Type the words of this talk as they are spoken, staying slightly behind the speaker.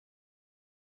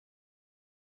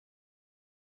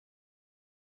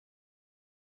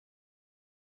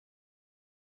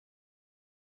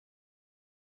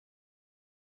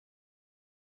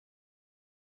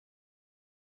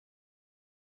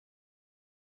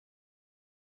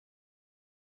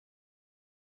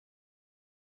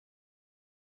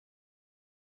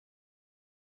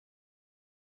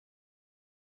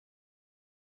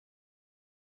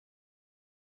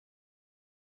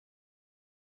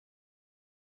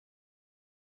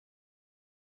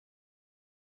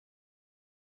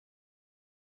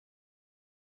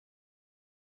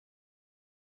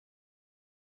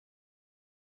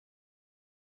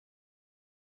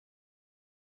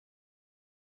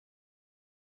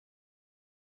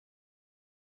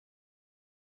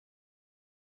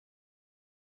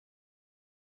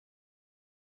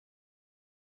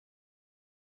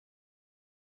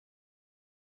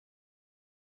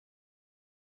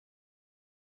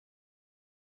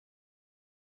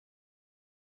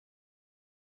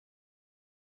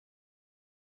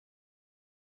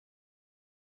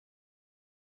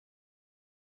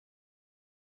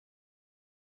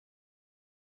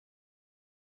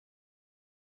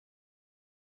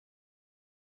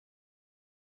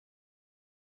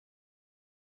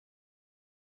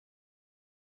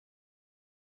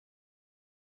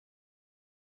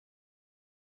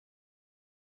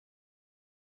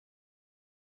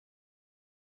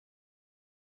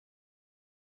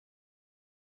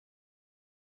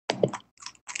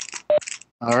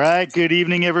All right. Good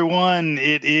evening, everyone.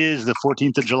 It is the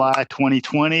 14th of July,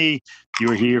 2020.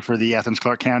 You are here for the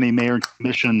Athens-Clarke County Mayor and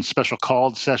Commission special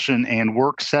called session and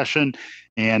work session.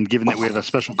 And given that we have a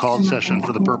special called session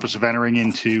for the purpose of entering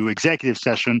into executive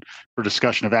session for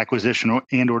discussion of acquisition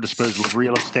and or disposal of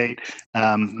real estate,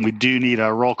 we do need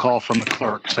a roll call from the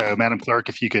clerk. So, Madam Clerk,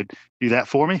 if you could do that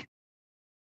for me.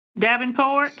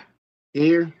 Davenport.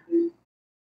 Here.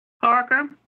 Parker.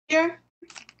 Here.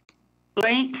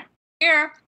 Blink.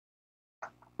 Here.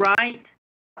 Wright.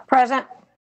 Present.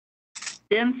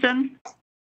 Denson.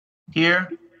 Here.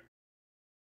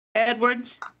 Edwards.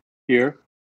 Here.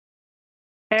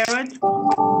 Harrod.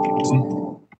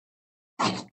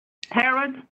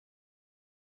 Harrod.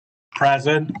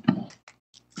 Present.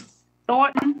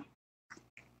 Thornton.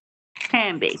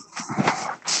 Canby.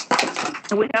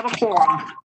 And we have a quorum.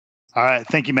 All right.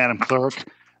 Thank you, Madam Clerk.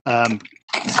 A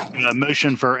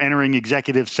motion for entering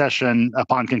executive session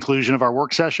upon conclusion of our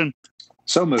work session.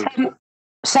 So moved.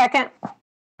 Second.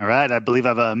 All right. I believe I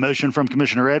have a motion from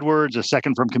Commissioner Edwards, a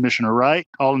second from Commissioner Wright.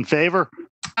 All in favor?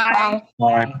 Aye.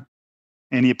 Aye.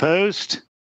 Any opposed?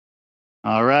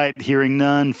 All right. Hearing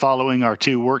none, following our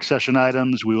two work session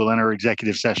items, we will enter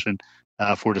executive session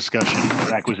for discussion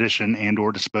of acquisition and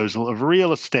or disposal of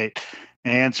real estate.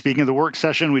 And speaking of the work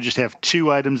session, we just have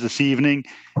two items this evening.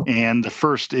 And the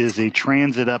first is a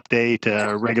transit update,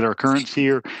 regular occurrence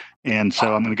here. And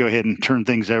so I'm going to go ahead and turn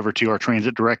things over to our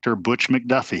transit director, Butch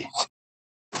McDuffie.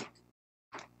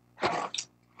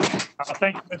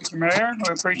 Thank you, Mr. Mayor. We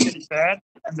appreciate that.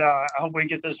 And I hope we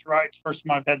get this right. It's the first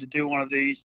time I've had to do one of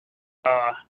these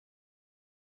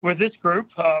with this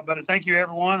group. But thank you,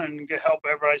 everyone, and hope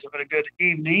everybody's having a good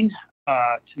evening.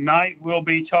 Tonight we'll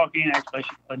be talking, actually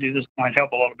I should do this, might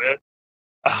help a little bit.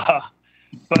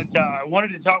 But I wanted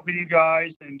to talk with you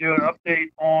guys and do an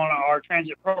update on our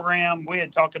transit program. We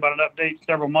had talked about an update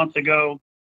several months ago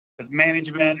with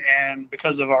management, and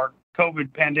because of our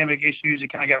COVID pandemic issues, it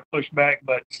kind of got pushed back.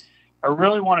 But I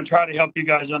really want to try to help you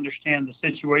guys understand the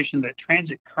situation that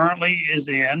transit currently is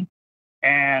in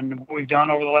and what we've done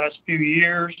over the last few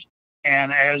years.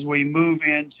 And as we move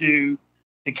into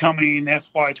the coming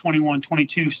FY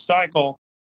 21-22 cycle,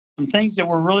 some things that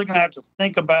we're really going to have to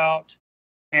think about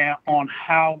and on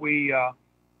how we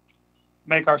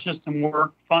make our system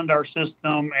work, fund our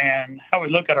system, and how we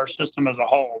look at our system as a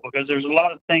whole, because there's a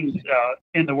lot of things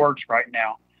in the works right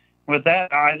now. With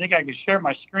that, I think I can share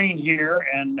my screen here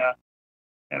and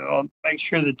I'll make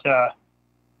sure that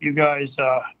you guys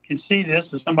can see this.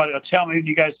 If somebody will tell me, do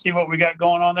you guys see what we got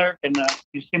going on there? Can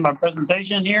you see my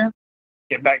presentation here?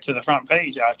 Get back to the front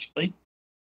page, actually.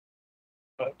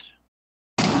 But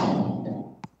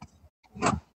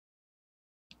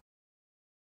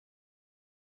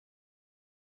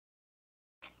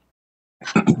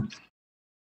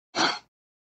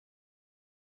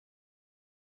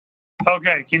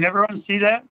okay, can everyone see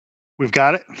that? We've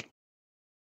got it.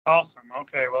 Awesome.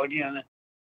 Okay, well, again,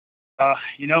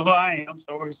 you know who I am,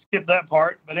 so we'll skip that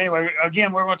part. But anyway,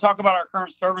 again, we're going to talk about our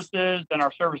current services and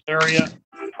our service area,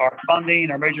 our funding,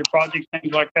 our major projects,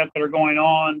 things like that that are going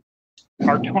on.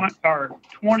 Our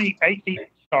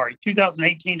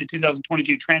 2018 to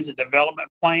 2022 transit development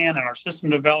plan and our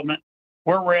system development,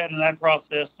 where we're at in that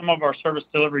process, some of our service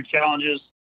delivery challenges,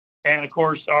 and of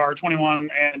course, our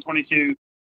 21 and 22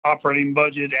 operating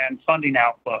budget and funding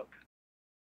outlook.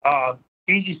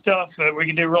 Easy stuff that we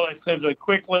can do relatively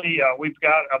quickly. We've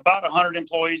got about 100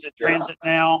 employees at transit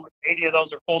now. 80 of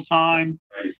those are full-time.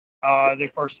 Of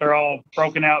course, they're all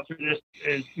broken out through this.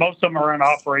 Most of them are in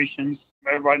operations.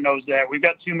 Everybody knows that. We've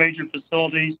got two major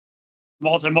facilities,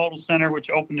 multimodal center, which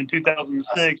opened in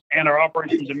 2006, and our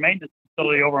operations and maintenance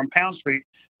facility over on Pound Street,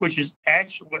 which is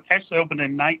actually opened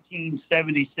in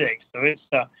 1976. So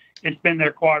it's been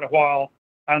there quite a while.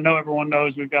 I know everyone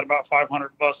knows we've got about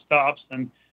 500 bus stops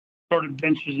and sort of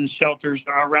benches and shelters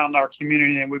around our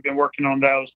community, and we've been working on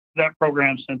that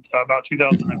program since about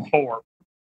 2004.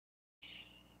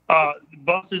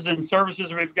 Buses and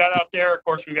services we've got out there, of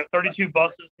course, we've got 32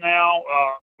 buses now.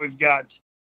 We've got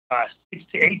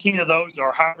 18 of those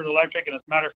are hybrid electric, and as a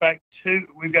matter of fact,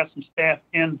 we've got some staff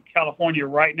in California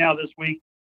right now this week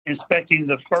inspecting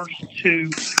the first two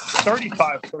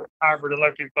 35-foot hybrid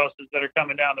electric buses that are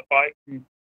coming down the pike. And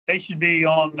they should be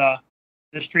on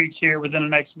the streets here within the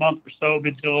next month or so,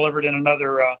 be delivered in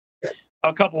another a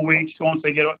couple of weeks once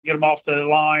they get them off the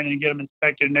line and get them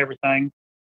inspected and everything.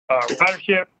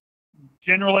 Ridership,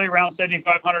 generally around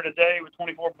 7,500 a day with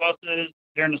 24 buses.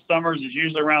 During the summers is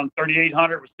usually around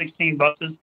 3,800 with 16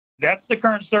 buses. That's the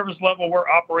current service level we're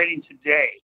operating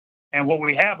today and what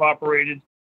we have operated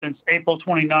since April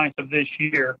 29th of this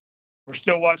year. We're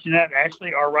still watching that.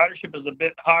 Actually, our ridership is a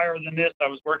bit higher than this. I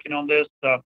was working on this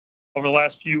over the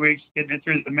last few weeks, getting it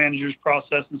through the manager's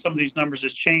process, and some of these numbers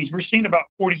has changed. We're seeing about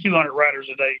 4,200 riders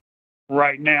a day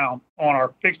right now on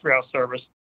our fixed route service.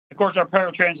 Of course, our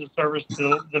paratransit service,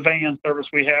 the van service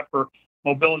we have for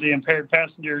mobility impaired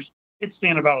passengers, it's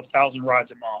seeing about 1,000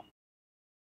 rides a month.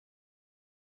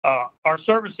 Our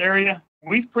service area,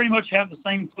 we've pretty much have the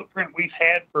same footprint we've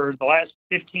had for the last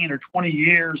 15 or 20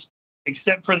 years,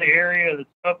 except for the area that's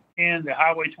up in the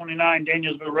Highway 29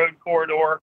 Danielsville Road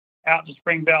corridor out to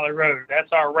Spring Valley Road.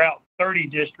 That's our Route 30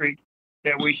 district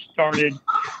that we started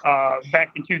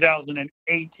back in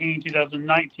 2018,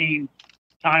 2019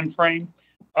 timeframe.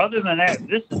 Other than that,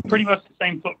 this is pretty much the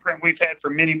same footprint we've had for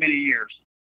many, many years.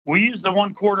 We use the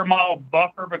 1/4 mile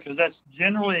buffer because that's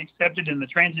generally accepted in the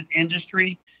transit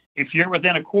industry. If you're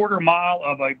within a 1/4 mile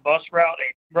of a bus route,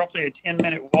 roughly a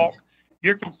 10-minute walk,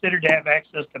 you're considered to have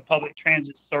access to public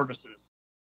transit services.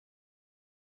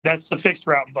 That's the fixed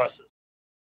route buses.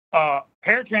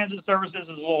 Paratransit services is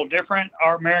a little different.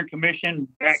 Our American Commission,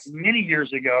 back many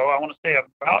years ago, I want to say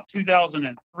about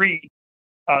 2003,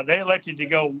 they elected to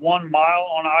go 1 mile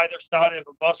on either side of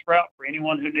a bus route for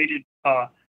anyone who needed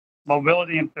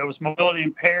mobility, that was mobility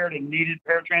impaired and needed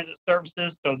paratransit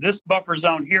services. So this buffer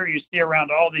zone here you see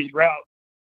around all these routes,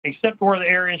 except for the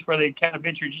areas where they kind of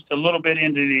venture just a little bit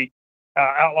into the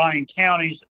outlying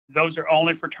counties. Those are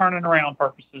only for turning around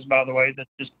purposes, by the way. That's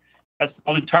the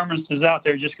only terminus is out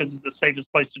there just because it's the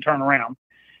safest place to turn around.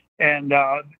 And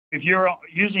if you're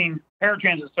using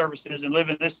paratransit services and live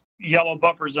in this yellow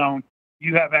buffer zone,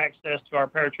 you have access to our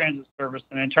paratransit service,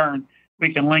 and in turn,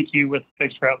 we can link you with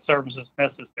fixed route services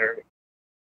necessary.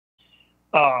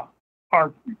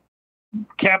 Our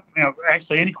cap,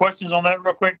 actually, any questions on that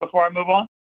real quick before I move on?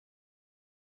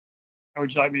 Or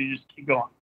would you like me to just keep going?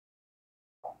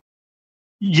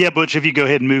 Yeah, Butch, if you go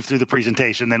ahead and move through the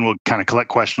presentation, then we'll kind of collect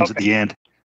questions at the end.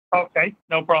 Okay,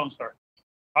 no problem, sir.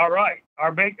 All right,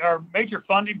 our major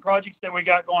funding projects that we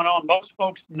got going on, most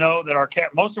folks know that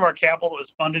most of our capital is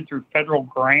funded through federal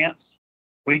grants.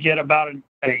 We get about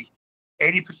a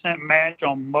 80% match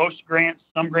on most grants.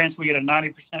 Some grants we get a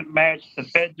 90% match. The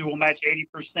feds will match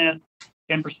 80%.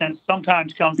 10%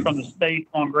 sometimes comes from the state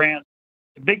on grants.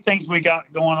 The big things we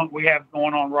have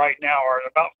going on right now are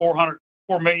about $4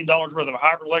 million worth of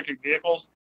hybrid electric vehicles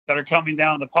that are coming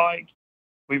down the pike.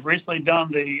 We've recently done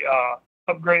the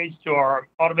upgrades to our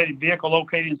automated vehicle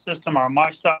locating system, our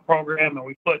MyStop program, and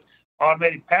we put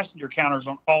automated passenger counters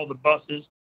on all the buses.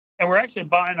 And we're actually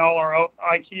buying all our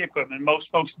IT equipment. Most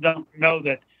folks don't know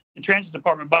that the transit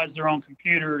department buys their own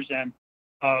computers and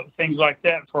things like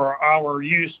that for our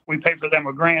use. We pay for them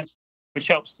with grants, which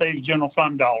helps save general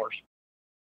fund dollars.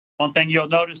 One thing you'll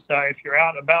notice, if you're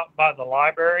out about by the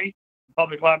library,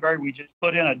 public library, we just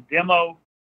put in a demo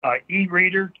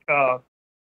e-reader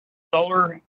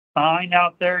solar sign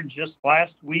out there just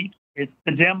last week. It's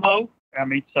the demo.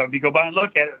 So if you go by and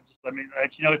look at it, just let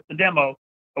you know it's the demo.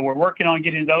 But we're working on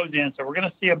getting those in. So we're going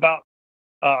to see about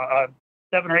 $700,000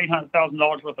 or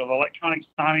 $800,000 worth of electronic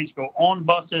signage go on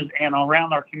buses and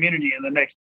around our community in the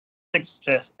next 6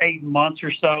 to 8 months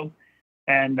or so.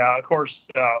 And of course,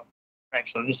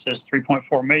 actually, this says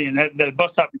 $3.4 million. The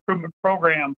bus stop improvement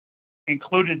program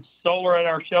included solar at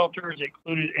our shelters. It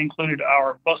included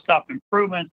our bus stop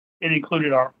improvements. It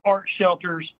included our art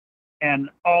shelters and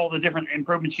all the different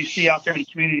improvements you see out there in the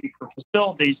community for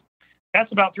facilities.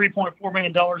 That's about $3.4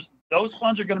 million. Those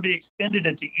funds are going to be expended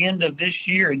at the end of this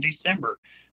year in December.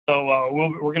 So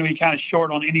we're going to be kind of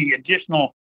short on any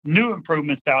additional new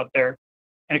improvements out there.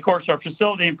 And of course, our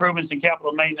facility improvements and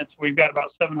capital maintenance, we've got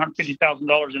about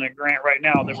 $750,000 in a grant right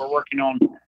now that we're working on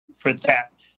for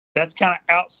that. That's kind of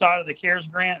outside of the CARES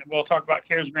grant. We'll talk about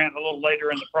CARES grant a little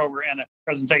later in the program and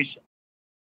presentation.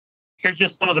 Here's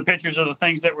just some of the pictures of the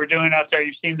things that we're doing out there.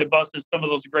 You've seen the buses, some of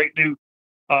those great new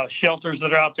shelters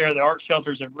that are out there. The art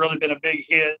shelters have really been a big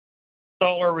hit.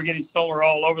 Solar, we're getting solar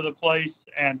all over the place.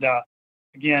 And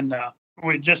again,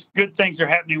 just good things are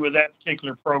happening with that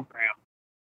particular program.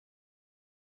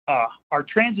 Our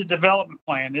transit development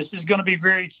plan, this is going to be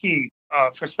very key,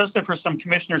 especially for some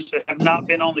commissioners that have not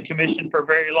been on the commission for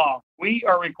very long. We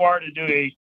are required to do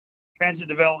a transit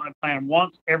development plan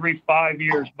once every 5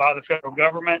 years by the federal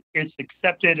government. It's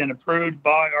accepted and approved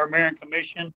by our American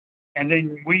Commission. And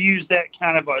then we use that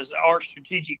kind of as our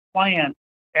strategic plan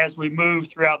as we move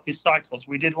throughout these cycles.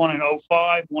 We did one in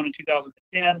 2005, one in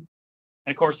 2010. And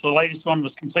of course, the latest one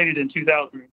was completed in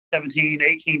 2017,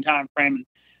 18 timeframe.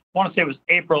 I want to say it was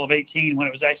April of 18 when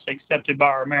it was actually accepted by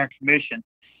our American Commission.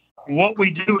 What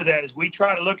we do with that is we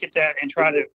try to look at that and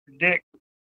try to predict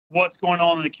what's going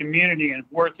on in the community and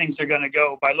where things are going to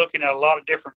go by looking at a lot of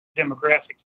different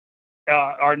demographics.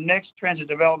 Our next transit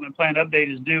development plan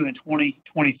update is due in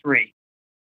 2023.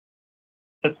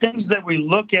 The things that we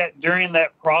look at during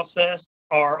that process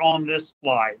are on this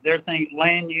slide. They're things: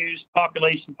 land use,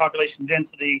 population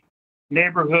density,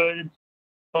 neighborhoods,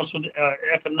 social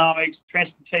economics,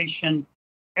 transportation,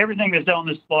 everything that's on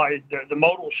this slide. The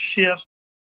modal shifts,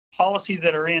 policies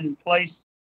that are in place,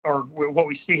 or what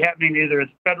we see happening either at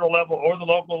the federal level or the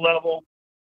local level.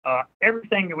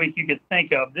 Everything that you could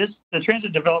think of. The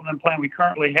transit development plan we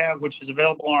currently have, which is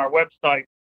available on our website,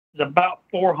 is about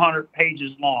 400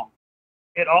 pages long.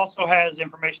 It also has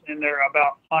information in there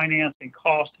about finance and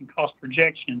cost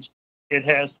projections. It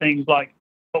has things like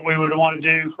what we would want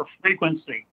to do for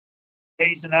frequency,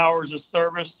 days and hours of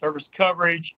service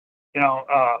coverage.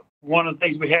 One of the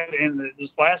things we had in this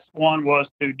last one was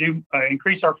to do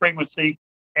increase our frequency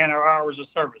and our hours of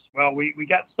service. Well, we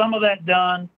got some of that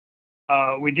done.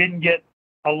 We didn't get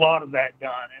a lot of that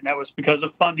done, and that was because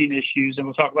of funding issues, and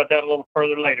we'll talk about that a little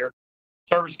further later.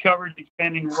 Service coverage,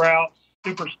 expanding routes,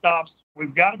 super stops.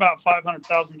 We've got about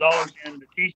 $500,000 in the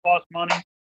T-SPOS money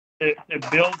to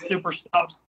build super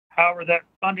stops. However, that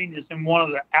funding is in one of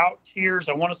the out tiers.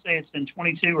 I want to say it's in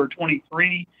 22 or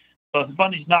 23, but the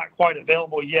funding's not quite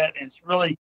available yet, and it's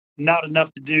really not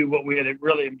enough to do what we had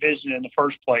really envisioned in the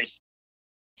first place.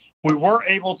 We were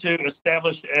able to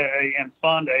establish and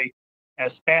fund a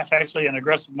staff, actually, an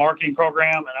aggressive marketing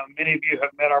program, and many of you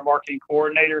have met our marketing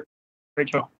coordinator,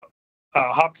 Rachel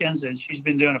Hopkins, and she's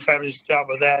been doing a fabulous job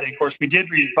with that. And of course, we did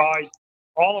revise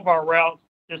all of our routes,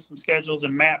 system schedules,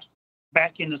 and maps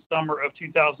back in the summer of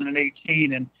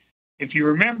 2018. And if you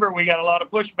remember, we got a lot of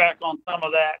pushback on some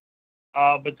of that,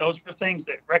 but those were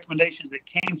recommendations that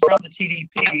came from the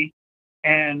TDP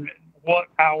and what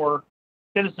our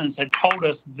citizens had told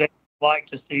us they'd like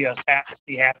to see us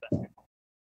happen.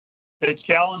 The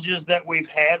challenges that we've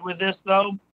had with this,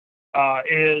 though,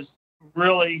 is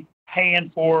really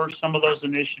paying for some of those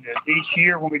initiatives. Each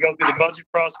year when we go through the budget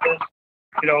process,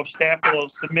 staff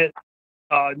will submit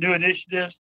new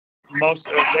initiatives.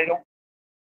 They don't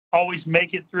always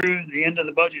make it through the end of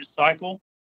the budget cycle.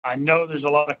 I know there's a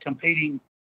lot of competing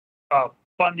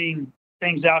funding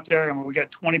things out there, and we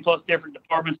got 20 plus different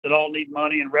departments that all need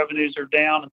money, and revenues are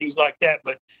down and things like that.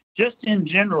 But just in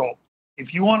general,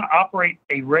 if you want to operate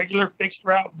a regular fixed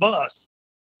route bus,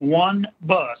 one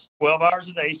bus, 12 hours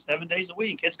a day, 7 days a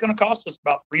week, it's going to cost us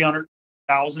about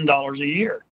 $300,000 a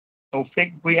year. So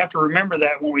we have to remember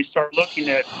that when we start looking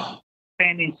at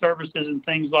expanding services and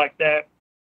things like that.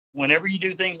 Whenever you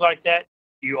do things like that,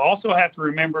 you also have to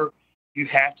remember you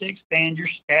have to expand your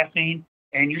staffing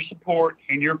and your support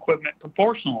and your equipment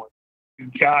proportionally.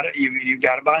 You've got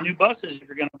to buy new buses if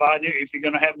you're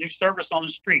going to have new service on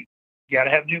the street. You got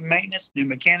to have new maintenance, new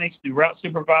mechanics, new route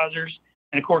supervisors,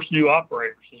 and of course, new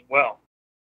operators as well.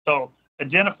 So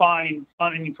identifying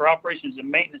funding for operations and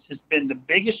maintenance has been the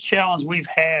biggest challenge we've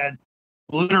had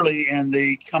literally in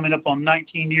the coming up on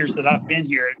 19 years that I've been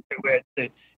here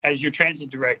as your transit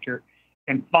director,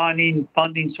 and finding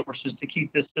funding sources to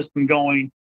keep this system going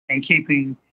and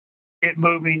keeping it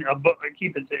moving,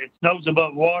 keep its nose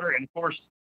above water, and of course,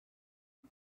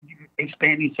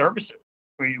 expanding services.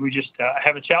 We just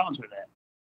have a challenge with that.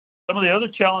 Some of the other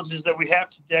challenges that we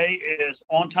have today is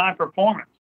on-time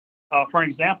performance. For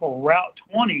example, Route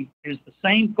 20 is the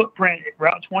same footprint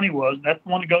Route 20 was. That's the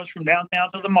one that goes from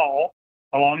downtown to the mall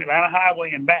along Atlanta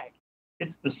Highway and back.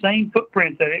 It's the same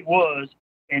footprint that it was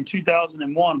in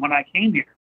 2001 when I came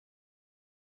here.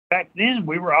 Back then,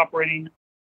 we were operating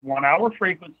 1 hour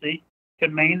frequency,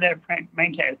 could maintain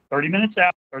 30 minutes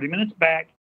out, 30 minutes back,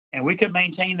 and we could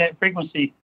maintain that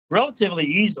frequency relatively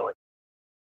easily.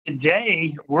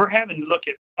 Today, we're having to look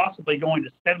at possibly going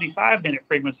to 75-minute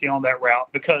frequency on that route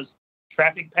because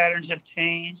traffic patterns have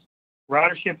changed,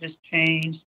 ridership has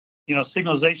changed,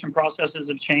 signalization processes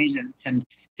have changed, and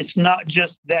it's not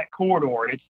just that corridor.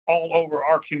 It's all over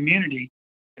our community,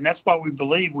 and that's why we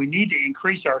believe we need to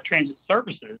increase our transit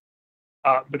services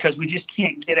because we just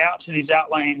can't get out to these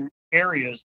outlying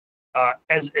areas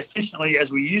as efficiently as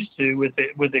we used to with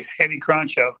the heavy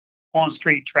crunch of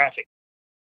on-street traffic.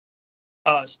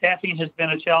 Staffing has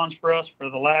been a challenge for us for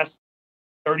the last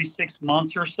 36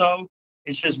 months or so.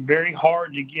 It's just very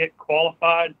hard to get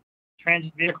qualified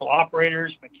transit vehicle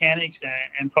operators, mechanics,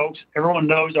 and folks. Everyone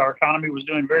knows our economy was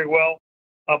doing very well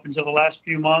up until the last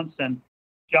few months, and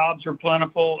jobs are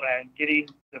plentiful, and getting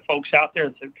the folks out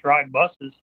there to drive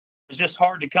buses is just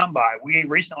hard to come by. We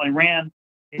recently ran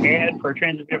an ad for a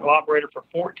transit vehicle operator for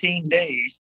 14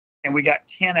 days, and we got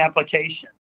 10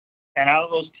 applications. And out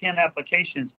of those 10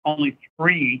 applications, only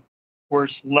 3 were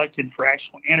selected for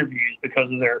actual interviews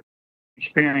because of their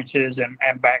experiences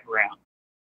and background.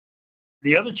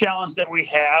 The other challenge that we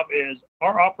have is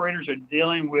our operators are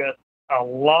dealing with a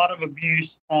lot of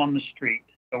abuse on the street.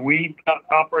 So we've got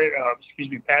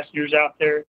passengers out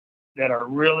there that are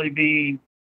really being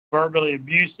verbally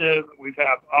abusive. We've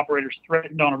had operators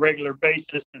threatened on a regular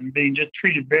basis and being just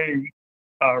treated very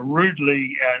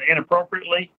rudely and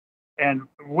inappropriately. And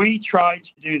we try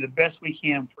to do the best we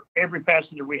can for every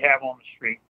passenger we have on the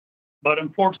street. But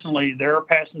unfortunately, there are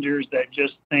passengers that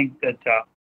just think that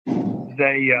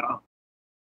they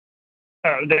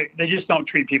just don't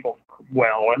treat people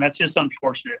well, and that's just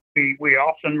unfortunate. We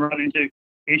often run into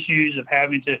issues of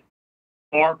having to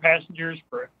bar passengers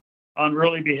for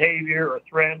unruly behavior or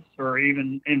threats or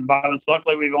even in violence.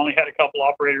 Luckily, we've only had a couple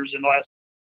operators in the last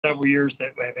several years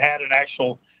that have had an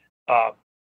actual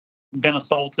been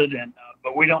assaulted, and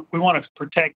but we want to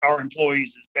protect our employees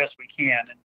as best we can,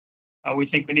 and we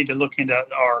think we need to look into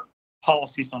our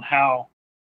policies on how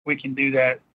we can do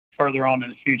that further on in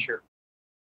the future.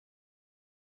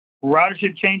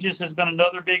 Ridership changes has been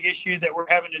another big issue that we're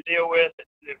having to deal with.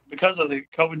 Because of the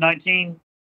COVID-19,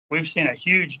 we've seen a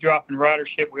huge drop in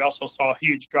ridership. We also saw a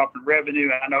huge drop in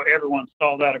revenue. And I know everyone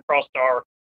saw that across our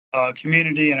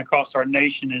community and across our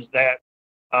nation, is that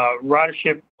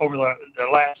ridership over the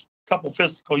last couple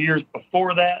fiscal years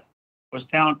before that was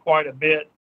down quite a bit.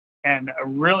 And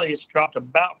really it's dropped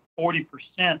about 40%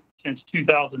 since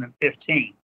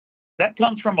 2015. That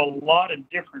comes from a lot of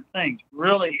different things.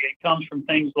 Really, it comes from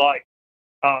things like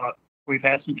we've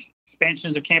had some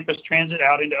expansions of campus transit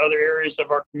out into other areas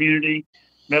of our community,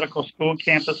 medical school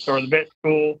campus or the vet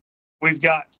school. We've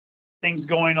got things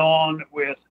going on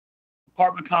with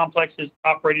apartment complexes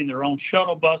operating their own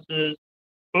shuttle buses.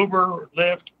 Uber,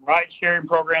 Lyft, ride-sharing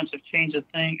programs have changed a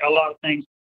lot of things.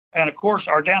 And, of course,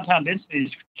 our downtown density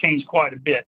has changed quite a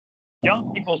bit.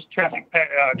 Young people's travel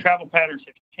patterns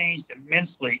have changed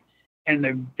immensely. And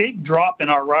the big drop in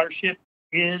our ridership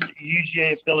is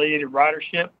UGA-affiliated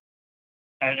ridership.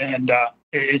 And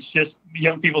it's just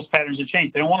young people's patterns have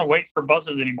changed. They don't want to wait for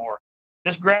buses anymore.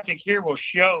 This graphic here will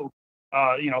show,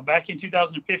 back in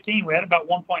 2015, we had about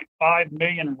 1.5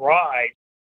 million rides.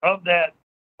 Of that,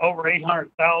 over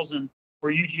 800,000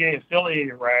 were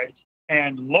UGA-affiliated rides.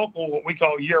 And local, what we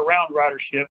call year-round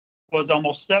ridership, was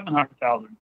almost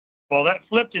 700,000. Well, that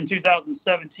flipped in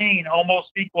 2017,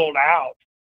 almost equaled out.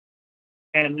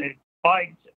 And it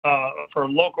spiked for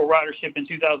local ridership in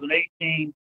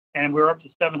 2018, and we were up to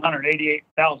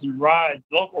 788,000 rides,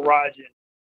 local rides in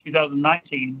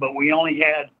 2019, but we only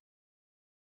had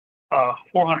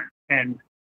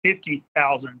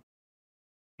 450,000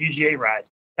 UGA rides.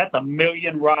 That's 1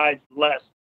 million rides less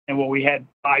than what we had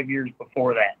 5 years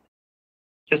before that.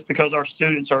 Just because our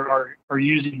students are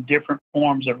using different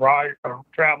forms of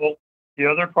travel. The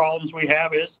other problems we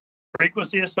have is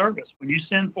frequency of service. When you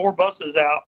send 4 buses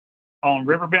out on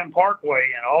Riverbend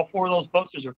Parkway and all 4 of those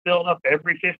buses are filled up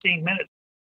every 15 minutes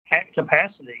at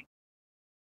capacity,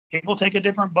 people take a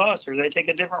different bus or they take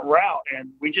a different route,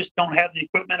 and we just don't have the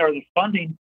equipment or the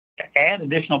funding to add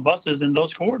additional buses in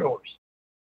those corridors.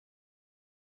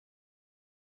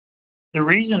 The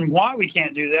reason why we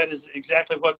can't do that is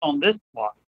exactly what's on this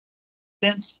slide.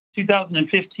 Since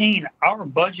 2015, our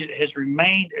budget has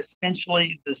remained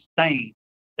essentially the same.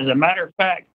 As a matter of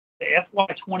fact, the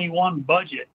FY21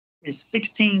 budget is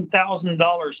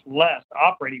 $16,000 less,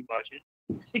 operating budget,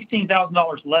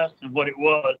 $16,000 less than what it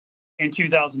was in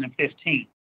 2015.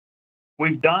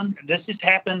 This has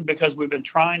happened because we've been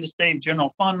trying to save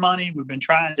general fund money. We've been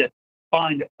trying to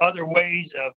find other ways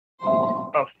of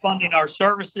funding our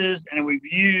services, and we've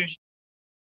used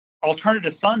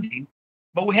alternative funding,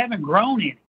 but we haven't grown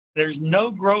any. There's no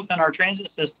growth in our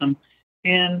transit system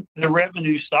in the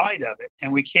revenue side of it.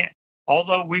 And we can't,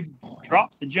 although we've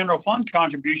dropped the general fund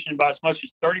contribution by as much as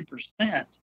 30%,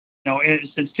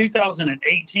 since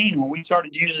 2018, when we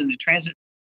started using the Transit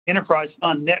Enterprise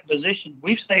Fund net position,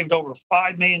 we've saved over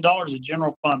 $5 million of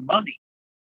general fund money.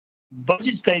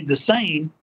 Budget stayed the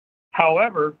same.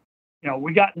 However,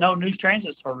 we got no new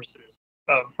transit services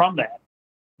from that,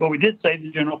 but we did save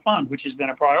the general fund, which has been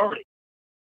a priority.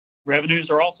 Revenues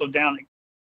are also down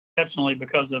exceptionally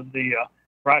because of the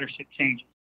ridership changes.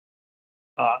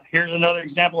 Here's another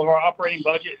example of our operating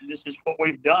budget. This is what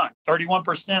we've done.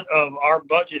 31% of our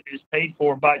budget is paid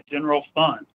for by general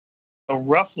fund. So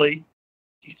roughly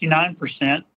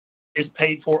 69% is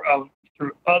paid for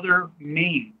through other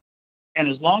means. And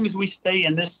as long as we stay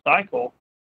in this cycle,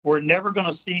 we're never going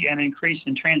to see an increase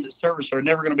in transit service, or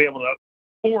never going to be able to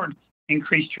afford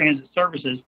increased transit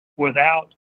services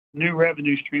without new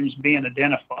revenue streams being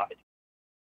identified.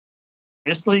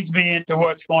 This leads me into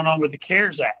what's going on with the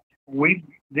CARES Act.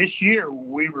 This year,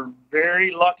 we were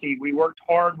very lucky. We worked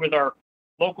hard with our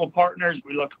local partners.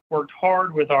 We worked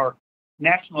hard with our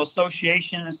national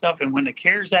association and stuff. And when the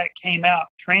CARES Act came out,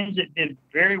 transit did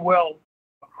very well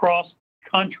across the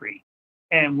country.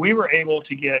 And we were able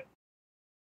to get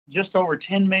just over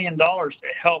 $10 million to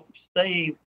help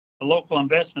save the local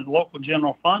investment, local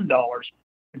general fund dollars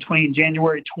between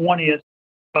January 20th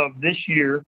of this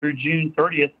year through June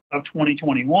 30th of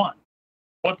 2021.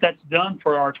 What that's done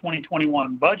for our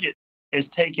 2021 budget is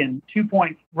taken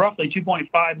roughly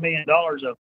 $2.5 million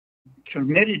of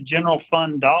committed general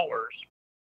fund dollars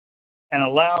and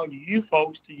allowed you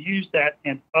folks to use that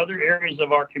in other areas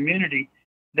of our community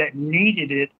that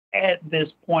needed it at this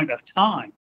point of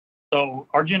time. So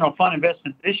our general fund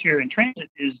investment this year in transit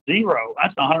is zero.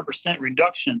 That's a 100%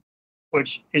 reduction,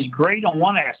 which is great on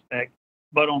one aspect,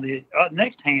 but on the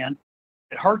next hand,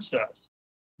 it hurts us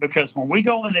because when we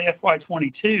go into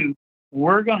FY22,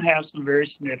 we're going to have some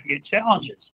very significant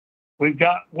challenges. We've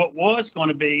got what was going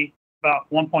to be about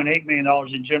 $1.8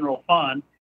 million in general fund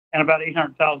and about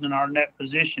 $800,000 in our net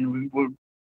position.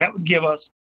 That would give us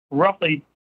roughly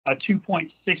a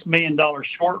 $2.6 million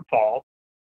shortfall.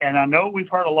 And I know we've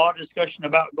heard a lot of discussion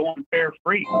about going fare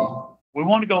free. We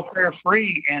want to go fare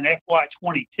free in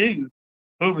FY22.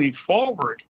 Moving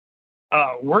forward,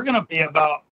 we're going to be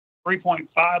about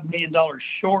 $3.5 million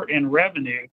short in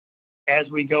revenue as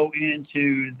we go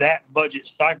into that budget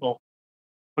cycle,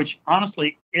 which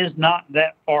honestly is not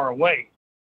that far away.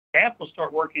 CAP will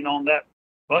start working on that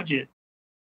budget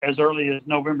as early as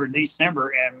November, December,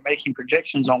 and making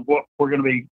projections on what we're going to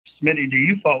be submitting to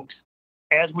you folks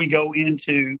as we go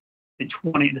into the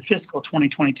fiscal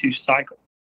 2022 cycle.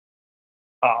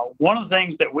 One of the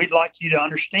things that we'd like you to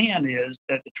understand is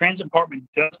that the Transit Department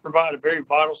does provide a very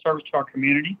vital service to our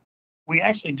community. We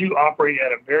actually do operate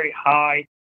at a very high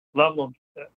level of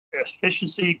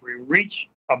efficiency. We reach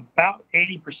about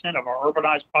 80% of our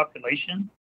urbanized population.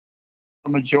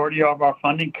 The majority of our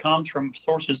funding comes from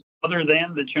sources other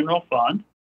than the general fund.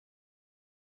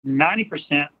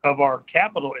 90% of our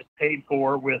capital is paid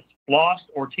for with SPLOST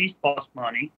or T-SPLOST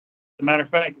money. As a matter of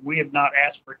fact, we have not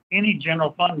asked for any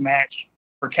general fund match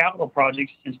for capital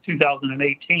projects since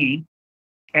 2018.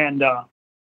 And,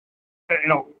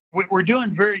 we're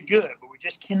doing very good, but we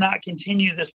just cannot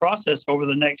continue this process over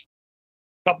the next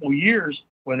couple of years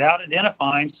without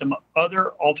identifying some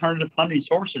other alternative funding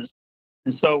sources.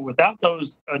 And so without those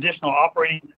additional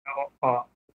operations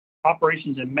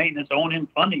and maintenance O&M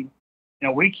funding,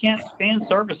 we can't expand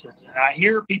services. And I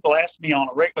hear people ask me on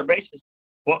a regular basis,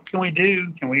 what can we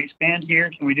do? Can we expand here?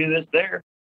 Can we do this there?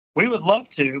 We would love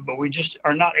to, but we just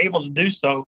are not able to do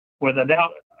so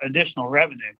without additional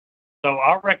revenue. So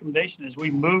our recommendation as we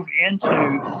move into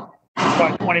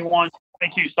the 21-22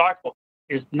 cycle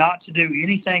is not to do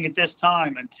anything at this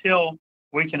time until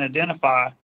we can identify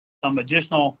some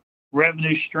additional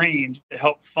revenue streams to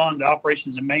help fund the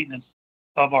operations and maintenance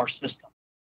of our system.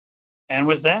 And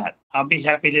with that, I'll be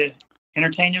happy to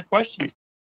entertain your questions.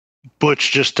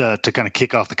 Butch, just to kind of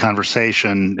kick off the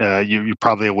conversation, you're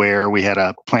probably aware we had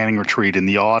a planning retreat in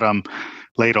the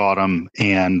late autumn,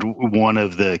 and one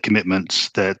of the commitments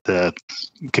that the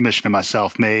commission and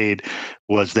myself made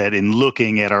was that in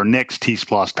looking at our next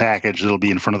T-SPLOST package that'll be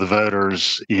in front of the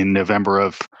voters in November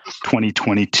of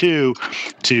 2022,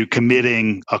 to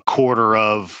committing a quarter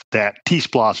of that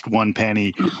T-SPLOST 1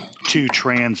 penny to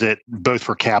transit, both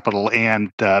for capital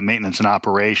and maintenance and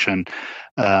operation.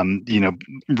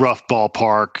 Rough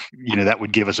ballpark, that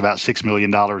would give us about $6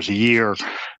 million a year,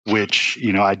 which,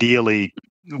 ideally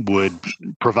would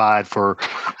provide for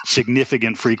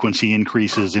significant frequency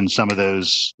increases in some of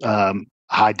those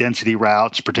high density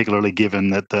routes, particularly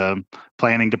given that the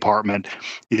planning department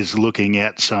is looking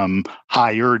at some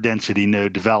higher density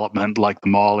node development like the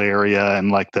mall area and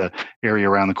like the area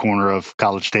around the corner of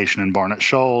College Station and Barnett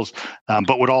Shoals,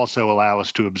 but would also allow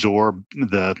us to absorb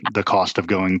the cost of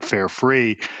going fare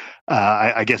free.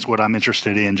 I guess what I'm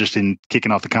interested in, just in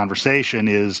kicking off the conversation,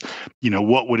 is,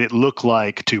 what would it look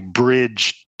like to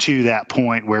bridge to that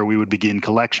point where we would begin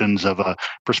collections of a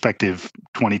prospective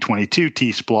 2022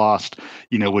 T-SPLOST,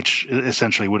 which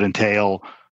essentially would entail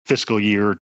fiscal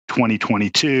year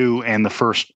 2022 and the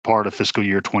first part of fiscal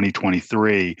year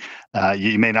 2023.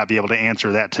 You may not be able to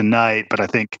answer that tonight, but I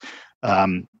think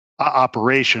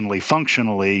operationally,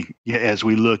 functionally, as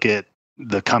we look at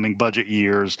the coming budget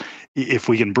years, if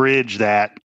we can bridge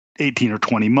that 18 or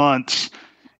 20 months,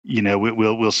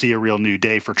 we'll see a real new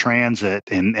day for transit,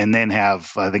 and then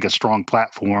have, I think, a strong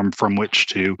platform from which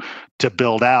to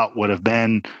build out what have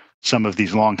been some of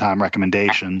these long time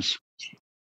recommendations.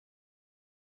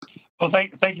 Well,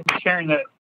 thank you for sharing that,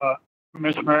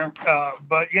 Mr. Mayor.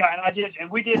 But yeah,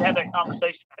 and we did have that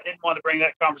conversation. I didn't want to bring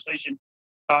that conversation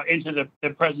into the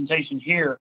presentation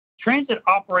here. Transit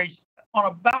operates on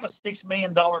about a $6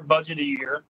 million budget a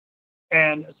year.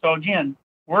 And so again,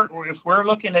 if we're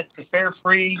looking at the fare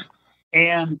free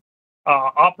and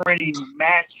operating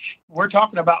match, we're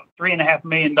talking about $3.5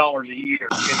 million a year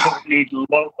is what we need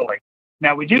locally.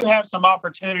 Now, we do have some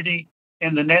opportunity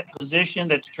in the net position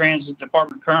that the transit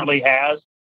department currently has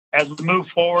as we move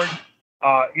forward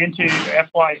into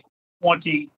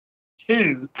FY22.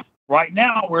 Right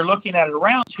now, we're looking at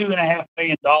around $2.5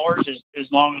 million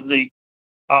as long as the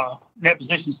net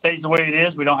position stays the way it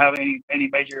is. We don't have any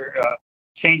major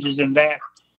changes in that.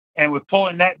 And we're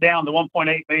pulling that down to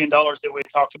 $1.8 million that we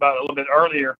talked about a little bit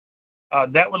earlier.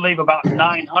 That would leave about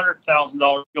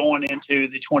 $900,000 going into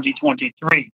the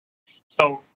 2023.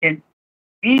 So in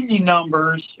easy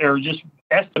numbers, or just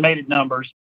estimated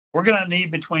numbers, we're going to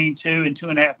need between $2 and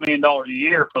 $2.5 million a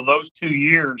year for those 2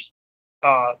 years.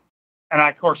 And I,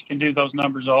 of course, can do those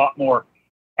numbers a lot more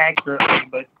accurately,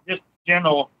 but just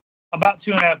general, about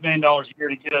 $2.5 million a year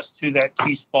to get us to that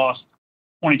T-SPLOST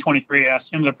 2023. I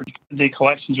assume the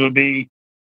collections would be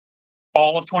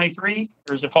fall of 23,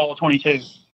 or is it fall of 22?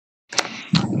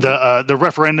 The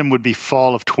referendum would be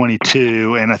fall of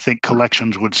 22, and I think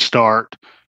collections would start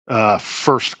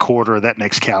first quarter of that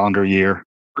next calendar year.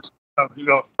 You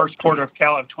go first quarter of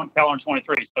calendar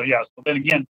 23. So yes. So then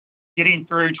again, getting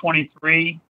through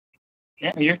 23,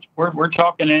 yeah, we're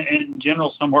talking in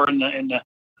general somewhere in the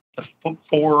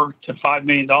 $4 to $5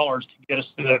 million to get us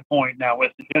to that point. Now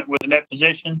with the net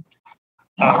position,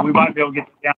 we might be able to get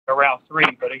down to around 3.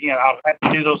 But again, I'll have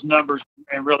to do those numbers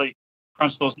and really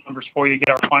crunch those numbers for you. Get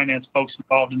our finance folks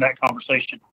involved in that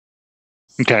conversation.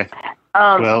 Okay.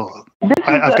 Well,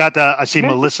 I see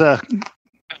Melissa.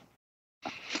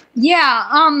 Yeah.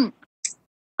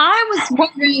 I was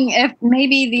wondering if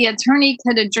maybe the attorney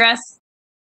could address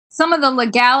some of the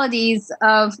legalities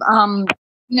of,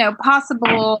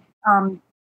 possible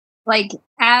like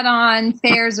add-on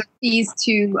fares or fees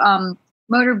to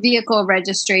motor vehicle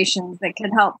registrations that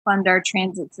could help fund our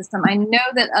transit system. I know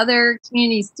that other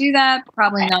communities do that,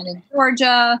 probably not in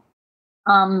Georgia.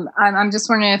 I'm just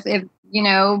wondering if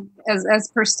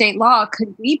as per state law,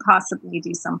 could we possibly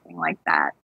do something like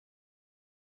that?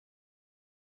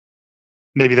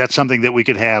 Maybe that's something that we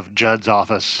could have Judd's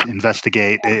office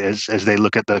investigate as they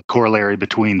look at the corollary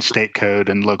between state code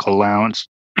and local allowance.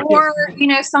 Or,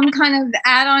 some kind of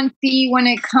add-on fee when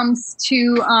it comes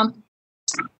to,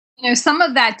 some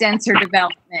of that denser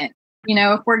development.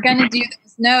 If we're going to do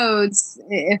those nodes,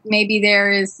 if maybe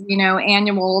there is,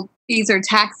 annual fees or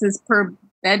taxes per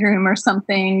bedroom or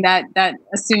something that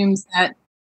assumes that,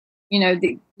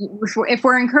 if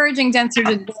we're encouraging denser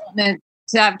development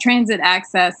to have transit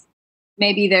access,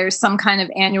 maybe there's some kind of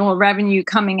annual revenue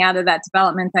coming out of that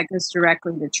development that goes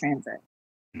directly to transit.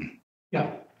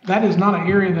 Yeah, that is not an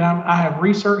area that I have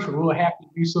researched, but we'll have to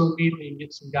do so immediately and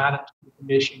get some guidance from the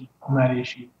commission on that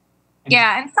issue.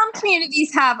 And some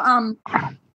communities have, I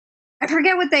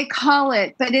forget what they call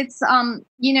it, but it's, a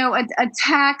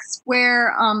tax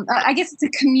where, I guess it's a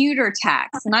commuter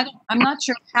tax, and I'm not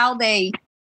sure how they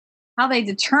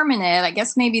determine it. I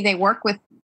guess maybe they work with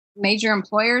major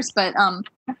employers, but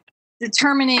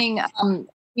determining,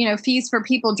 fees for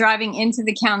people driving into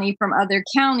the county from other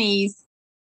counties,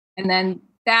 and then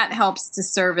that helps to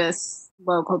service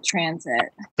local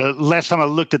transit. The last time I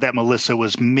looked at that, Melissa,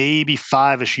 was maybe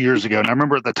 5-ish years ago. And I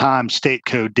remember at the time, state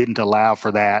code didn't allow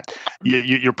for that.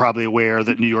 You're probably aware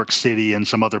that New York City and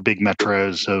some other big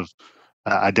metros have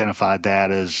identified that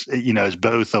as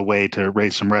both a way to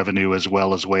raise some revenue as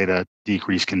well as a way to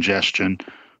decrease congestion.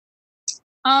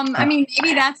 Maybe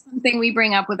that's something we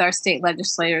bring up with our state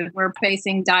legislators. We're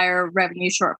facing dire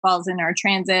revenue shortfalls in our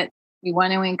transit. We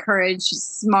want to encourage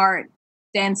smart,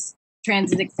 dense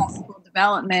transit accessible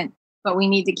development, but we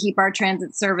need to keep our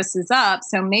transit services up.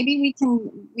 So maybe we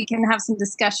can have some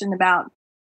discussion about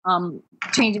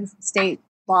changing some state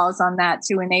laws on that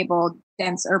to enable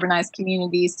dense urbanized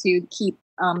communities to keep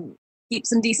some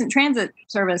decent transit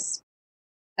service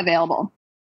available.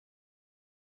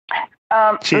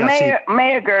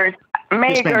 Mayor Gertz,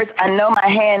 I know my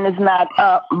hand is not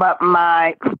up, but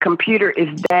my computer is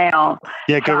down.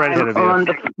 Yeah, go right ahead. So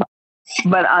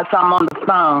I'm on the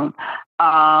phone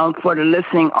for the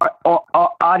listening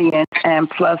audience, and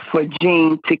plus for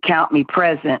Jean to count me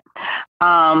present.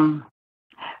 One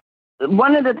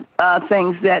of the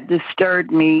things that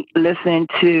disturbed me listening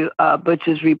to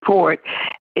Butch's report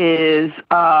is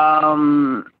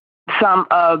some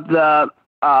of the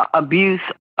abuse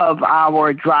of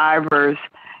our drivers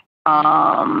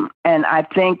And I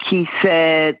think he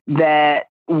said that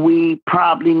we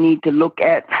probably need to look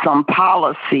at some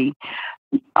policy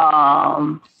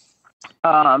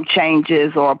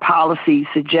changes or policy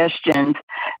suggestions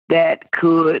that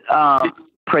could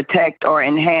protect or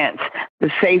enhance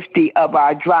the safety of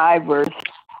our drivers.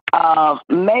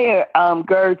 Mayor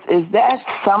Gertz, is that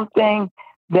something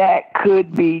that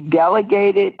could be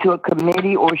delegated to a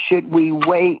committee, or should we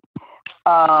wait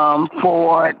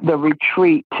for the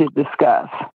retreat to discuss?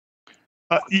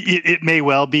 It may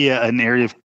well be an area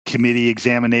of committee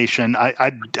examination.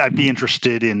 I'd be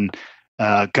interested in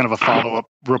kind of a follow-up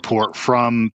report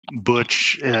from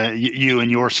Butch, you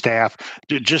and your staff,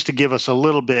 just to give us a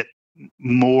little bit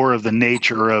more of the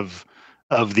nature of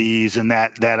these, and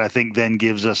that I think then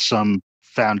gives us some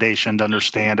foundation to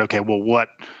understand, okay, well, what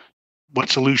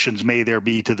solutions may there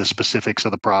be to the specifics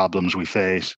of the problems we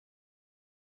face?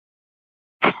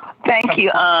 Thank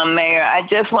you, Mayor. I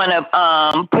just want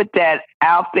to put that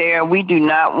out there. We do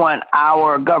not want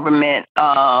our government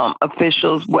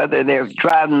officials, whether they're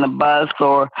driving the bus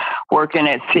or working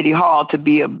at City Hall, to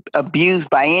be abused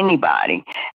by anybody.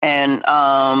 And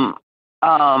I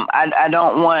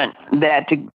don't want that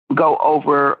to go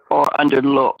over or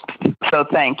underlooked. So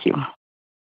thank you.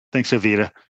 Thanks, Evita.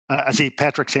 I see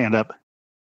Patrick's hand up.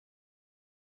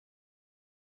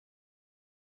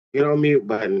 Get on mute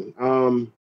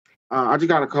button. I just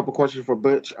got a couple questions for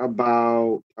Butch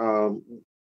about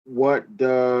what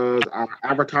does our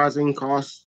advertising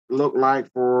costs look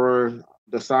like for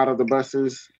the side of the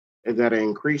buses? Is that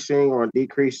increasing or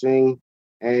decreasing?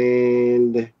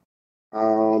 And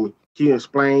can you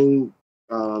explain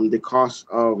the cost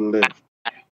of Lyft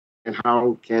and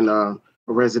how can a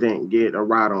resident get a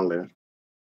ride on Lyft?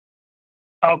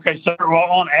 Okay, so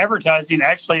well, on advertising,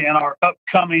 actually, in our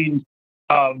upcoming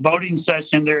voting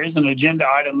session, there is an agenda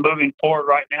item moving forward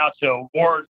right now to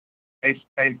award a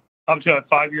up to a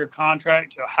 5-year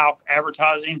contract to Houck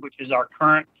Advertising, which is our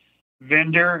current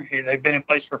vendor. They've been in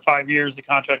place for 5 years. The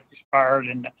contract expired,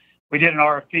 and we did an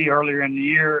RFP earlier in the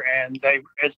year, and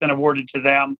it's been awarded to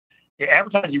them. The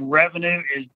advertising revenue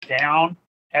is down,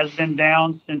 has been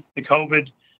down since the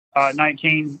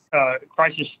COVID-19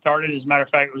 crisis started. As a matter of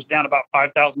fact, it was down about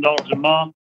 $5,000 a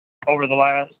month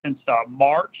since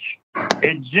March.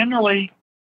 It generally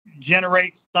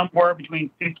generates somewhere between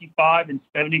 $55,000 and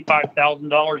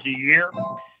 $75,000 a year.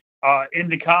 In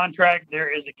the contract, there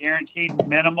is a guaranteed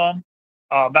minimum,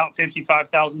 about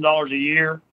 $55,000 a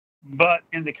year. But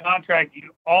in the contract,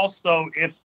 you also,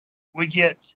 if we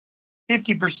get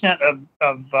 50%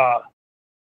 of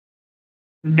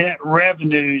net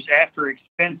revenues after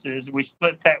expenses, we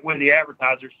split that with the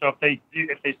advertisers. So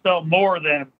if they sell more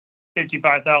than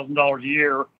 $55,000 a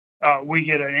year, we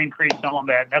get an increase on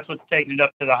that. That's what's taking it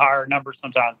up to the higher number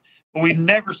sometimes. But we've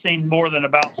never seen more than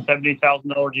about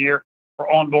 $70,000 a year for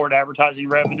onboard advertising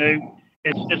revenue.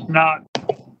 It's just not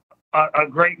a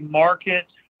great market.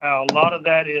 A lot of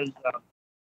that is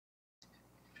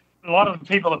a lot of the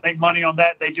people that make money on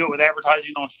that, they do it with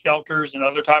advertising on shelters and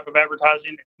other type of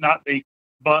advertising. It's not the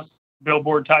bus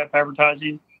billboard type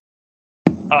advertising.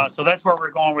 So that's where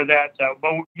we're going with that.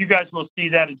 But you guys will see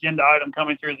that agenda item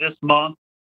coming through this month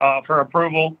for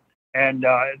approval. And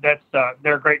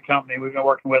they're a great company. We've been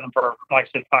working with them for, like I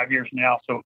said, 5 years now.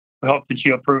 So we hope that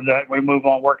you approve that and we move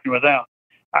on working with them.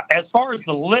 As far as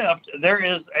the Lyft, there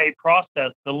is a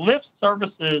process. The Lyft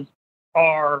services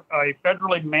are a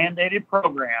federally mandated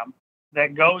program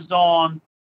that goes on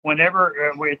whenever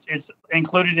it's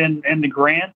included in the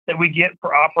grants that we get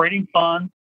for operating funds.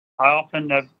 I often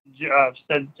have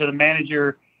said to the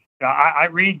manager, I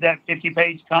read that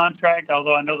 50-page contract,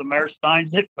 although I know the mayor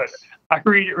signs it, but I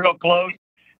read it real close.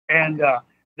 And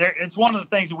it's one of the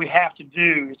things that we have to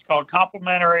do. It's called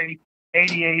Complimentary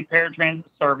ADA Paratransit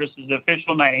Service is the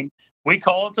official name. We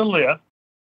call it the Lyft.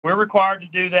 We're required to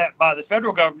do that by the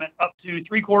federal government up to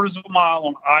 3/4 of a mile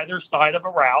on either side of a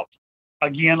route.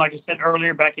 Again, like I said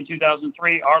earlier, back in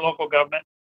 2003, our local government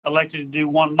elected to do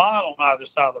 1 mile on either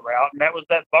side of the route, and that was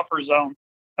that buffer zone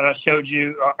that I showed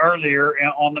you earlier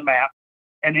on the map.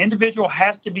 An individual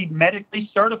has to be medically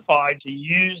certified to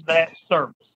use that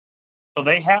service. So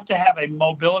they have to have a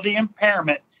mobility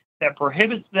impairment that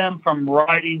prohibits them from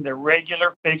riding the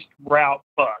regular fixed route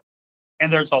bus.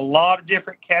 And there's a lot of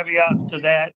different caveats to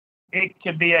that. It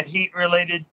could be a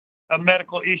heat-related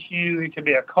medical issue. It could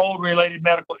be a cold-related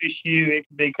medical issue. It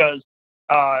could be because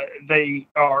they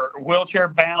are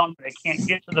wheelchair-bound. They can't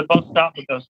get to the bus stop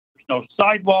because there's no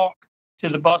sidewalk to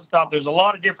the bus stop. There's a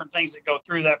lot of different things that go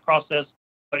through that process.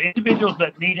 But individuals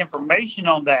that need information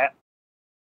on that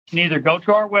can either go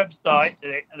to our website,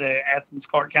 the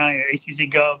Athens-Clarke County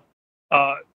ACC Gov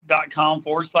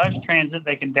adjourn.com/transit.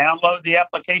 They can download the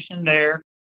application there,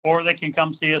 or they can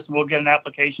come see us and we'll get an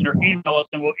application, or email us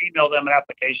and we'll email them an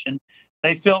application.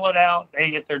 They fill it out.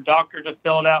 They get their doctor to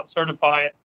fill it out, certify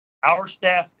it. Our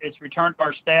staff, it's returned to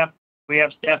our staff. We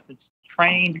have staff that's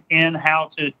trained in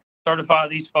how to certify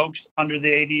these folks under the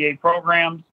ADA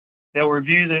programs. They'll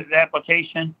review the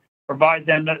application, provide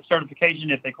them that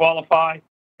certification if they qualify,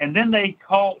 and then they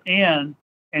call in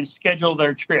and schedule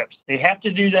their trips. They have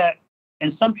to do that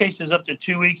in some cases up to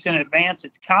 2 weeks in advance.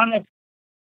 It's kind of,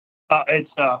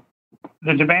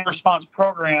 the demand response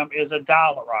program is a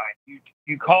dial-a-ride.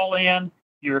 You call in,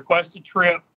 you request a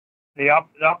trip. The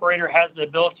operator has the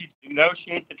ability to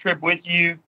negotiate the trip with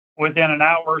you within an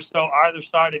hour or so, either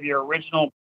side of your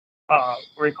original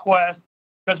request,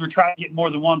 because we're trying to get more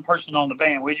than one person on the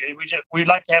van. We'd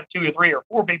like to have 2 or 3 or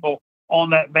 4 people on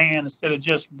that van instead of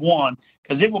just one,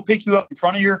 because it will pick you up in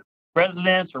front of your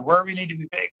residence or wherever you need to be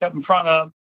picked up in front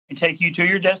of and take you to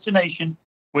your destination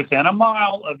within a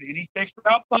mile of any fixed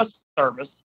route bus service.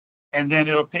 And then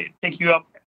it'll pick you up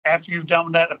after you've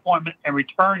done that appointment and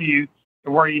return you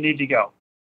to where you need to go.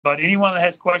 But anyone that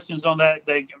has questions on that,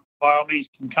 they by all means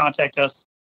can contact us,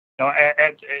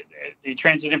 at the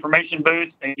transit information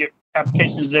booth and get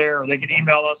applications there, or they can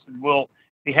email us and we'll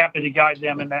be happy to guide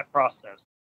them in that process.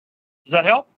 Does that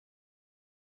help?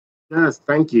 Yes,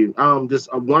 thank you.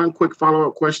 Just one quick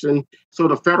follow-up question. So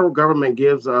the federal government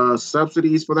gives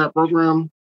subsidies for that program?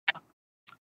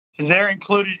 They're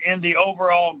included in the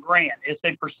overall grant. It's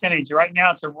a percentage. Right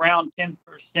now, it's around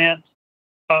 10%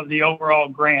 of the overall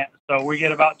grant. So we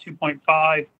get about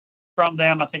 2.5 from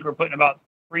them. I think we're putting about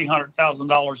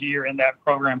 $300,000 a year in that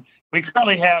program. We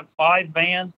currently have 5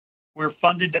 vans. We're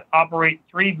funded to operate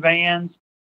 3 vans,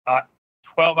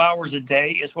 12 hours a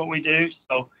day is what we do.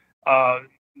 So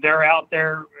they're out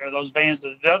there, those vans.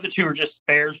 The other 2 are just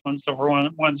spares, ones are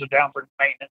down for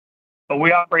maintenance. But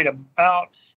we operate about,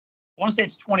 I want to say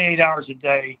it's 28 hours a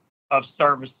day of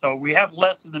service. So we have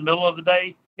less in the middle of the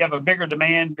day. You have a bigger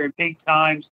demand during peak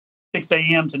times, 6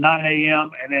 a.m. to 9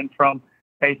 a.m., and then from,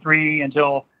 say, 3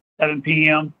 until 7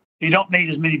 p.m. You don't need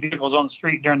as many vehicles on the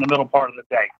street during the middle part of the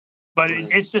day. But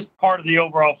it's just part of the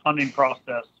overall funding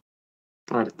process.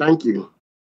 All right, thank you.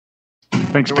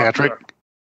 Thanks, Patrick.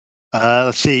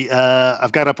 Let's see.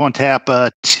 I've got up on tap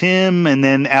Tim, and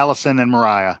then Allison and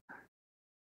Mariah.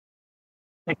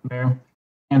 Thank you, Mayor.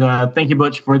 And thank you,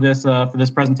 Butch, for this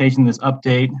presentation, this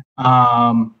update.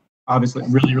 Obviously,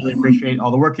 really appreciate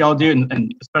all the work y'all do,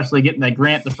 and especially getting that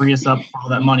grant to free us up for all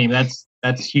that money. That's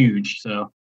huge.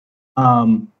 So,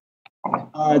 the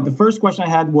first question I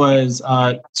had was,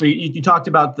 so you talked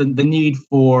about the need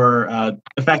for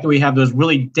the fact that we have those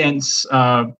really dense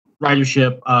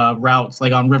ridership routes,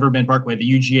 like on Riverbend Parkway,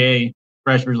 the UGA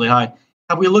crash really high.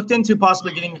 Have we looked into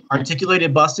possibly getting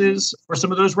articulated buses for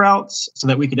some of those routes so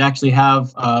that we could actually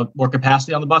have more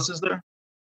capacity on the buses there?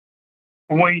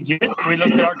 We did. We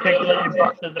looked at articulated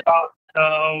buses about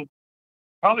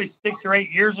probably 6 or 8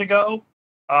 years ago.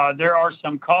 There are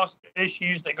some cost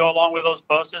issues that go along with those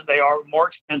buses. They are more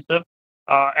expensive.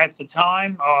 At the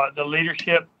time, the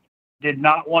leadership did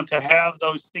not want to have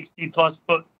those 60-plus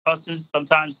foot buses,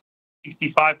 sometimes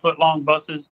 65-foot long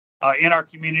buses in our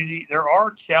community. There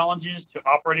are challenges to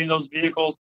operating those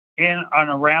vehicles in and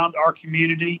around our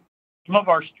community. Some of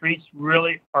our streets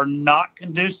really are not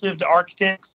conducive to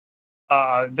architects.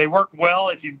 They work well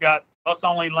if you've got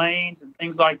bus-only lanes and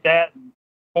things like that, and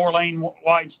 4-lane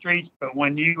wide streets. But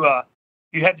when you have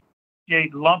to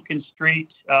create Lumpkin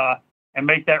Street and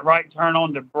make that right turn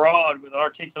onto Broad with an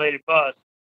articulated bus,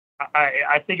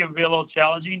 I think it would be a little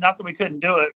challenging. Not that we couldn't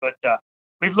do it, but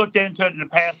we've looked into it in the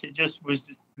past. It just was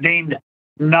deemed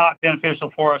not beneficial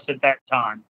for us at that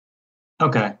time.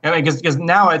 Okay, because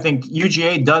now I think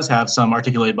UGA does have some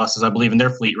articulated buses, I believe, in their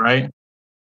fleet, right?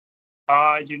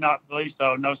 I do not believe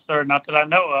so. No, sir. Not that I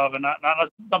know of, and not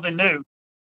something new.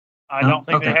 I don't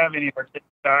think they have any.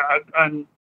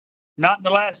 Not in the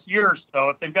last year or so.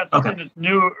 If they've got something that's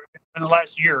new in the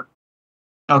last year.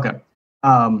 Okay.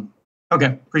 Okay.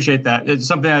 Appreciate that. It's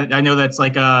something that I know that's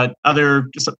like other,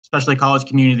 especially college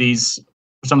communities,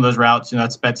 for some of those routes.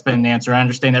 That's been an answer. I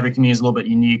understand every community is a little bit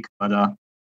unique, but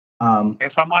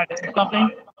if I might add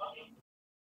something,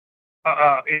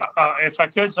 if I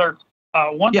could, sir.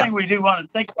 One thing we do want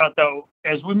to think about, though,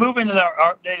 as we move into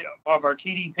our update of our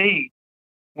TDP,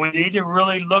 we need to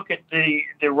really look at the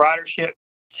ridership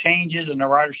changes and the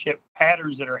ridership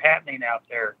patterns that are happening out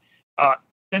there.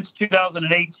 Since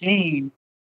 2017,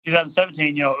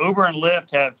 Uber and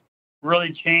Lyft have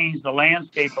really changed the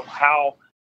landscape of how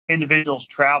individuals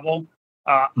travel.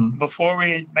 Before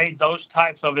we had made those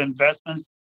types of investments,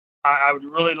 I would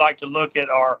really like to look at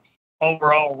our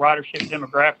overall ridership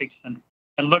demographics and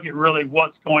look at really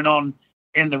what's going on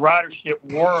in the ridership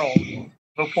world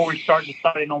before we start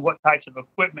deciding on what types of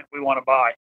equipment we want to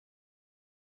buy.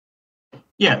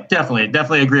 Yeah,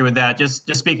 definitely agree with that.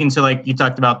 Just speaking to, like, you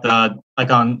talked about the,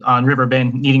 like, on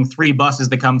Riverbend needing 3 buses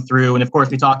to come through, and of course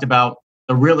we talked about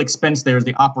the real expense there is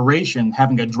the operation,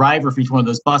 having a driver for each one of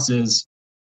those buses.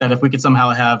 That if we could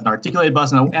somehow have an articulated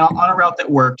bus on a route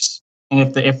that works, and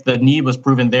if the need was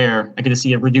proven there, I could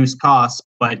see a reduced cost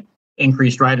but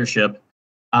increased ridership.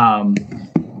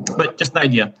 But just the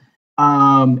idea.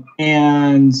 And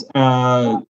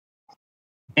to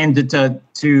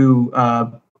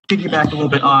piggyback a little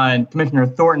bit on Commissioner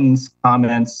Thornton's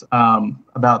comments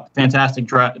about the fantastic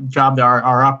job that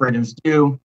our operators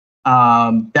do.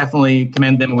 Definitely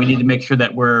commend them, and we need to make sure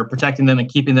that we're protecting them and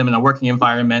keeping them in a working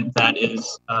environment that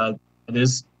is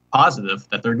positive,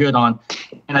 that they're good on.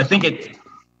 And I think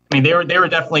they were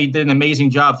definitely did an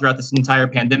amazing job throughout this entire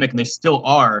pandemic, and they still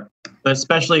are, but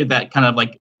especially that kind of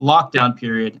like lockdown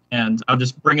period. And I'll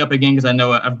just bring up again, because I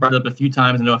know I've brought it up a few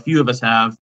times, I know a few of us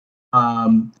have,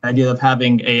 the idea of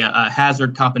having a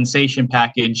hazard compensation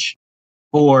package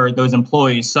for those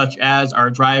employees, such as our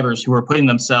drivers who are putting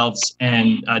themselves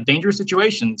in dangerous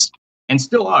situations and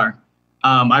still are.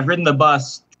 I've ridden the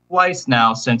bus twice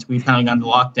now since we've kind of gone to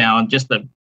lockdown, just to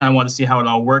kind of want to see how it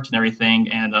all works and everything.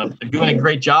 And they're doing a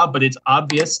great job, but it's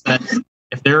obvious that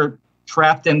if they're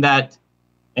trapped in that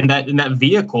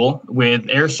vehicle with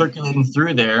air circulating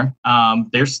through there,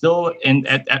 they're still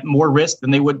at more risk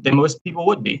than most people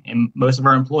would be, and most of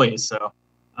our employees. So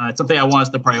it's something I want us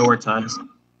to prioritize.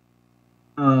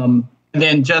 And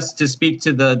then just to speak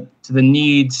to the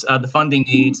needs, the funding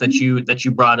needs that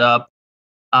you brought up,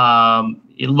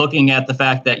 looking at the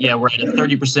fact that we're at a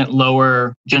 30%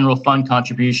 lower general fund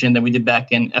contribution than we did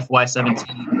back in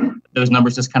FY17. Those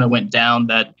numbers just kind of went down.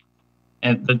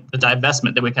 And the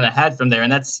divestment that we kind of had from there,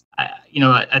 and that's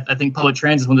I think public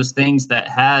transit is one of those things that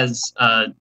has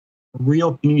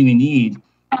real community need,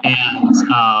 and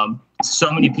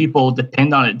so many people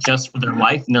depend on it just for their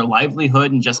life and their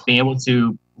livelihood and just being able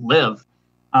to live.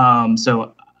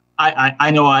 So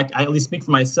I know I at least speak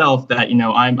for myself that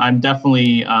I'm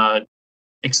definitely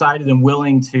excited and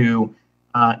willing to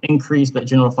increase that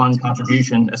general fund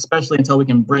contribution, especially until we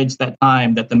can bridge that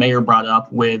time that the mayor brought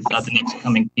up with the next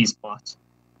coming Peace Plus.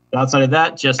 But outside of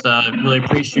that, just really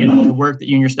appreciate all the work that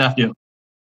you and your staff do.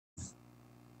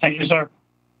 Thank you, sir.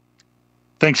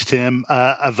 Thanks, Tim.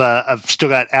 I've still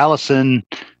got Allison,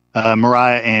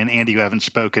 Mariah, and Andy who haven't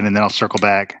spoken, and then I'll circle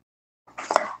back.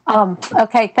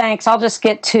 Okay, thanks. I'll just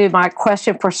get to my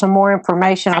question for some more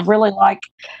information. I really like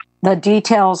the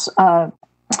details,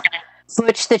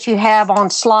 Butch, that you have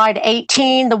on slide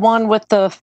 18, the one with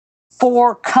the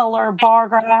 4-color bar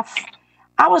graph.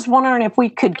 I was wondering if we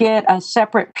could get a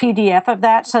separate PDF of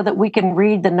that so that we can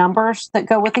read the numbers that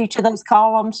go with each of those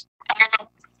columns.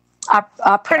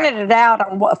 I printed it out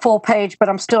on a full page, but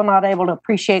I'm still not able to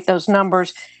appreciate those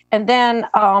numbers. And then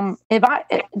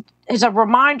as a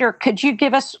reminder, could you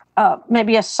give us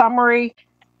maybe a summary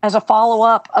as a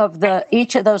follow-up of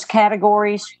each of those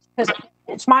categories? Because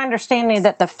it's my understanding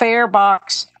that the fare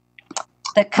box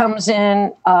that comes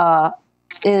in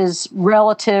is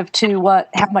relative to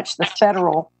how much the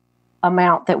federal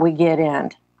amount that we get in,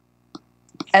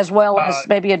 as well as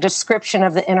maybe a description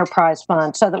of the enterprise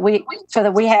fund, so that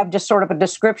we have just sort of a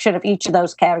description of each of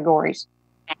those categories.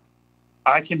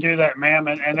 I can do that, ma'am,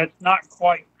 and it's not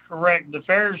quite correct. The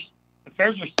fares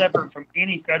are separate from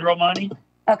any federal money.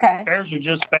 Okay. Fares are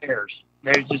just fares.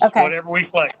 They're just whatever we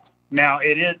collect. Now,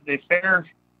 the fare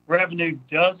revenue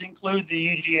does include the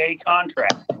UGA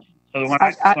contract. So when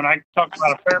I talk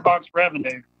about a fare box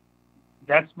revenue,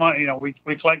 that's money.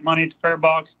 We collect money at the fare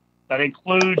box. That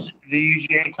includes the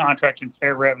UGA contract and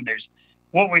fare revenues.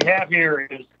 What we have here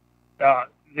is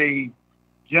the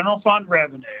general fund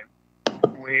revenue.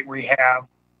 We have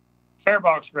fare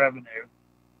box revenue,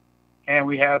 and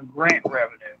we have grant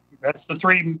revenue. That's the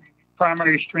 3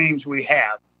 primary streams we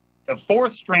have. The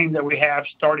 4th stream that we have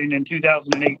starting in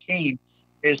 2018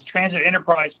 is Transit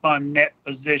Enterprise Fund net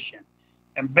position.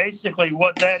 And basically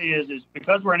what that is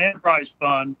because we're an enterprise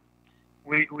fund,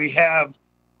 we have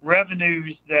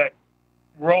revenues that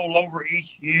roll over each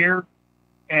year,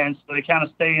 and so they kind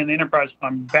of stay in the enterprise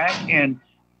fund. Back in,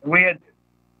 we had,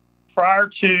 prior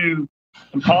to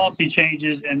some policy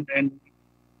changes in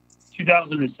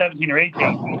 2017 or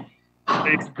 18,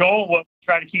 the goal was to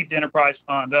try to keep the enterprise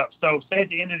fund up. So say at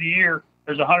the end of the year,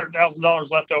 there's $100,000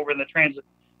 left over in the transit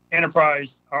enterprise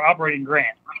or operating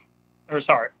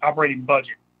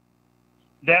budget.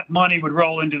 That money would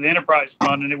roll into the enterprise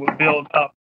fund and it would build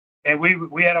up. And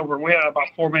we had about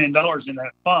 $4 million in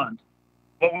that fund.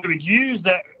 what we would use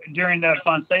that during that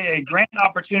fund, say a grant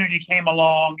opportunity came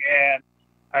along and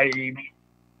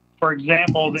for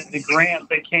example, the grant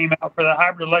that came out for the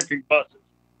hybrid electric buses,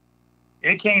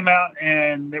 it came out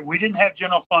and we didn't have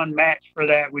general fund match for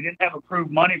that. We didn't have approved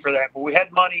money for that, but we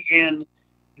had money in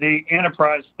the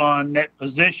enterprise fund net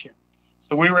position.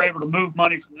 So we were able to move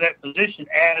money from that position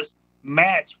as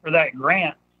match for that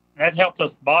grant. And that helped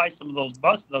us buy some of those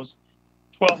buses, those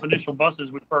 12 initial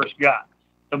buses we first got.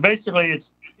 So basically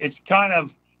it's kind of,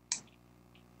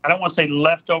 I don't want to say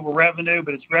leftover revenue,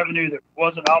 but it's revenue that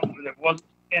wasn't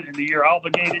spent in the year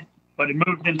obligated, but it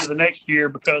moved into the next year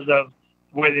because of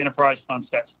the way the enterprise fund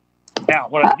sets. Now,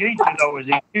 what I'm getting to though is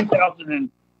in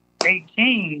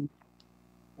 2018,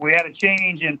 we had a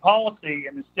change in policy,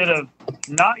 and instead of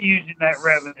not using that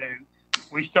revenue,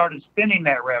 we started spending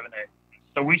that revenue.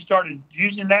 So we started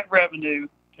using that revenue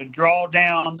to draw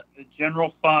down the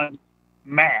general fund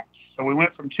match. So we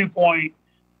went from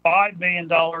 $2.5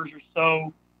 million or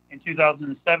so in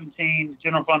 2017, the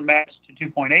general fund match, to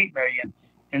 $2.8 million.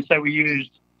 And so we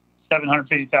used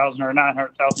 $750,000 or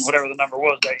 $900,000, whatever the number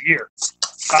was that year.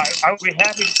 I would be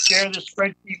happy to share this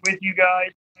spreadsheet with you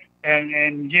guys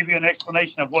and give you an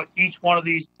explanation of what each one of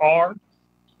these are.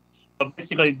 But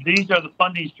basically, these are the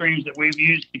funding streams that we've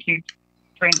used to keep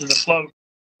transit afloat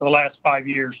for the last 5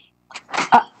 years.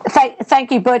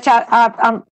 Thank you, Butch.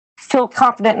 I feel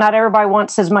confident not everybody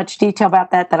wants as much detail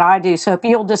about that I do. So if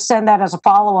you'll just send that as a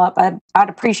follow-up, I'd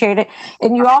appreciate it.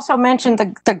 And you also mentioned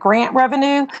the grant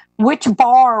revenue. Which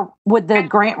bar would the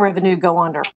grant revenue go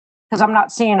under? Because I'm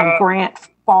not seeing a grant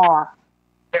bar.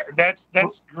 That's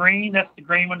green. That's the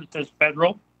green one that says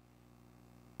federal.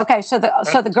 Okay, so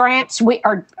the grants we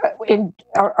are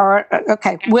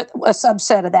okay with a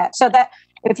subset of that. So that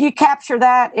if you capture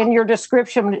that in your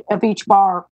description of each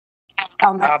bar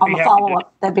on the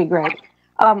follow-up, that'd be great.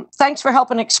 Thanks for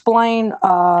helping explain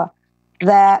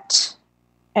that,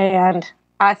 and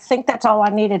I think that's all I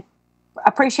needed. I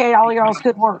appreciate all y'all's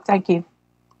good work. Thank you.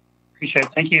 Appreciate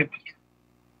it. Thank you.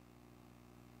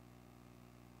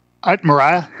 All right,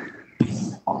 Mariah.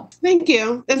 Thank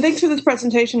you. And thanks for this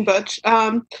presentation, Butch.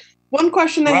 One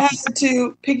question I had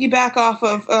to piggyback off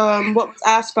of what was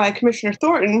asked by Commissioner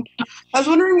Thornton. I was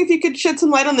wondering if you could shed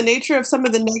some light on the nature of some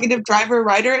of the negative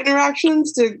driver-rider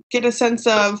interactions to get a sense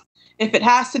of if it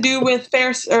has to do with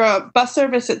bus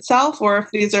service itself, or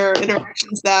if these are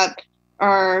interactions that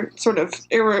are sort of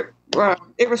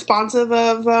irresponsive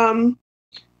of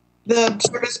the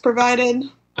service provided.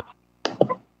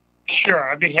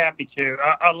 Sure, I'd be happy to.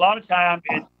 A lot of times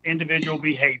it's individual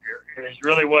behavior. It is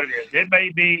really what it is. It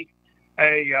may be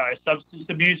a substance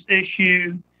abuse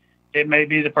issue. It may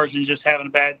be the person just having a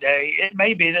bad day. It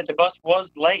may be that the bus was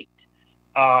late.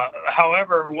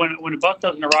 However, when the bus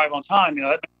doesn't arrive on time,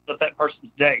 that messes up that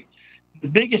person's day. The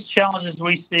biggest challenges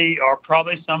we see are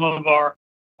probably some of our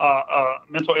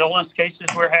mental illness cases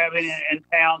we're having in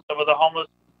town, some of the homeless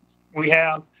we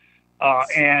have.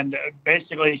 And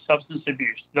basically substance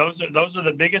abuse. Those are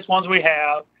the biggest ones we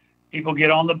have. People get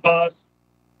on the bus,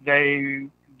 they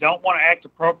don't want to act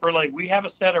appropriately. We have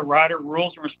a set of rider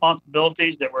rules and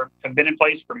responsibilities that have been in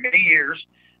place for many years.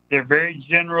 They're very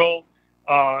general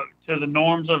to the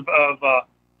norms of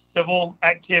civil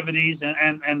activities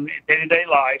and day-to-day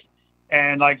life.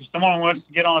 And like if someone wants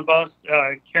to get on a bus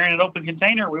carrying an open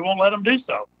container, we won't let them do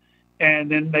so.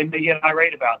 And then they may get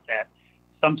irate about that.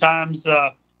 Sometimes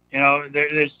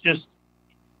there's just,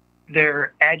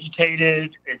 they're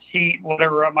agitated, it's heat,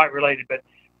 whatever I might relate it. But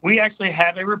we actually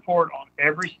have a report on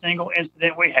every single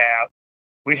incident we have.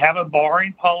 We have a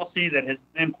barring policy that has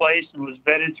been in place and was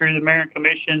vetted through the Mayor and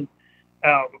Commission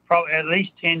probably at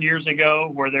least 10 years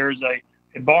ago, where there's a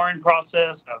barring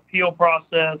process, an appeal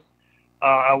process,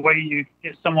 a way you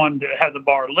get someone to have the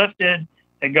bar lifted.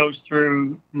 It goes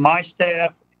through my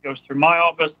staff, it goes through my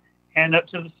office, and up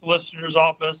to the solicitor's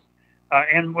office.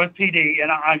 And with PD,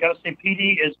 and I got to say,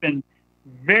 PD has been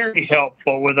very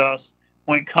helpful with us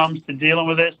when it comes to dealing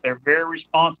with this. They're very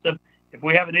responsive. If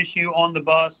we have an issue on the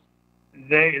bus,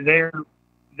 they're there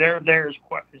as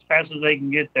fast as they can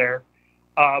get there.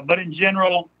 But in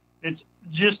general, it's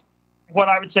just what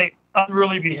I would say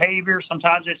unruly behavior.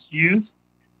 Sometimes it's youth.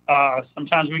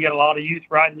 Sometimes we get a lot of youth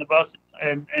riding the bus,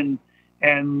 and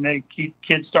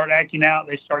kids start acting out.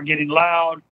 They start getting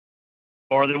loud,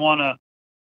 or they want to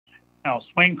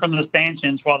swing from the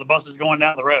stanchions while the bus is going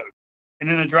down the road. And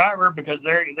then the driver, because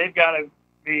they've got to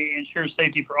ensure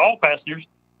safety for all passengers,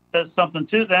 says something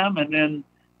to them, and then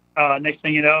next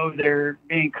thing you know, they're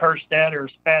being cursed at or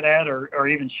spat at or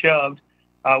even shoved.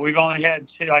 We've only had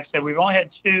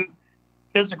two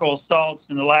physical assaults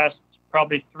in the last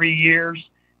probably 3 years,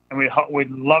 and we'd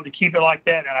love to keep it like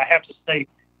that. And I have to say,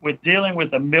 with dealing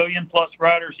with 1 million+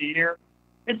 riders a year,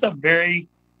 it's a very,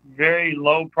 very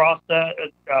low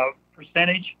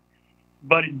percentage,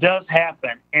 but it does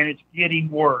happen, and it's getting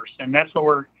worse, and that's what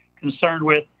we're concerned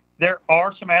with. There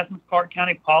are some Athens-Clarke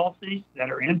County policies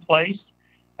that are in place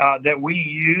that we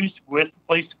use with the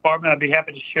police department. I'd be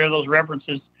happy to share those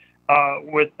references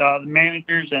with the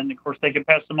managers, and of course they can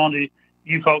pass them on to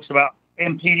you folks about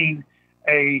impeding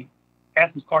a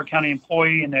Athens-Clarke County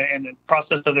employee in the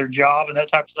process of their job and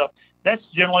that type of stuff. That's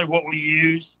generally what we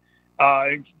use.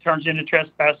 It turns into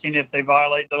trespassing if they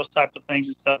violate those types of things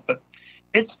and stuff. But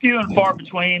it's few and far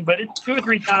between, but it's 2 or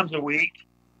 3 times a week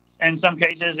in some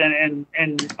cases. And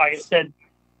like I said,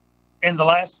 in the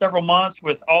last several months,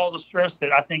 with all the stress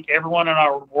that I think everyone in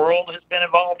our world has been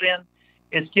involved in,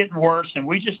 it's getting worse. And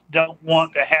we just don't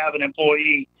want to have an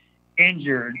employee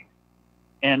injured.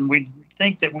 And we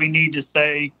think that we need to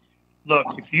say, look,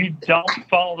 if you don't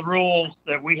follow the rules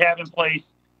that we have in place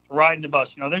for riding the bus,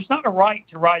 there's not a right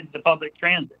to ride the public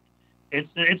transit.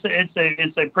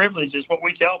 It's a privilege, is what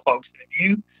we tell folks. If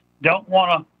you don't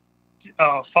want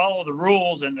to follow the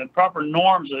rules and the proper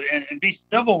norms and be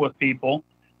civil with people,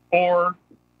 or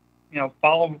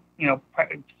follow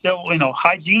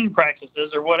hygiene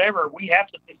practices or whatever, we have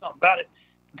to do something about it,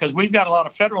 because we've got a lot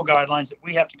of federal guidelines that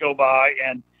we have to go by.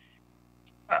 And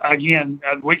again,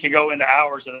 we could go into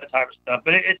hours of that type of stuff,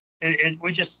 but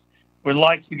we just would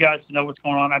like you guys to know what's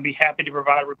going on. I'd be happy to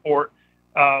provide a report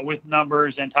with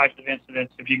numbers and types of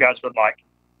incidents if you guys would like.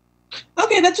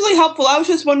 Okay, that's really helpful. I was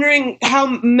just wondering how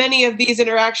many of these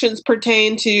interactions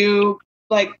pertain to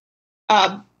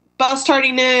bus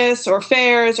tardiness or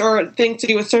fares or things to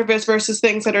do with service versus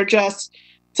things that are just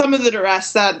some of the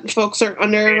duress that folks are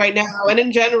under right now, and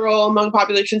in general among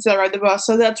populations that ride the bus.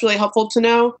 So that's really helpful to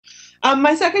know.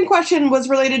 My second question was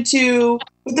related to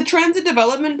with the transit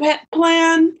development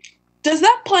plan. Does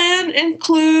that plan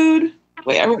include?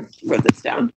 Wait, I wrote this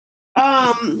down.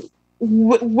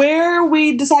 Where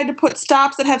we decide to put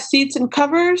stops that have seats and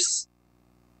covers?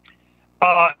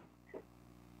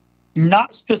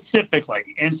 Not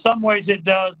specifically. In some ways it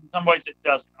does. In some ways it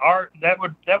doesn't. That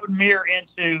would mirror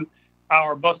into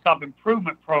our bus stop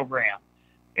improvement program.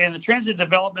 In the transit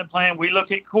development plan, we look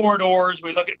at corridors,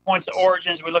 we look at points of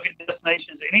origins, we look at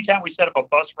destinations. Anytime we set up a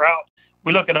bus route,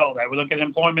 we look at all that. We look at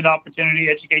employment opportunity,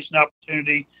 education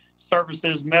opportunity,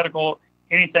 services, medical,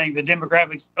 anything, the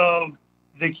demographics of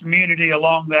the community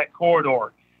along that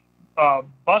corridor.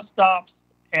 Bus stops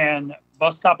and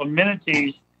bus stop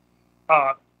amenities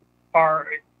are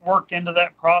worked into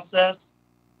that process.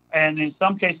 And in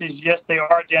some cases, yes, they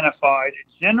are identified.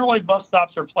 Generally, bus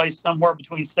stops are placed somewhere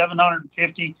between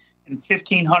 750 and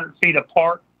 1,500 feet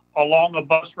apart along a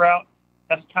bus route.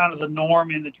 That's kind of the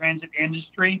norm in the transit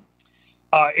industry.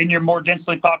 In your more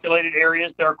densely populated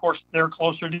areas, they're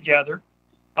closer together.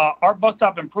 Our bus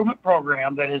stop improvement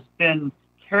program that has been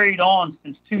carried on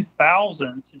since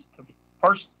 2000, since the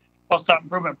first bus stop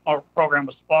improvement program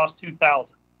was SPLOST 2000.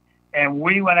 And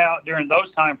we went out during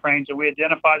those time frames and we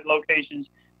identified locations.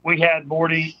 We had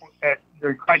boarding,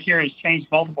 the criteria has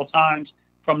changed multiple times,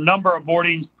 from number of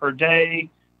boardings per day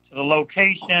to the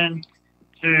location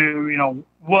to,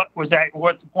 what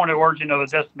the point of origin of the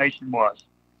destination was.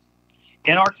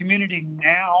 In our community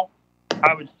now,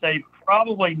 I would say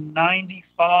probably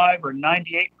 95 or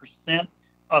 98%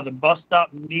 of the bus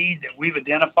stop need that we've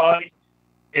identified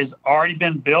has already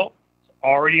been built, it's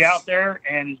already out there,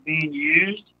 and is being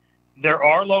used. There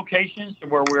are locations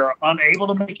where we are unable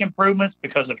to make improvements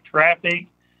because of traffic,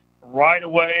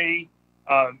 right-of-way,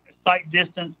 sight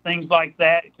distance, things like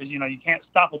that, because, you can't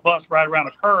stop a bus right around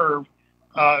a curve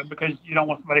because you don't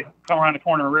want somebody to come around the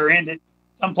corner and rear-end it.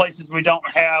 Some places we don't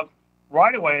have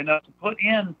right-of-way enough to put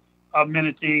in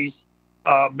amenities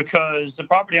because the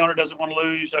property owner doesn't want to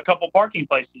lose a couple parking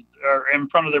places in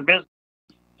front of their business.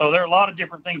 So there are a lot of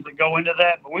different things that go into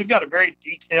that, but we've got a very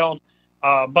detailed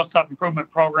bus stop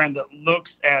improvement program that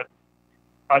looks at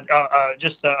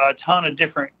just a ton of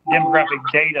different demographic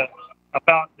data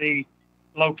about the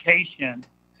location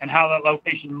and how that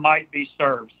location might be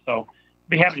served. So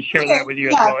be happy to share that with you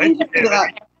as well.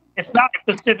 It's not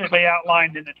specifically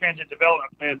outlined in the transit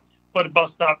development plan, put a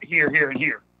bus stop here, here, and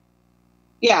here.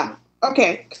 Yeah.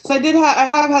 Okay. Because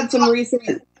I have had some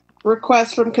recent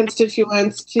requests from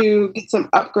constituents to get some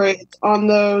upgrades on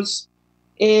those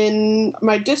in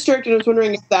my district, and I was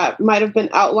wondering if that might have been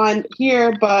outlined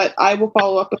here, but I will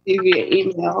follow up with you via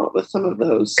email with some of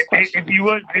those questions. If you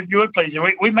would, please.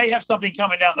 We may have something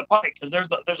coming down the pike because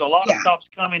there's a lot of stops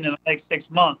coming in the next 6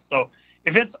 months. So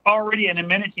if it's already an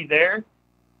amenity there,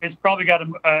 it's probably got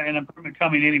an improvement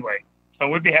coming anyway. So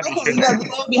we'd be happy to Okay, share that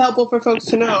that. would be helpful for folks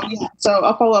to know. Yeah. So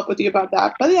I'll follow up with you about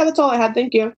that. But yeah, that's all I had.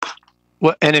 Thank you.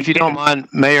 Well, and if you don't mind,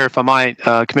 Mayor, if I might,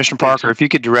 Commissioner Parker, if you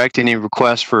could direct any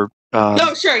requests for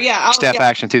No, sure. Yeah. staff yeah.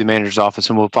 action through the manager's office,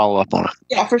 and we'll follow up on it.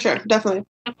 Yeah, for sure. Definitely.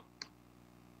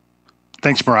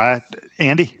 Thanks, Mariah.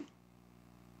 Andy?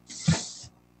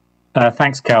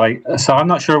 Thanks, Kelly. So I'm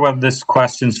not sure whether this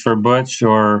question's for Butch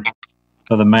or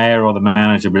for the mayor or the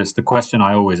manager, but it's the question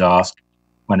I always ask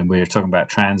when we're talking about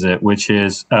transit, which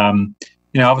is,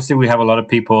 obviously we have a lot of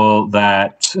people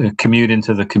that commute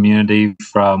into the community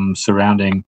from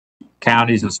surrounding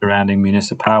counties and surrounding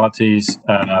municipalities.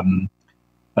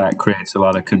 That creates a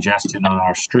lot of congestion on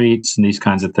our streets and these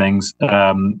kinds of things.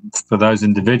 For those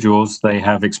individuals, they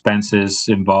have expenses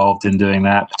involved in doing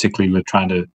that, particularly with trying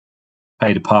to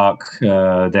pay to park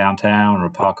downtown or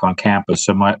park on campus.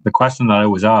 So the question that I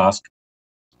always ask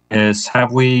is,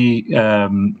 have we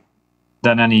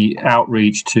done any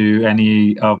outreach to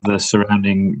any of the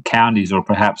surrounding counties, or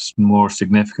perhaps more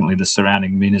significantly the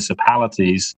surrounding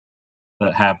municipalities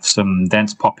that have some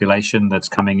dense population that's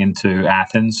coming into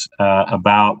Athens,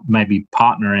 about maybe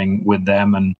partnering with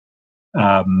them and,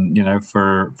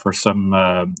 for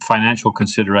some financial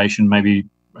consideration, maybe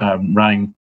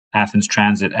running Athens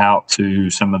Transit out to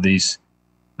some of these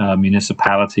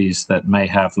municipalities that may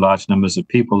have large numbers of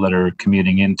people that are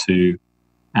commuting into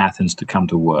Athens to come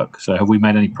to work. So have we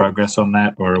made any progress on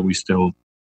that, or are we still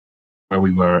where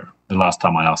we were the last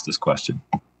time I asked this question?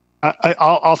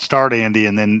 I'll start, Andy,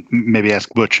 and then maybe ask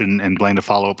Butch and Blaine to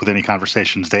follow up with any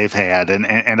conversations they've had.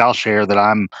 And I'll share that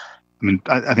I think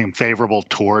I'm favorable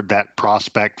toward that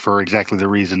prospect for exactly the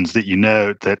reasons that you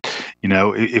note, that,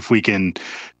 if we can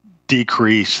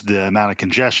decrease the amount of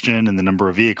congestion and the number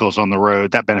of vehicles on the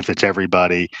road, that benefits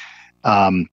everybody.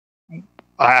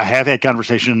 I have had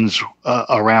conversations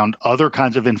around other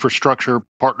kinds of infrastructure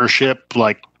partnership,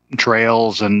 like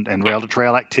trails and rail to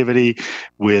trail activity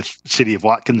with City of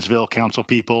Watkinsville council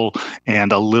people,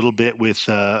 and a little bit with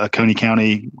Coney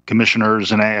County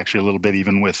commissioners, and actually a little bit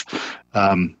even with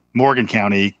Morgan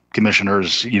County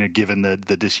commissioners, given the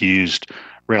disused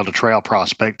rail to trail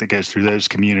prospect that goes through those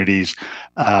communities.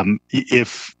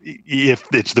 If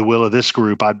it's the will of this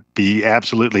group, I'd be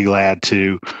absolutely glad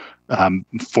to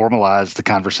formalize the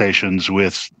conversations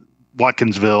with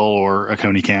Watkinsville or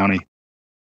Coney County.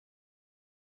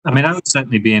 I would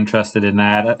certainly be interested in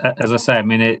that. As I say,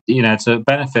 it's a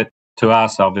benefit to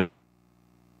us, obviously,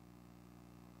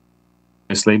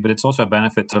 but it's also a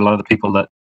benefit to a lot of the people that,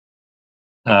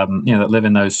 that live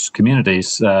in those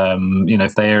communities.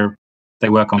 If they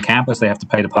work on campus, they have to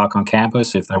pay to park on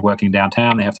campus. If they're working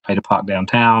downtown, they have to pay to park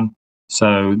downtown.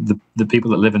 So the people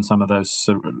that live in some of those,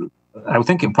 I would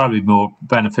think it'd probably be more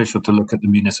beneficial to look at the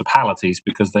municipalities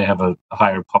because they have a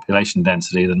higher population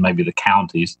density than maybe the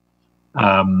counties.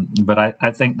 But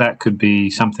I think that could be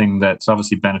something that's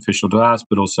obviously beneficial to us,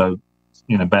 but also,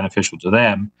 beneficial to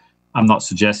them. I'm not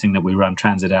suggesting that we run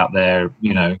transit out there,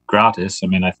 gratis.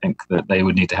 I think that they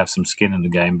would need to have some skin in the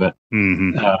game, but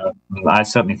I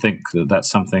certainly think that that's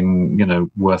something,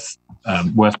 worth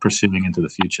pursuing into the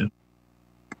future.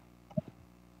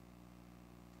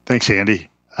 Thanks, Andy.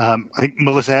 I think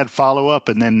Melissa had follow up,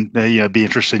 and then be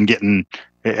interested in getting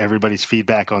everybody's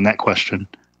feedback on that question.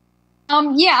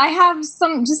 I have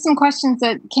some questions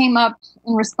that came up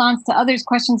in response to others'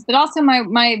 questions, but also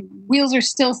my wheels are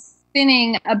still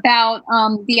spinning about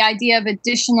the idea of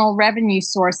additional revenue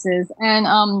sources. And,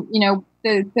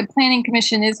 the Planning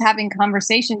Commission is having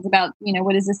conversations about,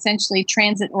 what is essentially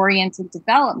transit-oriented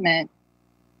development.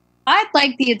 I'd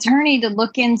like the attorney to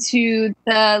look into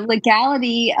the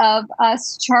legality of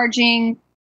us charging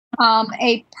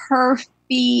a per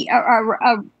fee,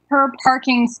 a per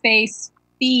parking space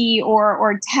fee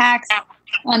or tax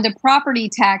on the property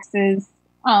taxes,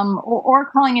 or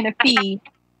calling it a fee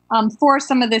for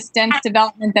some of this dense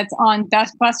development that's on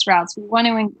bus routes. We want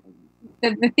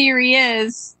to. The theory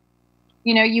is,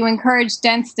 you encourage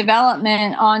dense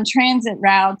development on transit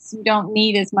routes. You don't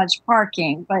need as much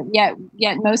parking, but yet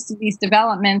most of these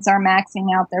developments are maxing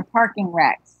out their parking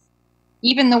recs.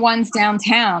 Even the ones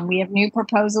downtown, we have new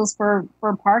proposals for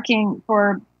parking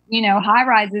for high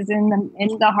rises in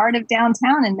the heart of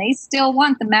downtown, and they still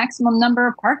want the maximum number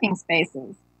of parking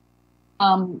spaces.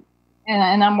 And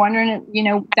I'm wondering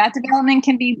if, that development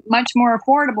can be much more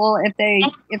affordable if they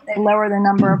lower the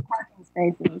number of parking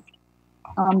spaces.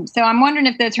 So I'm wondering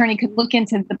if the attorney could look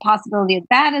into the possibility of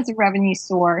that as a revenue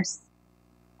source.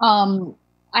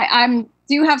 I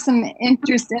do have some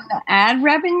interest in the ad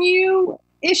revenue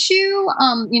issue.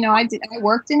 I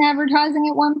worked in advertising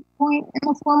at one point in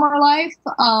my former life.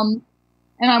 And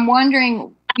I'm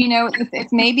wondering,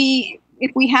 if maybe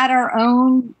if we had our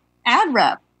own ad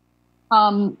rep.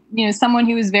 Someone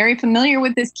who is very familiar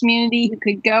with this community, who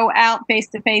could go out face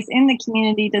to face in the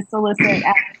community to solicit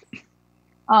ads.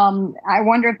 I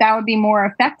wonder if that would be more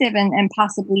effective and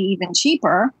possibly even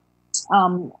cheaper.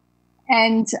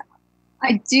 And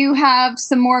I do have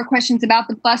some more questions about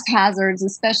the bus hazards,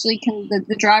 especially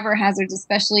the driver hazards,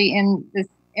 especially in this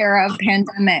era of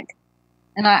pandemic.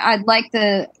 And I'd like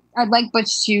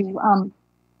Butch to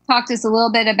talk to us a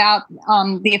little bit about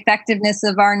the effectiveness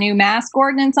of our new mask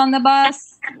ordinance on the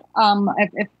bus,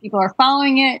 if people are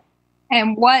following it,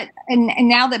 and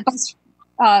now that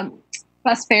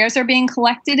bus fares are being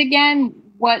collected again,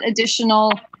 what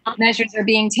additional measures are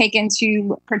being taken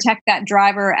to protect that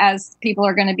driver as people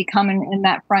are going to be coming in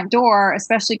that front door,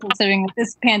 especially considering that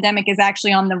this pandemic is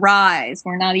actually on the rise.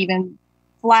 We're not even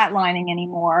flatlining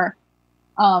anymore.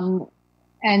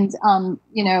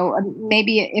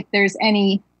 Maybe if there's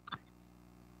any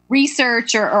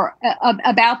research or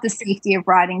about the safety of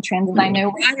riding transit. I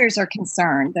know riders are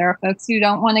concerned. There are folks who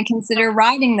don't want to consider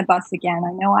riding the bus again.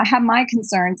 I know I have my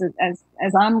concerns as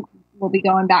will be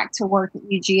going back to work at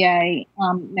UGA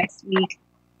next week.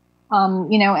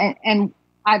 And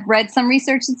I've read some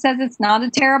research that says it's not a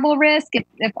terrible risk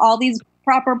if all these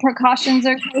proper precautions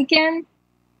are taken.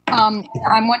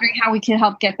 I'm wondering how we can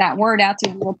help get that word out to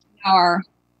rural PR.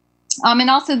 And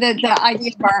also the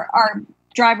idea of our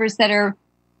drivers that are,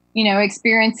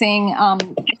 experiencing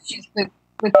issues with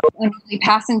unruly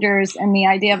passengers and the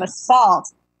idea of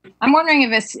assault. I'm wondering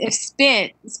if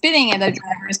spitting at a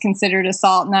driver is considered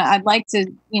assault, and I'd like to,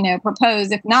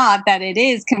 propose, if not, that it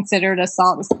is considered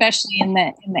assault, especially in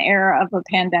the era of a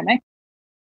pandemic.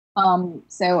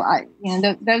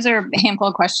 Those are a handful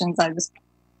of questions I just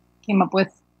came up with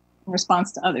in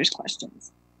response to others'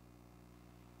 questions.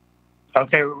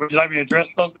 Okay, would you like me to address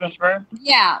those, Ms. Fair?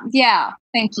 Yeah,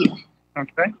 thank you.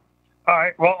 Okay. All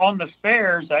right, well, on the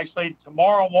fares, actually,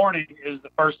 tomorrow morning is the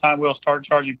first time we'll start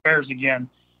charging fares again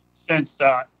since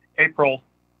March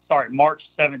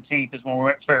 17th is when we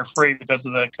went fare free because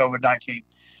of the COVID-19.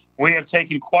 We have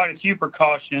taken quite a few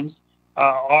precautions.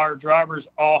 Our drivers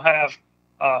all have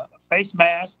face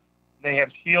masks. They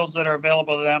have shields that are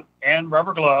available to them and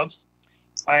rubber gloves.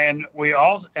 And we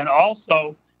have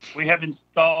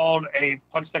installed a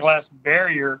plexiglass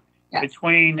barrier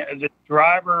between the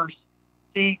driver's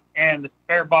seat and the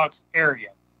fare box area.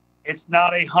 It's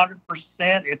not 100%.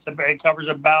 It covers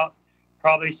about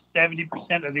probably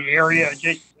 70% of the area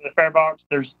adjacent to the fare box.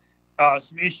 There's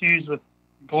some issues with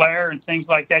glare and things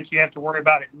like that you have to worry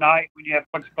about at night when you have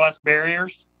plexiglass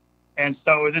barriers. And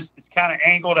so it's kind of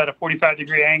angled at a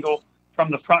 45-degree angle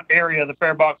from the front area of the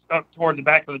fare box up toward the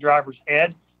back of the driver's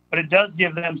head. But it does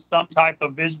give them some type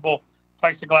of visible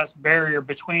plexiglass barrier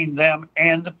between them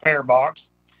and the fare box.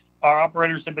 Our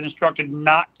operators have been instructed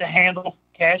not to handle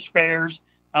cash fares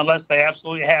unless they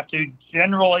absolutely have to.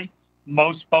 Generally,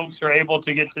 most folks are able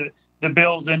to get the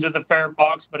bills into the fare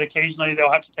box, but occasionally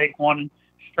they'll have to take one and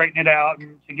straighten it out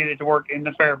and to get it to work in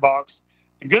the fare box.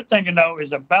 The good thing to know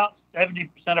is about 70%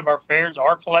 of our fares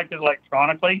are collected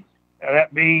electronically,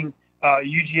 that being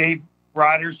UGA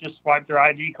riders just swipe their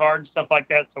ID card and stuff like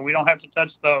that, so we don't have to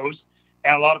touch those.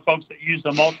 And a lot of folks that use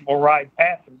the multiple ride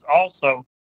passes also,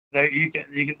 they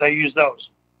use those.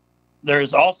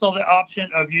 There's also the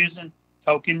option of using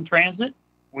token transit.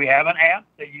 We have an app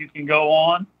that you can go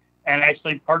on and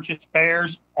actually purchase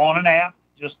fares on an app,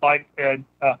 just like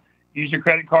use your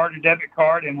credit card or debit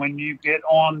card. And when you get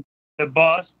on the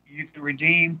bus, you can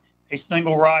redeem a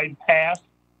single ride pass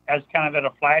as kind of at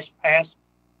a flash pass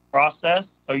process.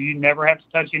 So you never have to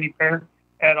touch any fare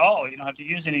at all. You don't have to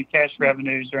use any cash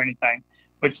revenues or anything,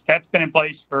 which that's been in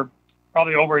place for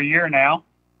probably over a year now.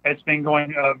 It's been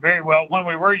going very well. When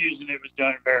we were using it, it was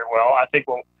doing very well. I think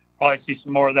we'll probably see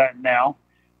some more of that now.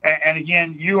 And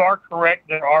again, you are correct.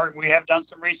 We have done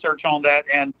some research on that,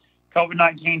 and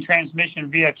COVID-19 transmission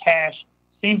via cash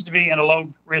seems to be in a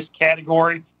low risk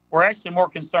category. We're actually more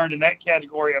concerned in that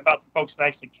category about the folks that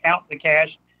actually count the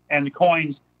cash and the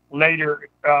coins later,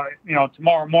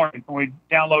 tomorrow morning. When we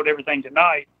download everything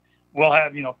tonight, we'll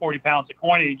have, 40 pounds of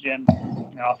coinage and,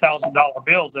 $1,000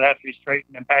 bills that have to be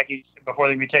straightened and packaged before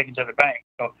they can be taken to the bank.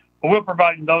 So, but we're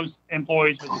providing those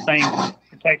employees with the same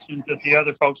protections that the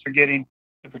other folks are getting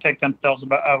to protect themselves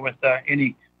with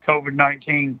any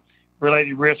COVID-19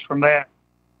 related risk from that.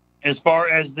 As far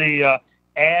as the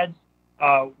ads,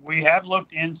 we have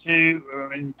looked into,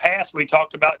 in the past, we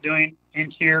talked about doing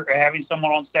interior, having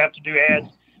someone on staff to do ads,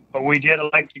 but we did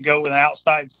elect to go with an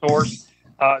outside source.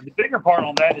 The bigger part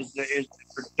on that is the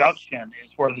production is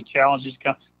where the challenges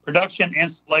come. Production,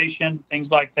 installation, things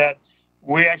like that.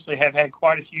 We actually have had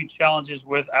quite a few challenges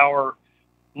with our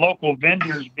local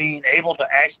vendors being able to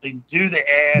actually do the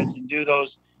ads and do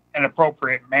those in an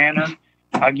appropriate manner.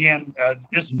 Again,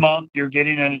 this month you're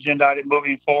getting an agenda item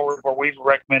moving forward where we've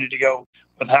recommended to go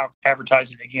without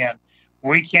advertising again.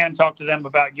 We can talk to them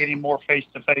about getting more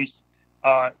face-to-face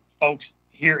folks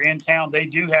here in town. They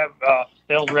do have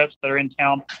sales reps that are in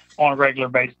town on a regular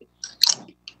basis.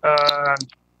 I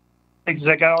think, has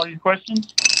that got all your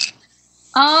questions?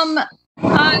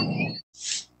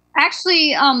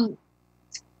 Actually,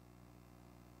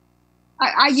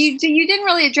 you didn't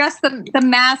really address the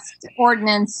mask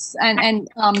ordinance and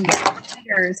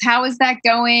vendors. How is that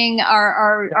going?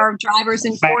 Are drivers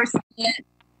enforcing it?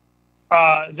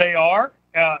 They are.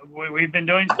 We've been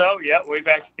doing so. Yeah, we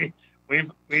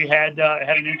had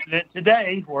an incident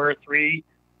today where 3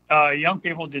 young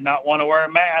people did not want to wear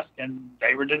a mask and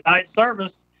they were denied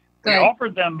service. Good. We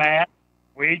offered them masks.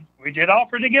 We did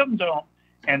offer to give them to them,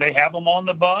 and they have them on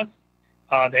the bus.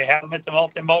 They have them at the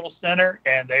multimodal center,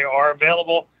 and they are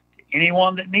available to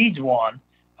anyone that needs one.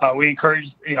 We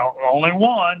encourage, only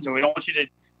one, so we don't want you to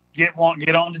get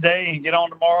on today and get on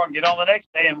tomorrow and get on the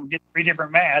next day and get 3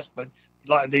 different masks. But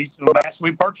like the masks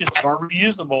we purchased are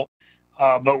reusable,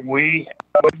 but we've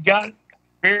got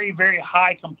very, very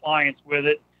high compliance with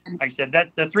it. Like I said, that's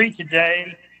the 3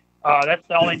 today. That's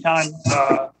the only time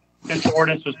since the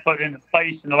ordinance was put into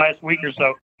place in the last week or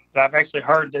so that I've actually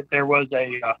heard that there was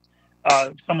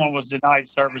someone was denied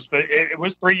service, but it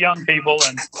was 3 young people,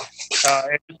 and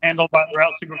it was handled by the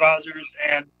route supervisors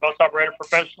and bus operator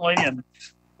professionally. And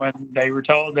when they were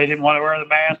told they didn't want to wear the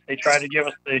mask, they tried to give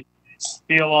us the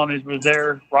feel on it was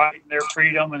their right and their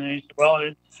freedom. And they said, well,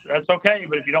 that's okay,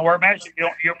 but if you don't wear a mask, you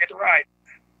don't get the right.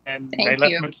 And they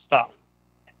left them to stop.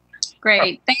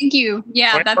 Great. Thank you.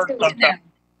 Yeah, that's good to know.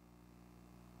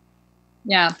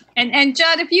 Yeah. And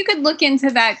Judd, if you could look into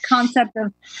that concept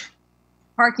of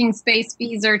parking space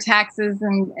fees or taxes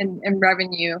and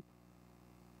revenue.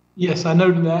 Yes, I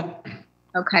noted that.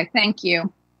 Okay, thank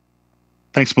you.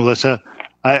 Thanks, Melissa.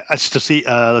 I still see,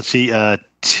 let's see,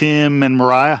 Tim and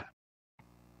Mariah.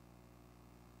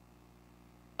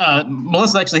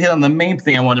 Melissa actually hit on the main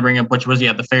thing I wanted to bring up, which was,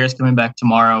 the fares coming back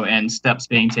tomorrow and steps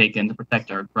being taken to protect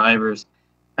our drivers.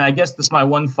 And I guess my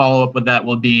one follow-up with that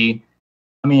will be,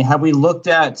 have we looked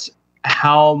at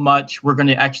how much we're going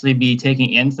to actually be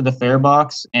taking in for the fare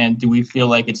box? And do we feel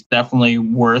like it's definitely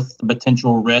worth the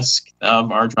potential risk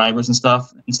of our drivers and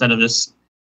stuff instead of just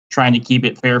trying to keep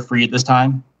it fare free at this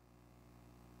time?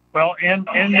 Well, in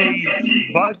the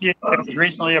budget that was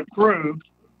recently approved,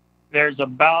 there's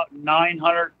about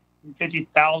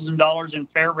 $950,000 in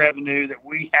fare revenue that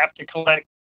we have to collect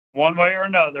one way or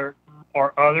another,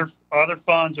 or other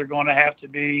funds are going to have to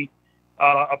be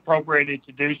appropriated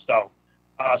to do so.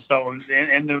 So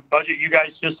in the budget you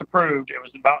guys just approved, it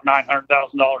was about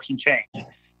 $900,000 in change.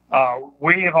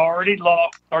 We have already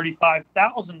lost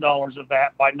 $35,000 of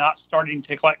that by not starting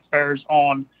to collect fares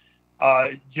on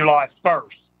July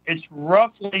 1st. It's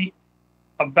roughly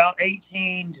about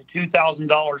 $1,800 to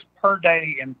 $2,000 per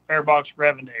day in fare box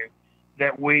revenue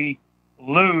that we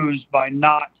lose by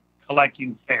not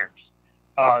collecting fares.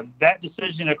 That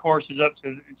decision, of course, is up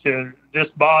to this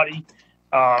body.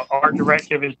 Our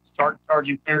directive is to start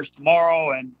charging fares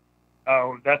tomorrow, and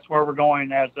that's where we're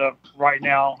going as of right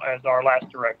now as our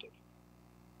last directive.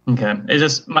 Okay. It's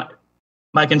just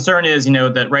my concern is,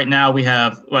 that right now we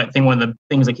have, I think one of the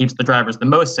things that keeps the drivers the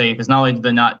most safe is not only do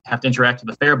they not have to interact with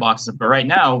the fare boxes, but right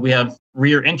now we have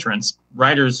rear entrance.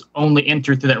 Riders only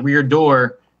enter through that rear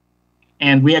door,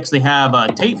 and we actually have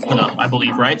tape put up, I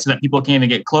believe, right? So that people can't even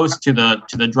get close to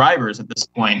the drivers at this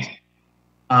point.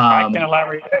 I can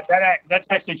elaborate. That's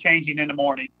actually changing in the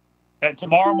morning.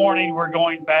 Tomorrow morning, we're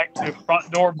going back to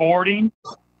front door boarding.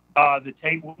 The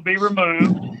tape will be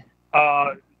removed.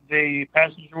 The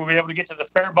passenger will be able to get to the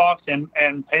fare box and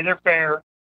pay their fare.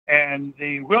 And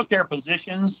the wheelchair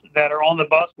positions that are on the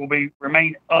bus will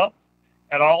remain up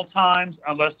at all times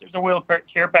unless there's a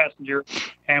wheelchair passenger.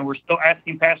 And we're still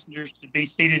asking passengers to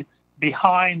be seated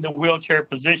behind the wheelchair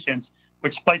positions,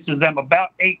 which places them about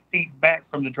 8 feet back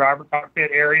from the driver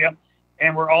cockpit area.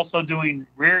 And we're also doing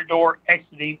rear door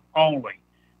exiting only.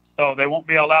 So they won't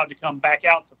be allowed to come back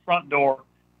out the front door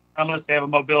unless they have a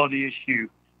mobility issue.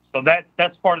 So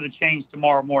that's part of the change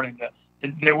tomorrow morning.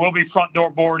 There will be front door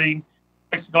boarding.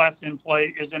 Plexiglass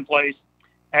is in place.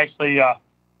 Actually,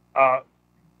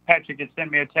 Patrick had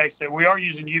sent me a text that we are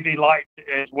using UV light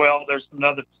as well. There's some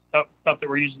other stuff that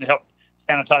we're using to help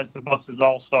sanitize the buses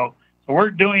also. So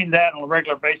we're doing that on a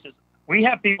regular basis. We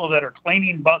have people that are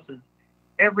cleaning buses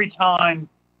every time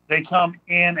they come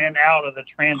in and out of the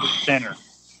transit center.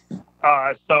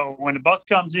 So when the bus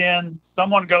comes in,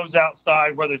 someone goes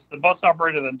outside, whether it's the bus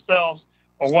operator themselves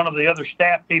or one of the other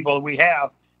staff people we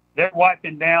have, they're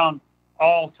wiping down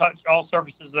all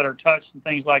surfaces that are touched and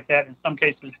things like that. In some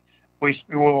cases, we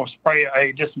will spray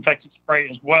a disinfectant spray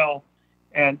as well,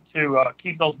 and to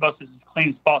keep those buses as clean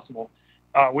as possible.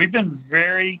 We've been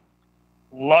very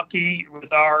lucky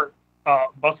with our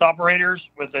bus operators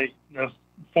with roughly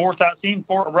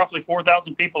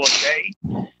 4,000 people a day.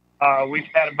 We've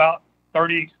had about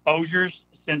 30 exposures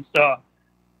since the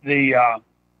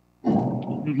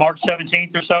March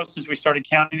 17th or so, since we started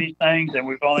counting these things, and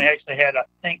we've only actually had, I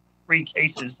think, 3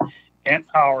 cases in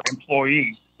our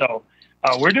employees. So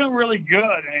we're doing really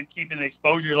good in keeping the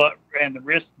exposure and the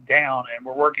risk down, and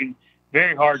we're working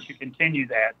very hard to continue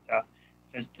that.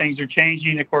 As things are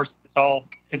changing, of course,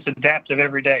 it's adaptive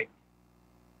every day.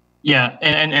 Yeah,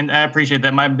 and I appreciate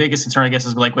that. My biggest concern, I guess,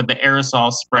 is like with the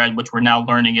aerosol spread, which we're now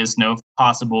learning is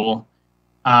possible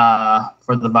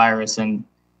for the virus. And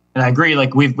I agree.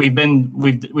 Like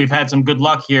we've had some good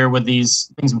luck here with these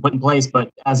things we put in place,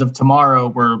 but as of tomorrow,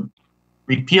 we're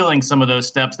repealing some of those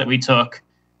steps that we took.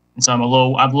 And so I'm a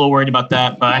little worried about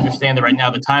that. But I understand that right now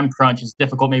the time crunch is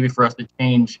difficult, maybe for us to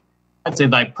change. I'd say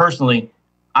that personally,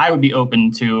 I would be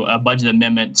open to a budget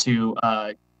amendment to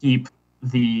keep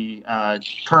the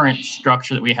current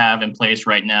structure that we have in place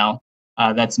right now.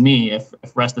 That's me, if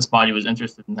rest of this body was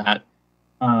interested in that.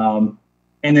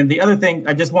 And then the other thing,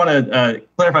 I just want to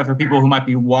clarify for people who might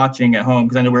be watching at home,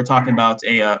 because I know we're talking about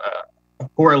a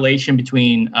correlation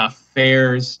between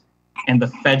fares and the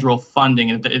federal funding.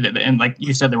 And like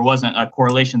you said, there wasn't a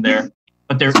correlation there,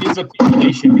 but there is a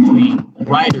correlation between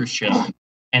ridership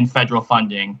and federal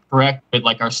funding, correct? But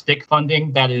like our stick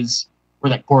funding, that is where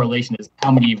that correlation is,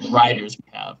 how many riders we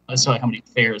have, not necessarily how many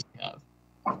fares we have.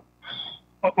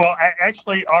 Well,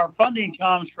 actually, our funding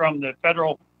comes from the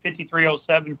federal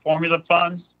 5307 formula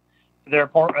funds. They're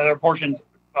portioned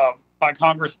by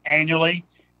Congress annually,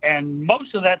 and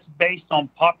most of that's based on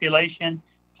population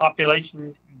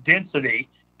density.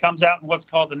 Comes out in what's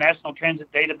called the National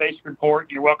Transit Database Report.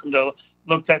 You're welcome to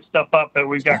look that stuff up, but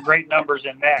we've got great numbers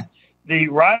in that. The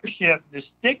ridership, the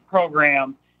STIC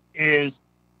program is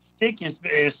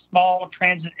small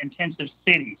transit-intensive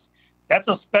cities. That's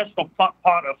a special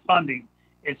pot of funding.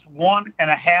 It's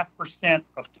 1.5%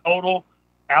 of total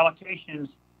allocations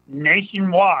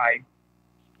nationwide,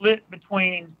 split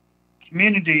between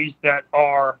communities that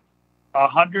are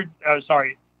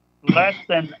less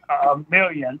than a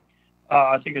million.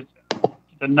 I think it's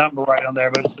the number right on there,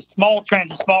 but it's a small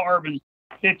urban,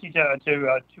 50 to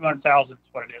 200,000 is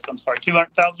what it is. I'm sorry,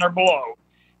 200,000 or below.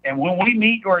 And when we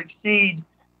meet or exceed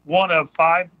one of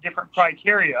 5 different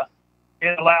criteria,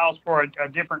 it allows for a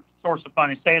different source of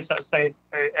funding. Say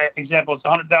example, it's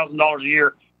 $100,000 a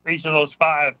year for each of those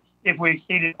 5. If we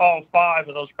exceeded all 5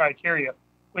 of those criteria,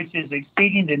 which is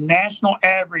exceeding the national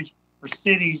average for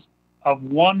cities of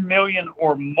 1 million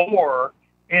or more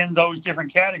in those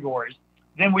different categories,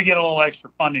 then we get a little extra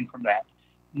funding from that.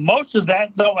 Most of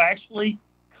that, though, actually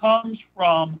comes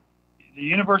from the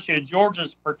University of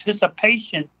Georgia's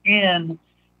participation in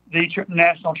the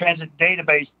National Transit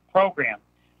Database Program.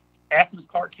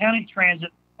 Athens-Clarke County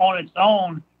Transit on its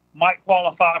own might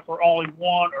qualify for only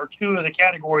 1 or 2 of the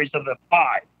categories of the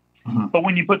 5. Mm-hmm. But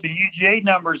when you put the UGA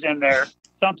numbers in there,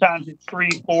 sometimes it's 3,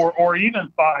 4, or even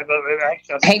 5 of it.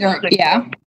 Actually, yeah.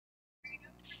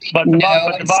 But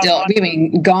still, we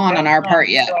haven't gone on our part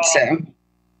yet. So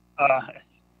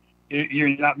you're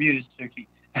not muted, Suki.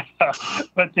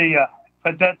 but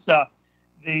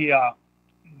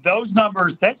those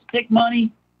numbers, that stick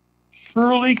money,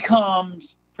 truly comes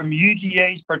from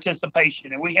UGA's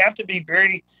participation, and we have to be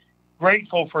very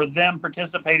grateful for them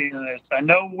participating in this. I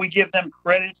know we give them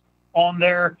credit on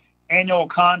their annual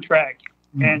contract,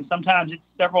 and sometimes it's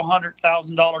several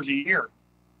 $100,000 a year.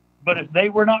 But if they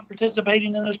were not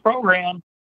participating in this program,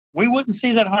 we wouldn't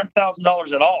see that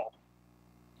 $100,000 at all.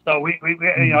 So we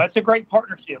it's a great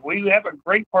partnership. We have a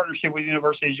great partnership with the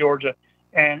University of Georgia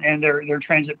and their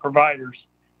transit providers,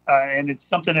 and it's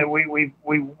something that we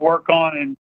work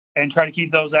on and try to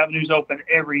keep those avenues open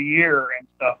every year and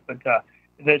stuff. But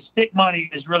the stick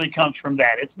money really comes from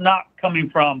that. It's not coming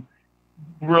from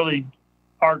really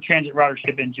our transit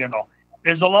ridership in general.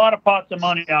 There's a lot of pots of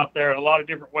money out there, a lot of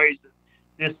different ways that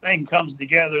this thing comes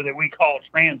together that we call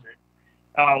transit.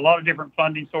 A lot of different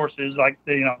funding sources, like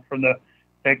from the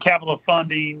capital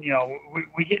funding.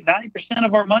 We get 90%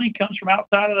 of our money comes from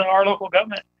outside of our local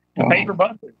government to pay for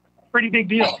buses. Pretty big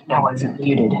deal. It's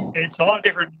a lot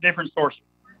of different sources.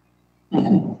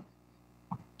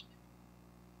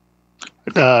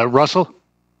 Russell?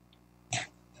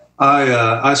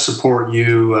 I support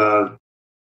you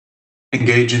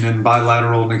engaging in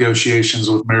bilateral negotiations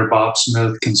with Mayor Bob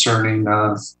Smith concerning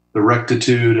the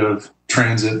rectitude of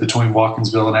transit between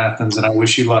Watkinsville and Athens, and I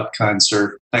wish you luck, kind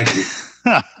sir. Thank you.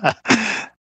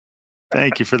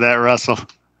 Thank you for that, Russell.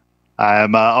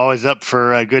 I'm always up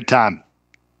for a good time.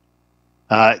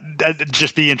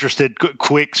 Just be interested,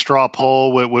 quick straw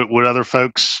poll, would other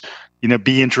folks,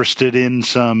 be interested in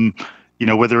some,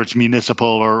 whether it's municipal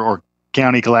or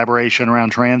county collaboration around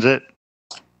transit?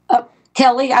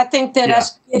 Kelly, I think that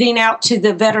us getting out to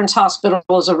the Veterans Hospital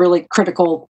is a really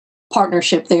critical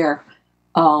partnership there.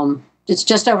 It's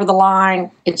just over the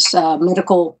line. It's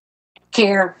medical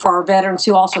care for our veterans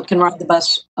who also can ride the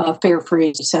bus fare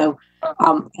free. So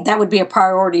that would be a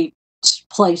priority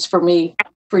place for me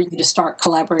for you to start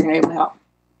collaborating about.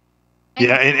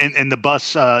 Yeah, and the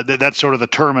bus, that's sort of the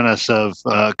terminus of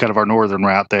kind of our northern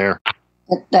route there.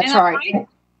 That's right.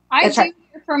 I do hear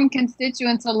from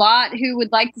constituents a lot who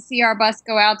would like to see our bus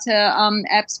go out to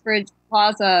Epps-Bridge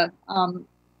Plaza.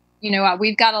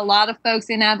 We've got a lot of folks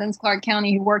in Athens-Clarke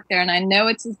County who work there, and I know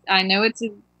it's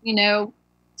a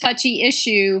touchy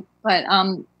issue, but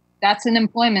that's an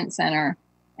employment center,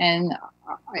 and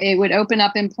it would open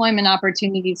up employment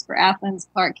opportunities for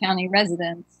Athens-Clarke County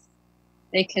residents.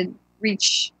 They could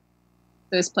reach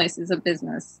those places of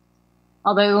business.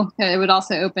 Although it would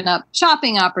also open up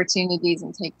shopping opportunities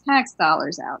and take tax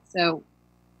dollars out. So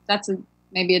that's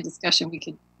maybe a discussion we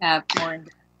could have more in.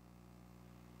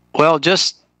 Well,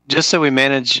 just so we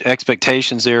manage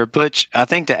expectations there, Butch, I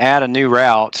think to add a new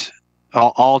route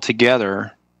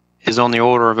altogether is on the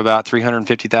order of about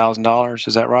 $350,000.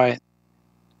 Is that right?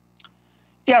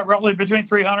 Yeah, roughly between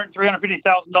 $300,000 and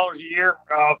 $350,000 a year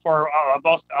for a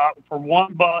bus for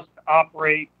one bus to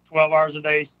operate 12 hours a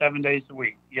day, 7 days a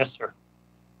week. Yes, sir.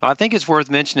 I think it's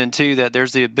worth mentioning too that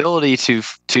there's the ability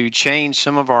to change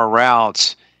some of our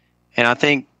routes, and I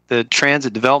think the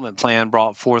transit development plan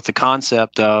brought forth the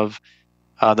concept of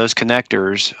those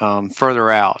connectors further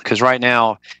out, because right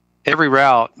now every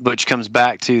route which comes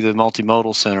back to the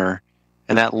multimodal center,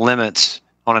 and that limits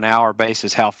on an hour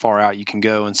basis how far out you can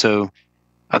go. And so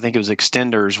I think it was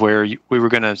extenders where we were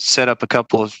going to set up a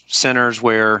couple of centers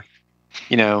where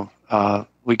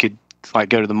we could like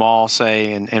go to the mall,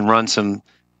 say, and run some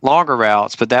longer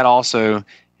routes, but that also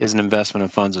is an investment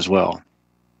of funds as well.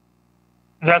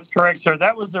 That's correct, sir.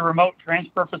 That was the remote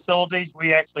transfer facilities.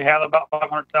 We actually had about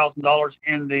 $500,000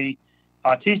 in the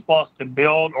T-SPLOS to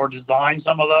build or design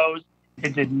some of those.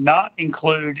 It did not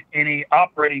include any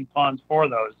operating funds for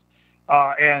those.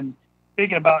 And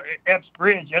speaking about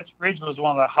Epps-Bridge was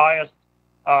one of the highest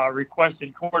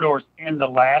requested corridors in the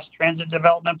last transit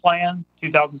development plan,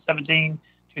 2017,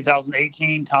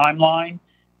 2018 timeline.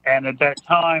 And at that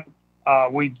time,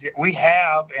 we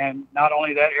have, and not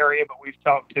only that area, but we've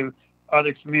talked to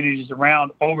other communities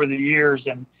around over the years.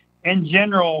 And in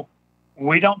general,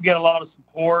 we don't get a lot of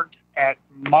support at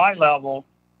my level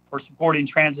for supporting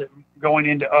transit going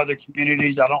into other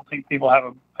communities. I don't think people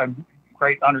have a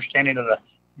great understanding of the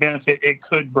benefit it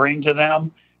could bring to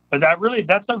them. But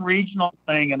that's a regional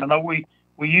thing. And I know we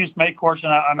use MACORS,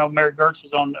 and I know Mayor Gertz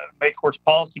is on the MACORS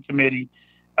policy committee,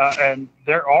 and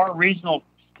there are regional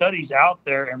studies out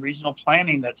there and regional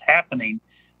planning that's happening.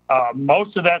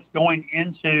 Most of that's going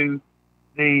into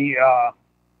the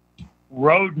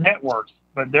road networks,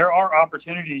 but there are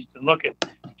opportunities to look at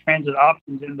transit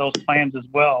options in those plans as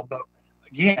well. But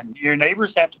again, your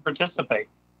neighbors have to participate.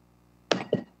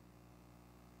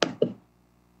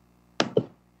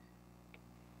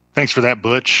 Thanks for that,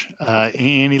 Butch.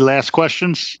 Any last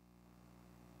questions?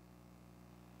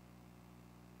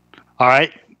 All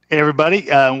right, everybody,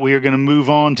 we are going to move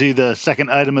on to the second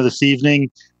item of this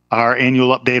evening, our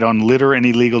annual update on litter and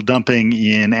illegal dumping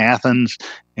in Athens.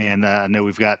 And I know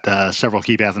we've got several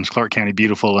Keep Athens-Clarke County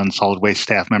Beautiful and solid waste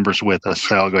staff members with us,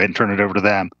 so I'll go ahead and turn it over to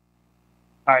them.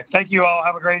 All right, thank you all.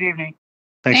 Have a great evening.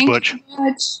 Thanks, Butch.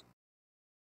 Much.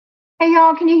 Hey,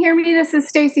 y'all, can you hear me? This is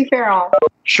Stacy Farrell.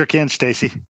 Sure can,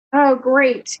 Stacy. Oh,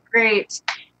 great.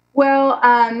 Well,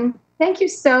 thank you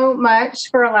so much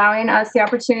for allowing us the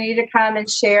opportunity to come and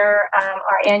share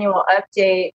our annual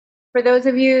update. For those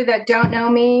of you that don't know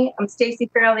me, I'm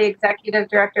Stacy Farrell, the Executive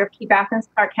Director of Keep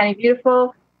Athens-Clarke County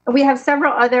Beautiful. We have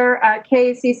several other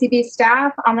KACCB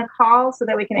staff on the call so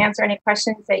that we can answer any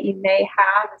questions that you may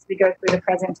have as we go through the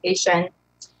presentation.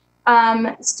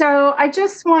 So I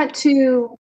just want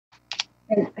to,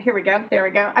 there we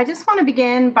go. I just want to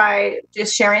begin by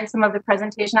just sharing some of the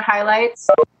presentation highlights.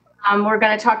 We're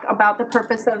going to talk about the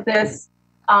purpose of this,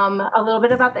 a little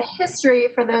bit about the history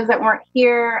for those that weren't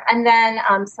here, and then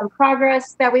some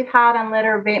progress that we've had on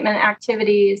litter abatement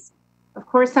activities, of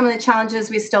course, some of the challenges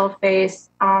we still face,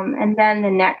 and then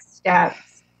the next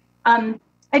steps.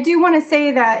 I do want to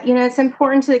say that, it's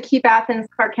important to keep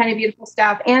Athens-Clarke County Beautiful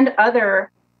staff and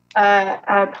other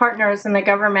partners in the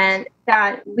government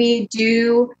that we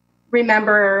do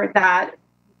remember that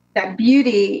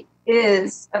beauty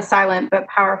is a silent but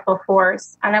powerful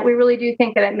force, and that we really do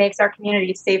think that it makes our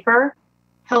community safer,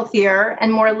 healthier,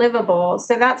 and more livable.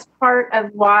 So that's part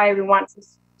of why we want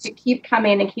to keep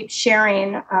coming and keep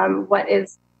sharing what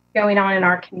is going on in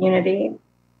our community.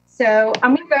 So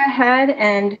I'm going to go ahead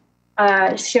and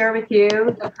share with you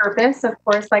the purpose, of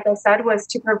course, like I said, was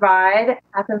to provide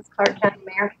Athens-Clarke County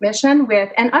Mayor and Commission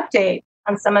with an update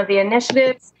on some of the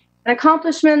initiatives and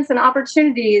accomplishments and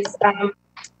opportunities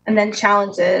and then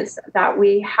challenges that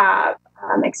we have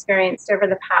experienced over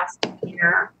the past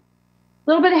year. A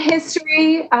little bit of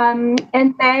history.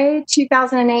 In May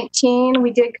 2018, we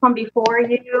did come before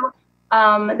you,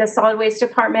 the Solid Waste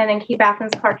Department, and Keep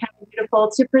Athens-Clarke County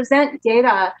Beautiful, to present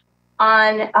data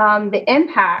on the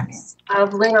impacts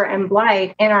of litter and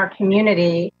blight in our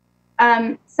community.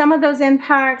 Some of those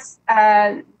impacts,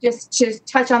 just to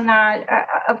touch on that,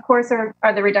 of course, are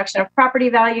the reduction of property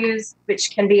values,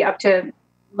 which can be up to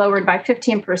lowered by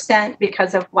 15%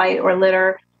 because of blight or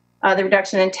litter, the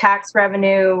reduction in tax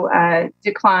revenue,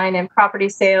 decline in property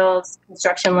sales,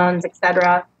 construction loans, et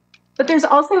cetera. But there's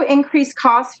also increased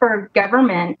costs for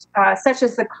government, such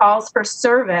as the calls for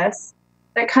service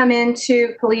that come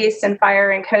into police and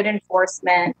fire and code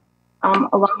enforcement,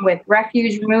 along with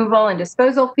refuge removal and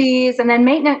disposal fees, and then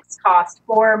maintenance costs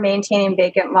for maintaining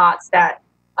vacant lots that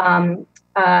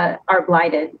are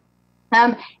blighted.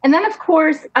 And then, of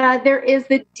course, there is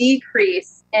the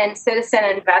decrease in citizen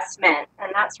investment,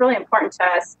 and that's really important to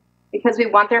us because we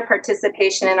want their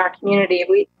participation in our community.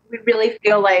 We really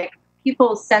feel like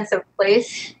people's sense of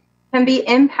place can be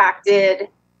impacted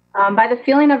by the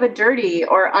feeling of a dirty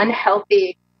or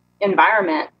unhealthy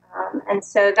environment. And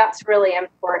so that's really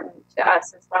important to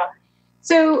us as well.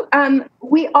 So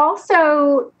we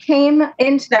also came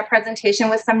into that presentation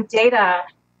with some data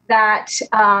that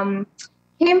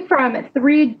came from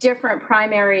 3 different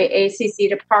primary ACC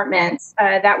departments.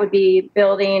 That would be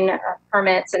building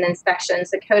permits and inspections,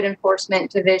 the code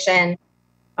enforcement division,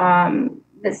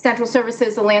 the central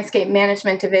services, the landscape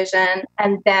management division,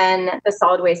 and then the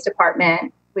solid waste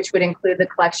department, which would include the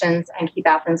collections and Keep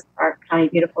Athens-Clarke County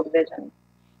Beautiful division.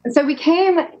 And so we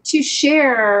came to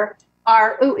share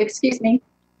our,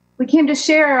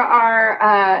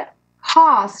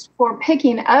 cost for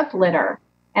picking up litter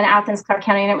in Athens-Clarke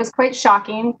County, and it was quite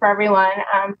shocking for everyone.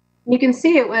 You can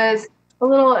see it was a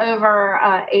little over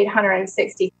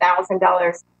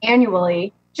 $860,000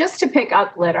 annually just to pick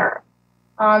up litter.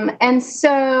 And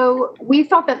so we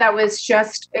thought that was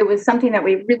something that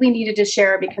we really needed to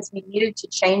share because we needed to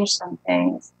change some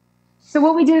things. So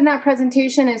what we did in that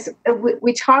presentation is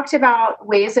we talked about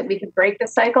ways that we could break the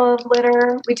cycle of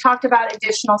litter. We talked about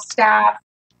additional staff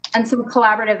and some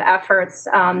collaborative efforts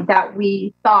that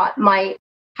we thought might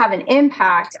have an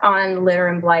impact on litter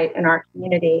and blight in our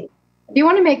community. I do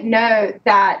want to make note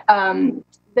that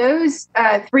those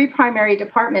 3 primary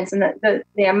departments and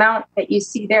the amount that you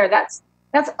see there, that's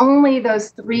only those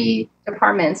 3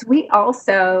 departments. We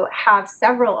also have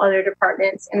several other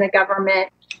departments in the government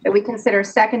that we consider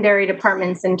secondary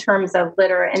departments in terms of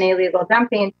litter and illegal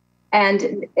dumping.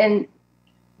 And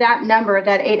that number,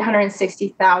 that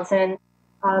 860,000,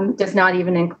 does not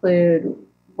even include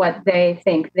what they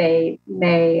think they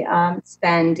may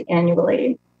spend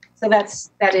annually. So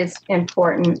that is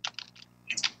important.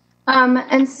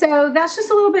 And so that's just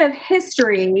a little bit of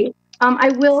history. I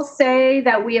will say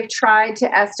that we have tried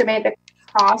to estimate the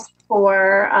cost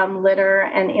for litter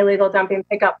and illegal dumping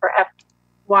pickup for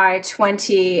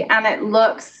FY20, and it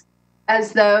looks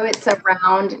as though it's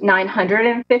around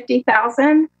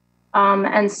 $950,000.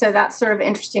 And so that's sort of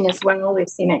interesting as well. We've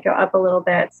seen it go up a little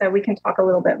bit, so we can talk a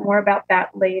little bit more about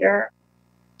that later.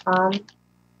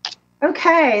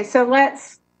 Okay, so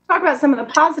let's talk about some of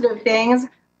the positive things.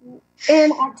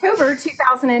 In October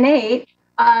 2008,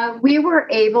 we were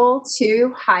able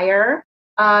to hire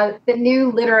the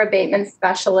new litter abatement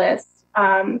specialist.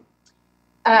 And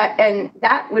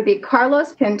that would be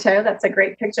Carlos Pinto. That's a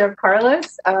great picture of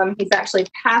Carlos. He's actually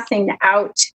passing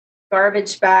out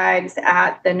garbage bags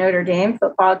at the Notre Dame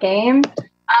football game.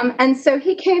 And so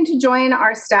he came to join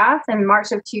our staff in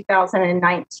March of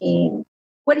 2019.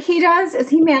 What he does is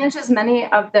he manages many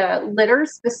of the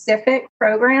litter-specific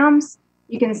programs.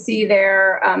 You can see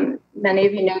there, many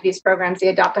of you know these programs, the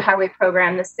Adopt a Highway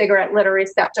program, the Cigarette Litter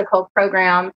Receptacle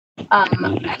program.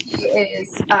 He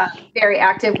is very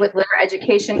active with litter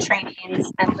education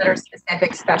trainings and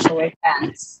litter-specific special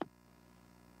events.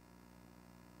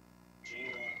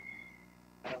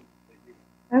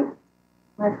 Oh,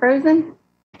 am I frozen?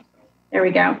 There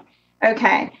we go.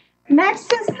 Okay.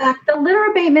 Next is the Litter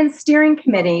Abatement Steering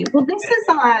Committee. Well,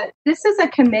 this is a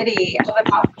committee of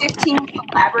about 15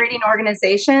 collaborating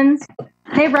organizations.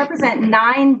 They represent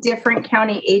 9 different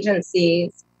county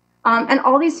agencies. And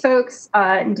all these folks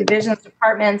in divisions,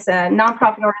 departments,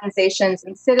 nonprofit organizations,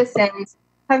 and citizens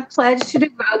have pledged to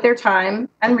devote their time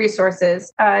and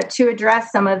resources to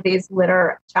address some of these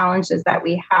litter challenges that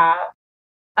we have.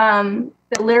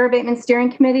 The Litter Abatement Steering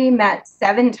Committee met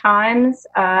 7 times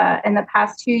in the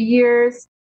past 2 years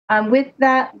with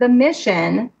the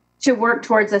mission to work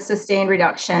towards a sustained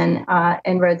reduction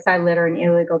in roadside litter and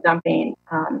illegal dumping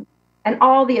and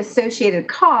all the associated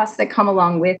costs that come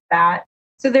along with that.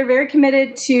 So they're very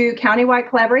committed to countywide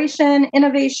collaboration,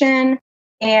 innovation,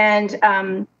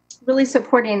 and really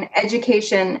supporting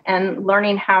education and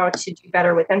learning how to do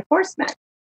better with enforcement.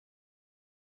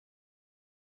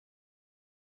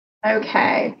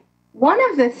 Okay. One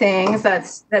of the things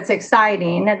that's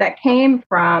exciting that came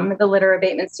from the Litter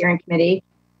Abatement Steering Committee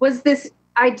was this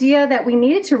idea that we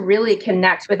needed to really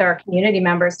connect with our community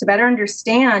members to better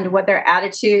understand what their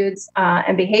attitudes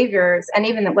and behaviors and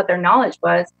even what their knowledge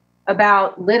was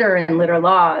about litter and litter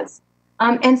laws.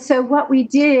 And so what we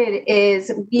did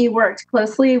is we worked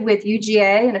closely with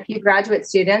UGA and a few graduate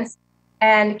students,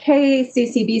 and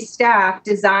KACCB staff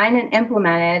designed and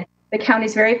implemented the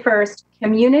county's very first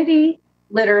community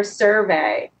litter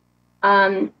survey.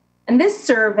 And this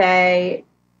survey,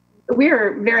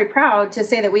 we're very proud to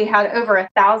say that we had over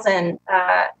 1,000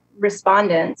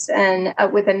 respondents and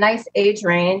with a nice age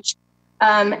range.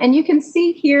 And you can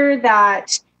see here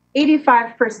that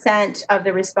 85% of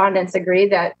the respondents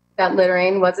agreed that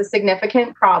littering was a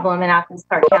significant problem in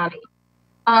Athens-Clarke County.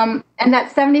 And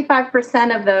that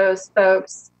 75% of those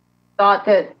folks thought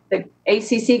that the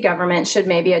ACC government should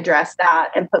maybe address that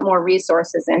and put more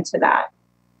resources into that.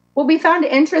 What we found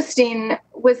interesting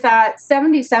was that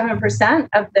 77%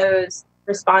 of those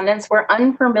respondents were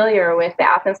unfamiliar with the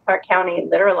Athens-Clarke County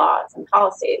litter laws and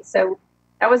policies. So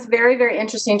that was very, very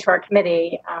interesting to our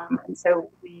committee. And so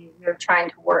we're trying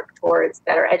to work towards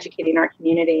better educating our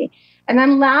community. And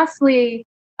then lastly,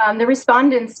 the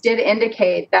respondents did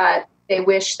indicate that they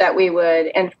wish that we would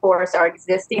enforce our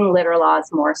existing litter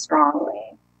laws more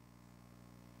strongly.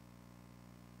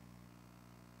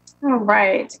 All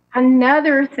right.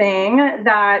 Another thing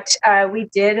that we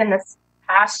did in this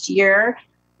past year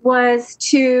was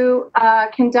to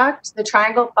conduct the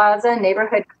Triangle Plaza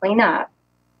neighborhood cleanup.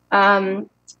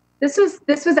 This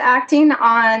was acting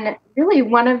on really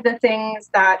one of the things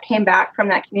that came back from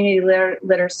that community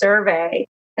litter survey.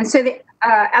 And so the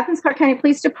Athens-Clarke County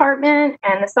Police Department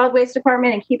and the Solid Waste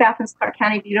Department and Keep Athens-Clarke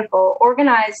County Beautiful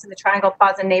organized the Triangle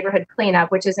Plaza neighborhood cleanup,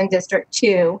 which is in District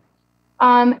 2.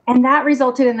 And that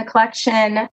resulted in the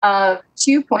collection of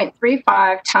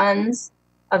 2.35 tons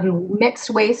of mixed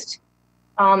waste,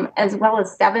 as well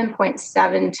as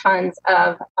 7.7 tons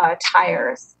of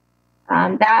tires.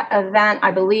 That event,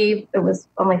 I believe it was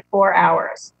only 4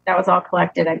 hours. That was all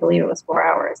collected. I believe it was 4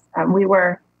 hours. We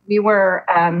were,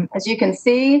 as you can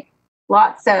see,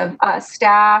 lots of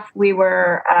staff. We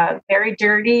were very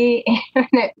dirty, and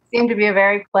it seemed to be a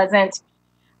very pleasant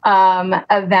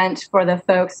event for the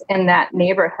folks in that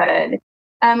neighborhood.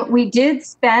 We did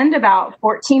spend about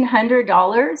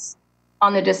 $1,400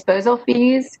 on the disposal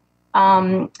fees,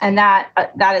 and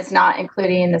that is not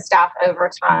including the staff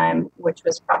overtime, which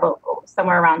was probably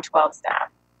somewhere around 12 staff.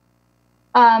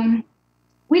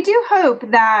 We do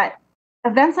hope that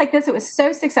events like this, it was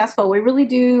so successful. We really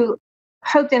do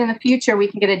hope that in the future we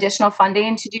can get additional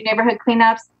funding to do neighborhood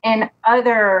cleanups in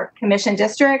other commission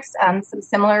districts, some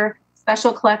similar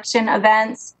special collection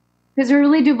events, because we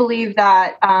really do believe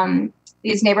that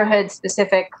these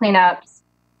neighborhood-specific cleanups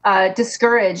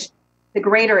discourage the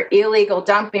greater illegal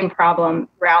dumping problem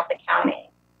throughout the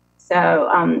county.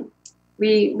 So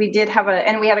we did have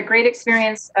we had a great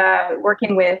experience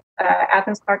working with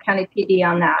Athens-Clarke County PD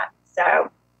on that.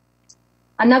 So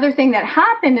another thing that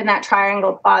happened in that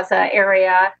Triangle Plaza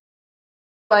area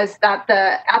was that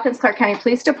the Athens-Clarke County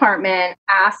Police Department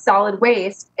asked Solid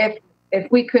Waste if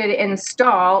we could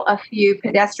install a few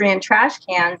pedestrian trash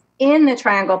cans in the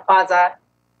Triangle Plaza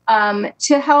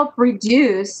to help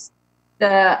reduce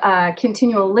the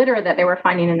continual litter that they were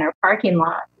finding in their parking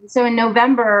lot. So in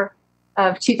November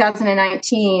of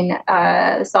 2019,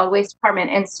 the Solid Waste Department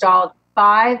installed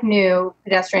 5 new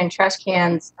pedestrian trash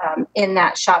cans in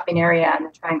that shopping area in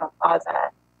the Triangle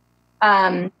Plaza.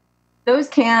 Those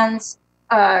cans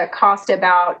cost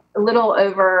about a little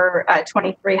over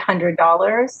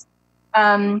 $2,300.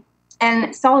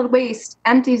 And Solid Waste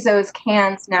empties those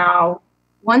cans now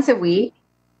once a week.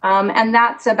 And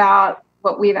that's about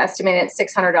what we've estimated at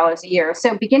 $600 a year.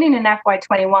 So beginning in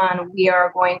FY21, we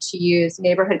are going to use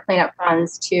neighborhood cleanup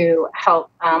funds to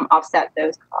help offset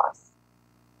those costs.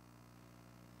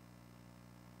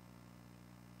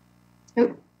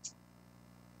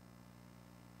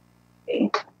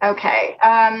 Okay.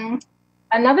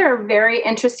 Another very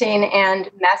interesting and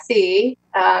messy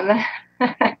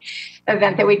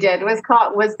event that we did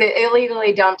was the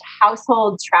illegally dumped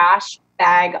household trash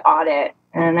bag audit,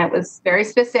 and it was very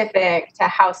specific to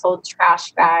household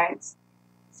trash bags.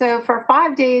 So for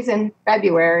 5 days in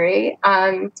February,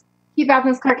 Keep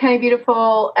Athens-Clarke County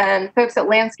Beautiful and folks at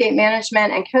Landscape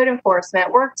Management and Code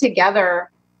Enforcement worked together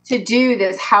to do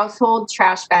this household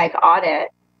trash bag audit.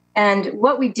 And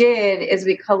what we did is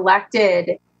we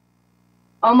collected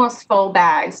almost full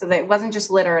bags, so that it wasn't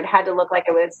just litter. It had to look like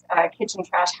it was kitchen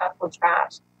trash, household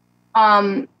trash,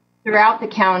 throughout the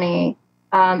county.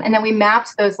 And then we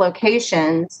mapped those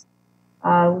locations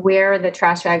where the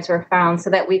trash bags were found so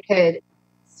that we could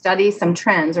study some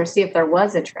trends or see if there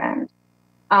was a trend.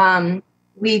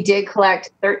 We did collect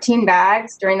 13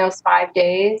 bags during those 5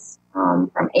 days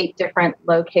from 8 different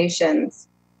locations.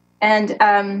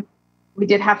 And we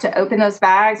did have to open those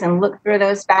bags and look through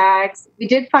those bags. We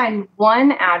did find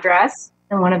one address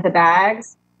in one of the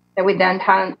bags that we then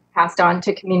passed on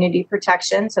to community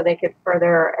protection so they could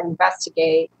further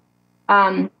investigate.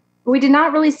 We did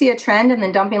not really see a trend in the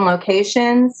dumping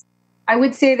locations. I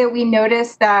would say that we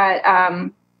noticed that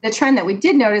the trend that we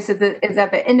did notice is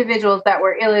that the individuals that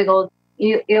were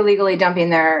illegally dumping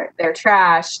their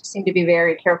trash seemed to be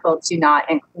very careful to not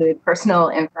include personal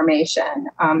information.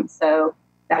 So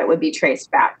that it would be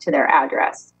traced back to their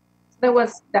address. That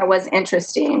was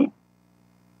interesting.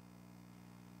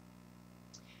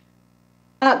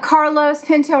 Carlos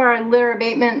Pinto, our litter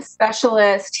abatement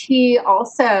specialist, he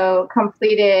also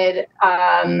completed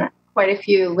quite a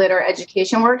few litter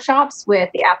education workshops with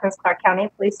the Athens-Clarke County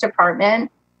Police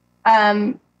Department.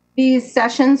 These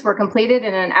sessions were completed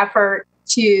in an effort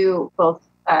to both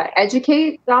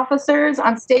educate the officers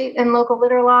on state and local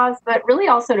litter laws, but really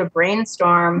also to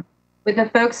brainstorm with the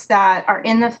folks that are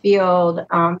in the field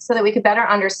so that we could better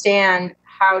understand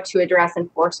how to address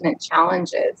enforcement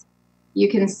challenges. You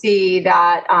can see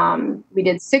that we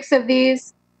did 6 of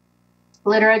these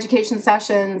litter education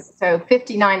sessions. So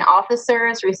 59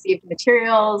 officers received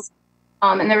materials.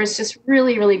 And there was just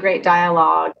really, really great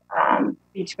dialogue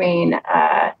between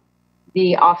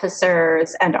the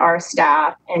officers and our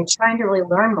staff and trying to really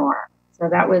learn more. So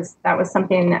that was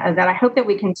something that I hope that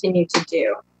we continue to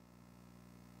do.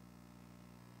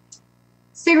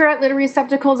 Cigarette litter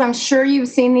receptacles, I'm sure you've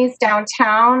seen these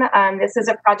downtown. This is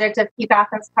a project of Keep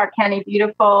Athens-Clarke County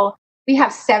Beautiful. We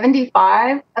have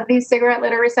 75 of these cigarette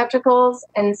litter receptacles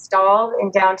installed in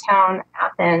downtown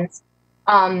Athens.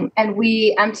 And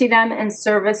we empty them and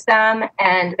service them,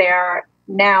 and they're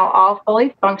now all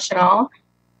fully functional.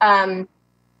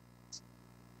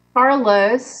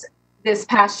 Carlos, this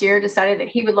past year, decided that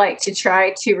he would like to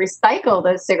try to recycle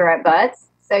those cigarette butts.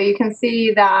 So you can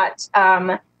see that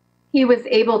he was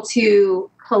able to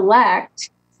collect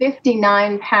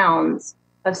 59 pounds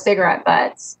of cigarette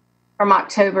butts from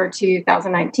October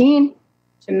 2019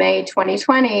 to May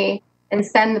 2020 and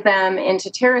send them into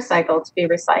TerraCycle to be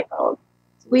recycled.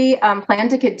 We plan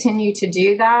to continue to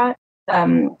do that.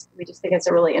 We just think it's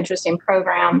a really interesting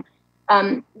program.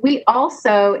 We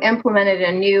also implemented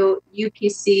a new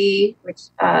UPC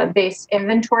based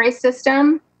inventory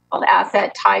system called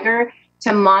Asset Tiger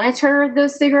to monitor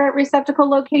those cigarette receptacle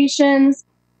locations,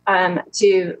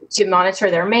 to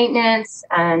monitor their maintenance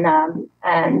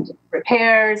and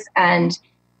repairs, and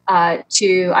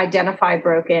to identify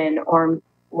broken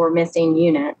or missing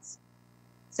units.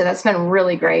 So that's been a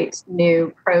really great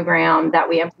new program that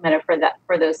we implemented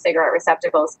for those cigarette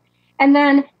receptacles. And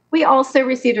then we also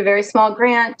received a very small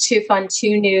grant to fund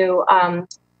 2 new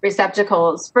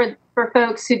receptacles. For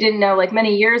folks who didn't know, like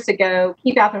many years ago,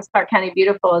 Keep Athens-Clarke County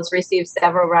Beautiful has received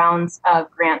several rounds of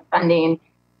grant funding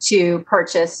to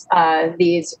purchase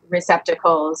these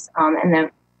receptacles, and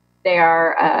then they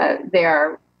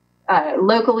are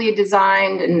locally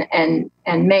designed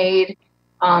and made,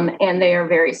 and they are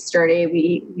very sturdy.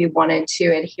 We wanted to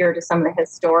adhere to some of the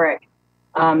historic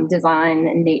design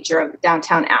and nature of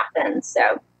downtown Athens.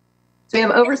 So we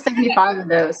have over 75 of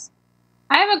those.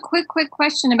 I have a quick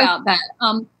question about that.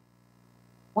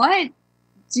 What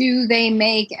do they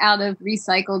make out of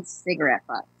recycled cigarette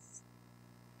butts?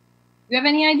 Do you have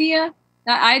any idea?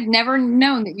 I'd never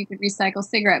known that you could recycle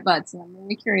cigarette butts, and I'm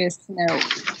really curious to know.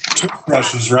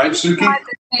 Toothbrushes, right, Suki?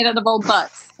 Made out of old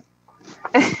butts.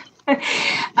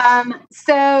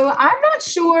 So I'm not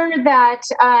sure that,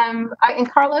 and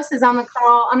Carlos is on the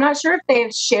call. I'm not sure if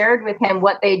they've shared with him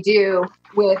what they do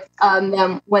with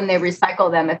them when they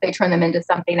recycle them, if they turn them into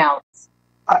something else.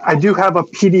 I do have a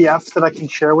PDF that I can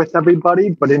share with everybody,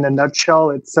 but in a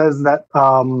nutshell, it says that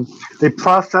they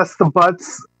process the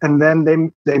butts, and then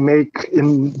they make,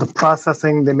 in the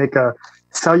processing, they make a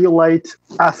cellulite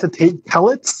acetate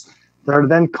pellets that are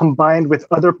then combined with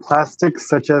other plastics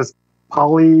such as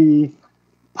polyethylene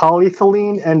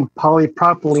and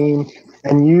polypropylene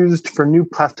and used for new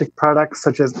plastic products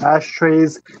such as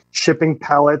ashtrays, shipping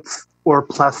pallets, or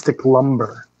plastic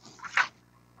lumber.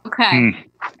 Okay.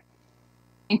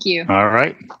 Thank you. All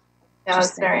right. Yeah,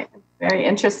 it's very, very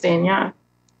interesting. Yeah.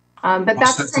 But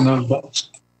that's another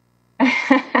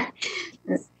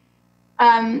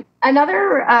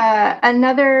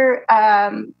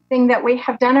thing that we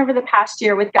have done over the past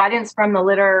year with guidance from the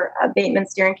Litter Abatement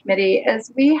Steering Committee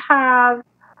is we have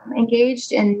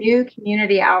engaged in new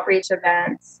community outreach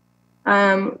events.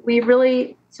 We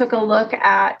really took a look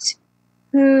at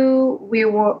who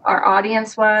our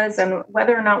audience was and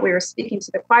whether or not we were speaking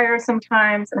to the choir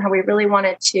sometimes, and how we really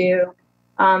wanted to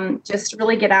just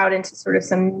really get out into sort of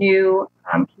some new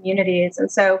communities. And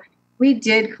so we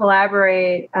did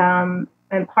collaborate and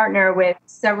partner with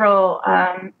several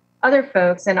other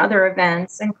folks and other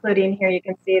events, including here you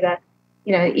can see the,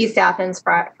 East Athens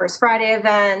First Friday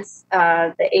events,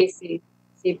 the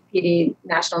ACCPD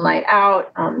National Night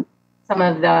Out, some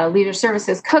of the Leader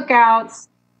Services cookouts.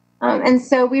 And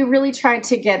so we really tried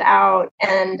to get out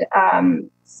and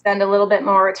spend a little bit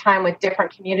more time with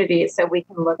different communities so we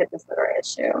can look at this litter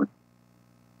issue.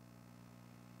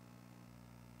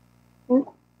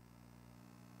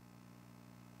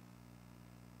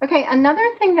 Okay,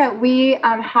 another thing that we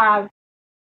have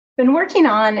been working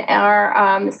on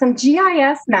are some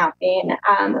GIS mapping.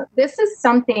 This is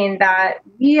something that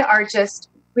we are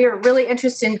really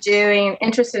interested in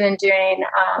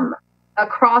doing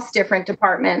across different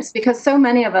departments, because so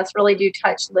many of us really do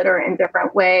touch litter in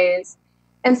different ways.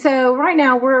 And so right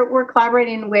now we're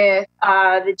collaborating with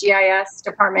the GIS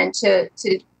department to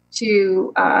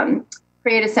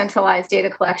create a centralized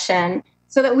data collection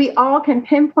so that we all can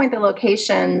pinpoint the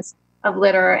locations of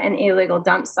litter and illegal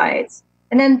dump sites.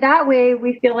 And then that way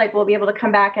we feel like we'll be able to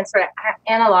come back and sort of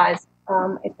analyze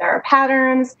if there are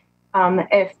patterns,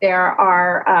 if there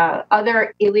are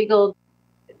other illegal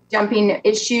dumping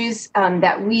issues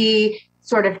that we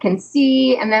sort of can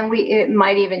see, and then it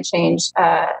might even change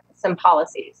some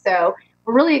policies. So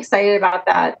we're really excited about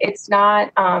that. It's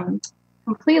not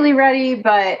completely ready,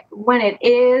 but when it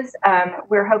is,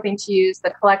 we're hoping to use the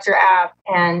Collector app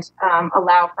and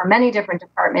allow for many different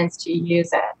departments to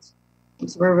use it.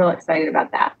 So we're real excited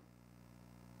about that.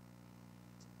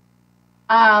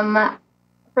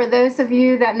 For those of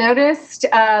you that noticed,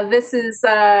 this is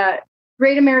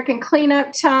Great American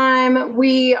Cleanup Time.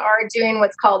 We are doing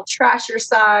what's called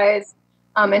Trashercise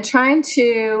and trying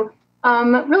to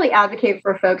really advocate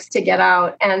for folks to get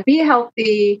out and be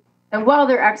healthy, and while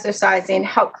they're exercising,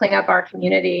 help clean up our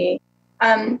community.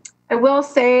 I will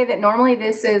say that normally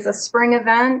this is a spring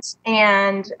event,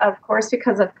 and of course,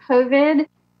 because of COVID,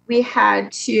 we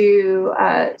had to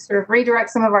sort of redirect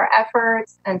some of our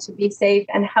efforts, and to be safe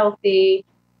and healthy,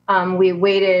 we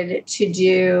waited to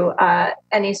do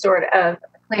any sort of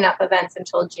cleanup events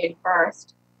until June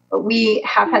 1st. But we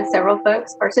have had several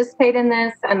folks participate in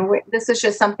this, and this is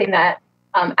just something that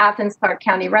Athens-Clarke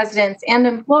County residents and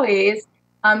employees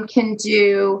can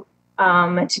do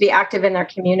to be active in their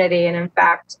community. And in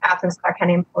fact, Athens-Clarke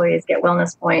County employees get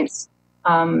wellness points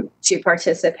to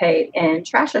participate in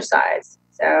Trashercise.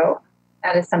 So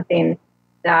that is something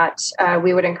that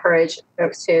we would encourage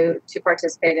folks to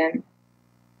participate in.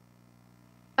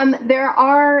 There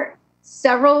are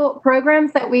several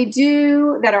programs that we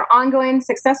do that are ongoing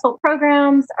successful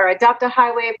programs. Our Adopt a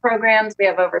Highway programs, we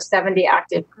have over 70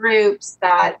 active groups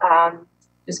that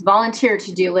just volunteer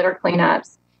to do litter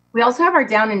cleanups. We also have our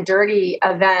Down and Dirty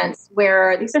events,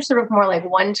 where these are sort of more like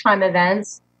one-time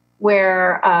events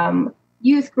where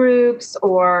youth groups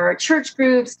or church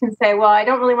groups can say, well, I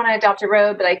don't really want to adopt a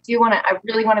road, but I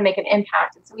really want to make an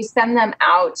impact. And so we send them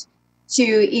out to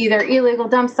either illegal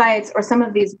dump sites or some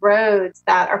of these roads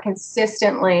that are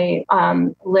consistently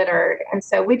littered. And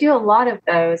so we do a lot of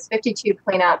those, 52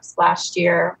 cleanups last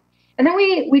year. And then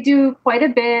we do quite a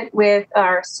bit with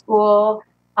our school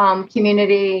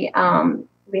community.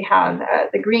 We have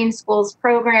the Green Schools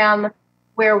program,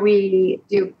 where we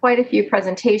do quite a few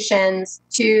presentations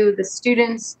to the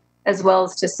students as well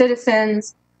as to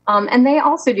citizens. And they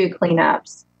also do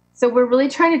cleanups. So we're really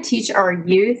trying to teach our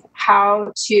youth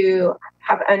how to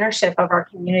have ownership of our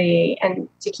community and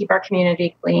to keep our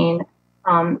community clean,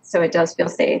 so it does feel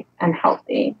safe and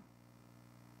healthy.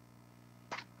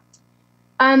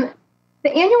 The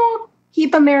annual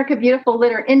Keep America Beautiful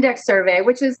Litter Index Survey,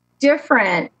 which is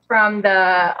different from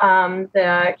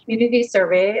the community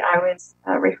survey I was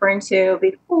referring to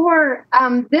before.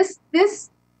 This is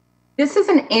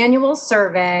an annual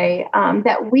survey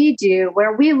that we do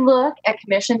where we look at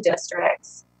commission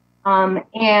districts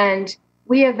and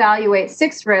we evaluate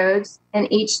 6 roads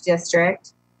in each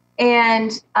district,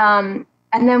 and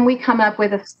then we come up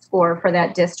with a score for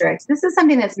that district. This is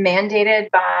something that's mandated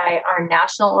by our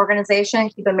national organization,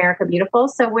 Keep America Beautiful.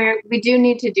 So we do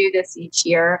need to do this each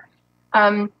year.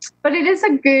 But it is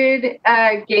a good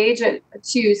gauge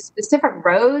to specific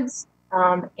roads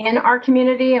in our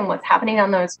community and what's happening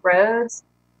on those roads.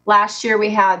 Last year, we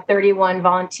had 31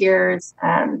 volunteers,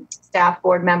 staff,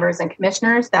 board members, and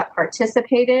commissioners that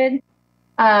participated.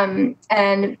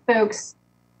 And folks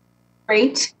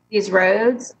rate these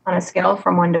roads on a scale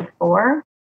from 1 to 4.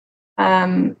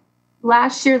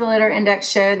 Last year, the litter index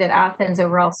showed that Athens'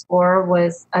 overall score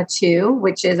was a 2,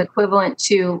 which is equivalent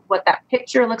to what that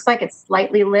picture looks like. It's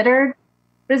slightly littered.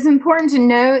 But it's important to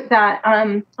note that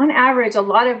on average, a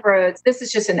lot of roads, this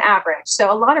is just an average,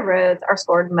 so a lot of roads are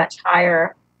scored much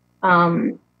higher,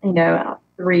 3s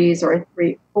or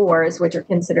 4s, which are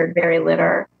considered very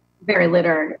littered.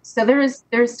 So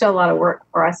there's still a lot of work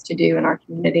for us to do in our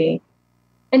community.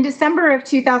 In December of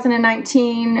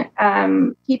 2019,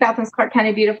 Keep Athens-Clarke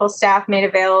County Beautiful staff made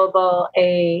available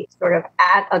a sort of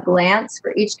at a glance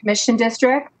for each commission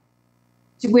district,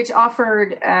 which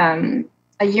offered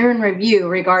a year in review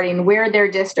regarding where their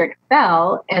district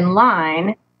fell in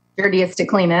line, dirtiest to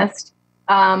cleanest,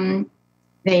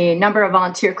 the number of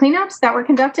volunteer cleanups that were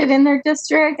conducted in their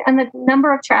district, and the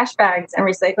number of trash bags and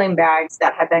recycling bags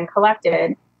that have been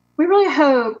collected. We really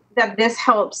hope that this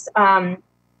helps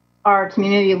our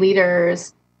community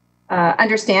leaders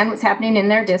understand what's happening in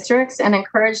their districts and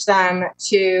encourage them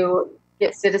to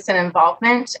get citizen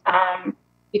involvement.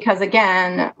 Because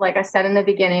again, like I said in the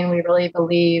beginning, we really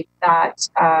believe that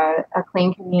a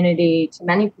clean community to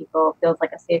many people feels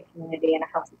like a safe community and a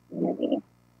healthy community.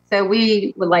 So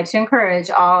we would like to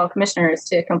encourage all commissioners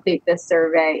to complete this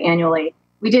survey annually.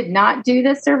 We did not do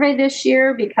this survey this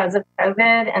year because of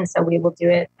COVID, and so we will do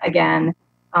it again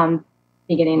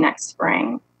beginning next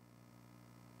spring.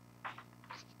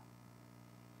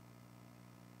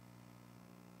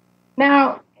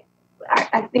 Now,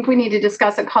 I think we need to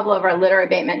discuss a couple of our litter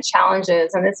abatement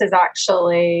challenges, and this is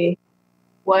actually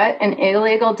what an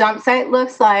illegal dump site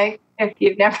looks like if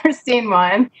you've never seen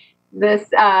one. These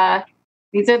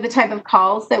are the type of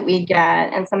calls that we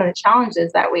get, and some of the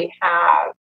challenges that we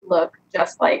have look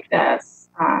just like this.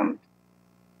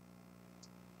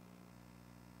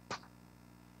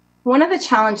 One of the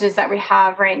challenges that we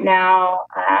have right now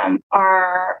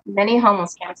are many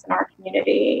homeless camps in our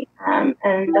community.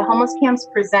 And the homeless camps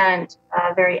present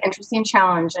a very interesting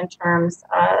challenge in terms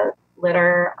of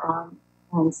litter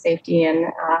and safety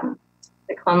and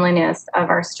the cleanliness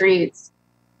of our streets.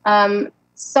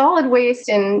 Solid waste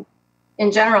in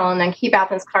general, and then Keep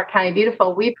Athens-Clarke County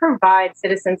Beautiful, we provide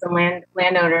citizens and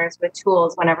landowners with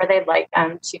tools whenever they'd like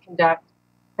them to conduct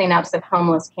cleanups of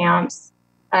homeless camps.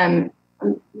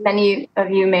 Many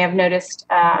of you may have noticed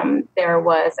there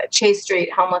was a Chase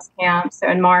Street homeless camp. So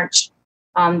in March,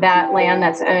 that land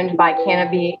that's owned by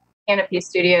Canopy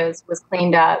Studios was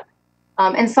cleaned up.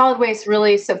 And solid waste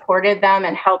really supported them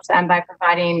and helped them by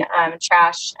providing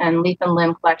trash and leaf and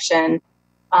limb collection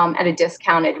at a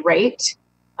discounted rate.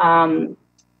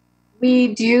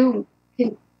 We do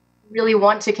really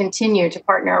want to continue to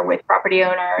partner with property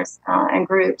owners and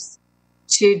groups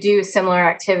to do similar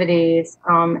activities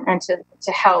and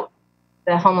to help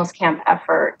the homeless camp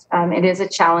effort. It is a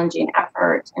challenging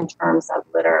effort in terms of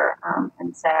litter,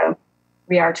 and so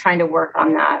we are trying to work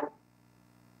on that.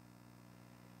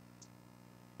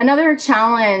 Another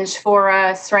challenge for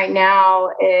us right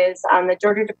now is the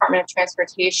Georgia Department of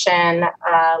Transportation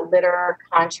litter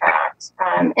contract.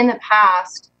 In the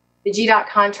past, the GDOT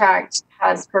contract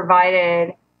has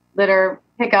provided litter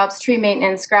pickups, tree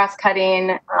maintenance, grass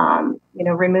cutting,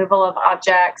 removal of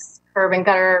objects, curb and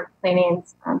gutter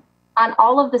cleanings on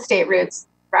all of the state routes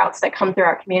that come through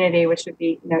our community, which would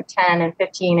be 10 and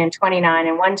 15 and 29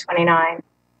 and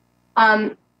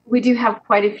 129. We do have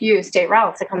quite a few state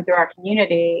routes that come through our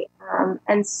community.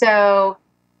 And so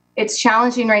it's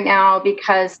challenging right now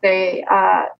because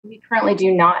we currently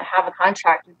do not have a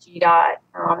contract with GDOT.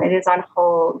 It is on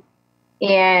hold.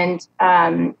 And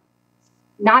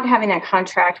not having that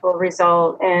contract will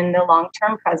result in the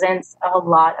long-term presence of a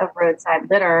lot of roadside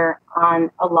litter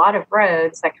on a lot of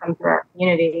roads that come through our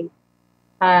community.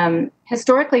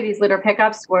 Historically, these litter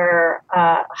pickups were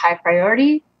a high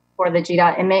priority for the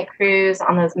GDOT inmate crews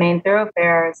on those main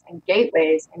thoroughfares and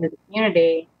gateways into the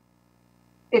community.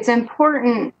 It's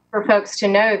important for folks to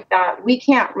note that we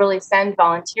can't really send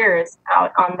volunteers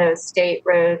out on those state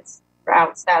roads,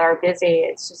 routes that are busy.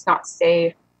 It's just not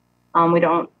safe.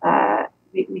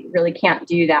 We really can't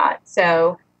do that.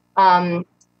 So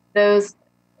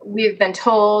we've been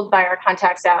told by our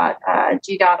contacts at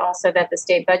GDOT also that the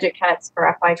state budget cuts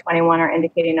for FY21 are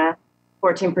indicating a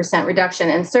 14% reduction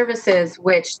in services,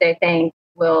 which they think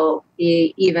will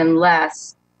be even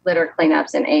less litter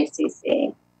cleanups in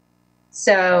ACC.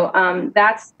 So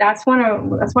that's one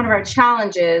of our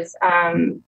challenges.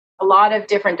 A lot of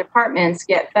different departments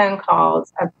get phone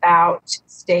calls about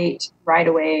state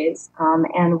right-of-ways,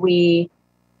 and we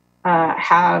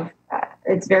have.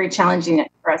 It's very challenging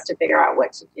for us to figure out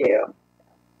what to do.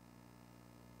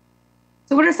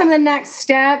 So, what are some of the next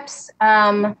steps?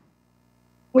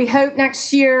 We hope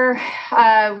next year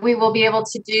we will be able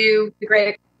to do the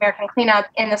Great American Cleanup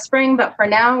in the spring, but for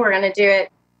now we're going to do it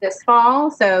this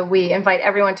fall. So we invite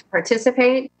everyone to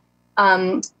participate.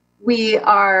 We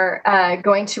are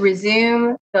going to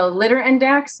resume the litter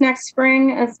index next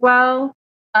spring as well.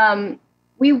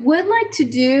 We would like to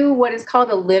do what is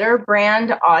called a litter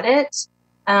brand audit,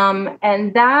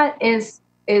 and that is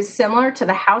similar to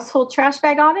the household trash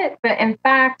bag audit, but in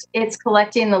fact, it's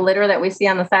collecting the litter that we see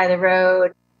on the side of the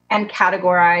road and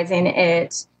categorizing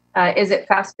it. Is it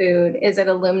fast food? Is it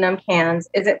aluminum cans?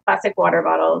 Is it plastic water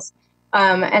bottles?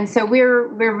 And so we're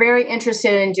very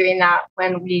interested in doing that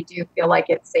when we do feel like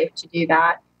it's safe to do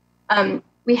that.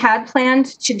 We had planned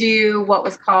to do what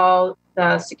was called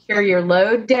the Secure Your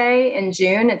Load Day in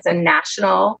June. It's a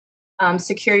national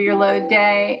Secure Your Load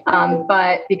Day,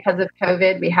 but because of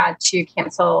COVID, we had to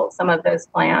cancel some of those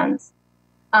plans.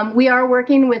 We are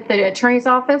working with the Attorney's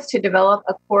Office to develop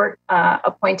a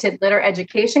court-appointed litter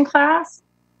education class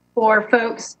for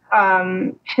folks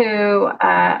who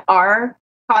are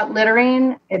caught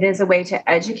littering. It is a way to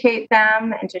educate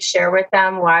them and to share with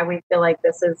them why we feel like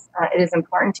it is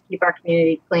important to keep our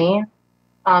community clean,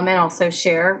 and also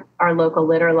share our local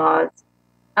litter laws.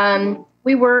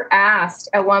 We were asked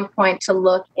at one point to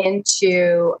look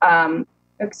into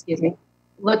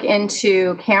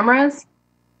cameras,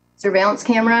 surveillance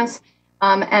cameras,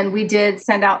 and we did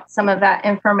send out some of that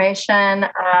information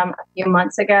a few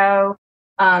months ago.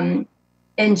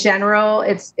 In general,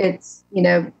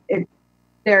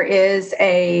 there is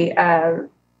a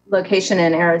location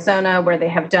in Arizona where they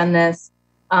have done this,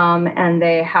 and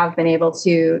they have been able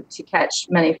to catch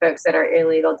many folks that are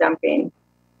illegal dumping,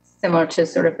 similar to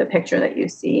sort of the picture that you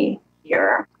see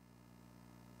here.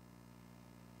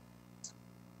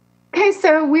 Okay,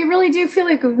 so we really do feel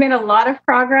like we've made a lot of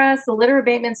progress. The Litter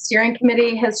Abatement Steering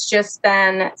Committee has just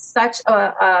been such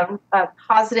a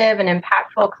positive and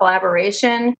impactful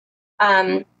collaboration.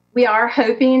 We are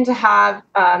hoping to have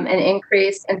an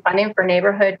increase in funding for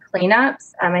neighborhood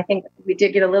cleanups. I think we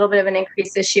did get a little bit of an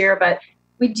increase this year, but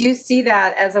we do see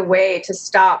that as a way to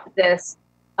stop this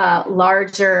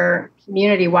larger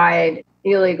community-wide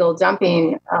illegal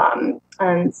dumping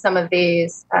on some of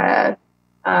these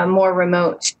more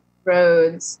remote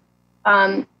roads.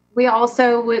 We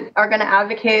also are going to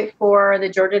advocate for the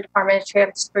Georgia Department of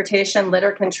Transportation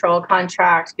litter control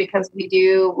contract, because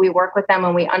we work with them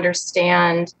and we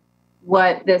understand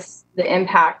what the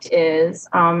impact is,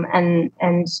 and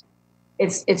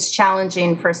it's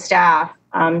challenging for staff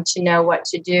to know what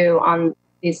to do on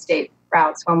these state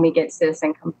routes when we get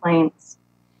citizen complaints.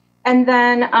 And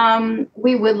then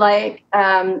we would like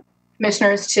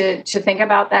commissioners to think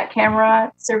about that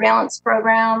camera surveillance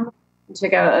program, to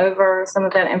go over some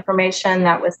of that information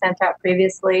that was sent out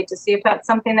previously to see if that's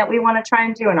something that we want to try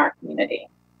and do in our community.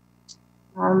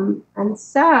 And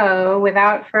so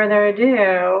without further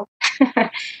ado,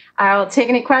 I'll take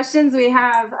any questions. We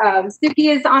have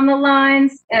Suki is on the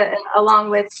lines along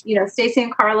with Stacy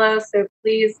and Carlos. So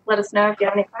please let us know if you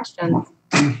have any questions.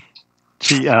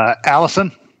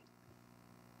 Allison.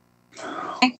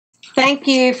 Thank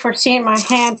you for seeing my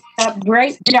hand up.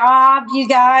 Great job, you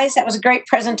guys. That was a great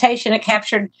presentation. It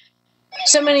captured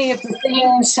so many of the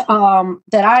things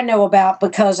that I know about,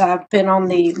 because I've been on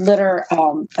the Litter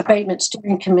Abatement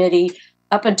Steering Committee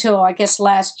up until, I guess,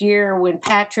 last year when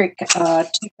Patrick took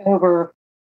over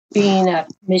being a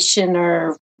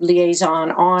commissioner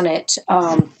liaison on it.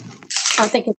 I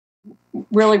think it's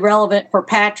really relevant for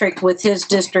Patrick with his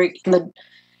district, and the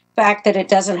fact that it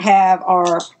doesn't have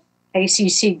our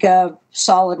ACC Gov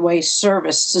solid waste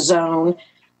service zone.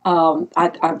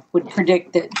 I would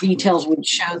predict that details would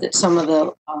show that some of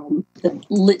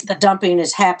the dumping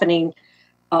is happening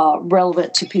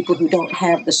relevant to people who don't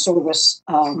have the service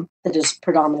that is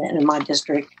predominant in my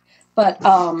district, but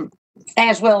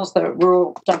as well as the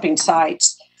rural dumping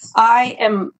sites. I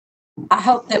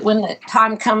hope that when the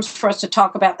time comes for us to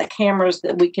talk about the cameras,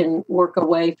 that we can work a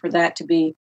way for that to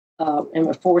be an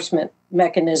enforcement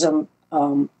mechanism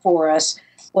for us.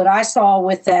 What I saw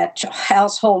with that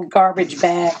household garbage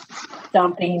bag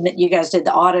dumping that you guys did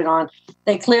the audit on,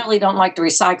 they clearly don't like to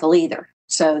recycle either.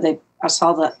 So I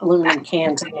saw the aluminum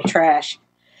cans in the trash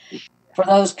for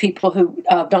those people who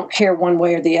don't care one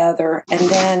way or the other. And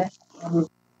then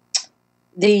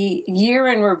the year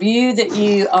in review that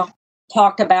you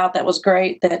talked about, that was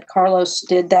great that Carlos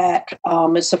did that.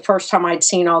 It's the first time I'd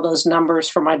seen all those numbers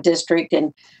for my district,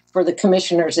 and for the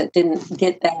commissioners that didn't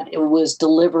get that, it was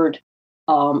delivered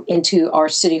into our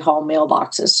city hall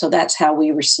mailboxes. So that's how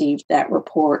we received that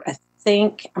report.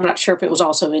 I'm not sure if it was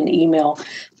also in email,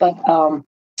 but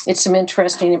it's some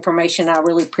interesting information. I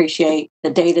really appreciate the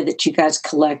data that you guys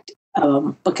collect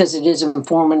because it is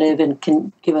informative and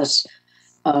can give us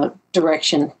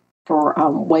direction for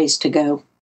ways to go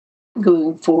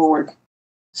going forward.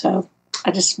 So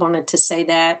I just wanted to say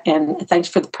that, and thanks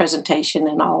for the presentation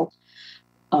and all.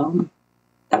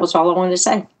 That was all I wanted to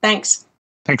say. Thanks.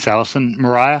 Thanks, Allison.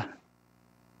 Mariah?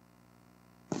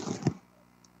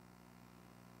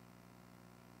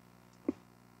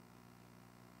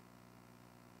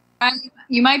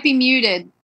 You might be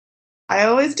muted. I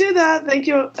always do that. Thank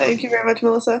you. Thank you very much,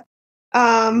 Melissa.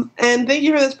 And thank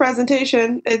you for this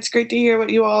presentation. It's great to hear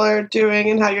what you all are doing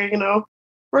and how you're,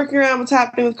 working around what's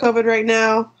happening with COVID right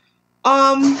now.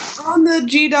 On the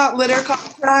GDOT litter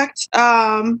contract,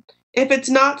 if it's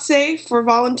not safe for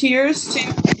volunteers to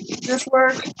do this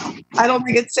work, I don't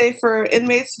think it's safe for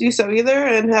inmates to do so either,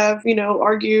 and have,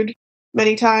 argued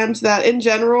many times that in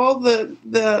general,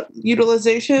 the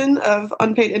utilization of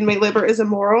unpaid inmate labor is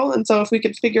immoral. And so if we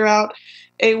could figure out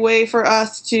a way for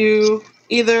us to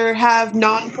either have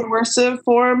non-coercive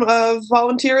form of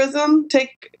volunteerism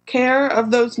take care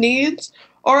of those needs,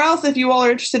 or else if you all are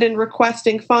interested in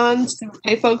requesting funds to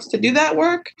pay folks to do that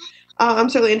work, I'm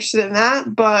certainly interested in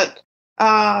that. But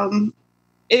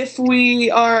if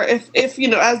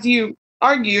as you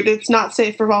argued, it's not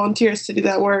safe for volunteers to do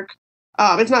that work.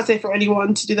 It's not safe for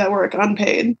anyone to do that work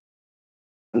unpaid.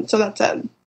 And so that's it.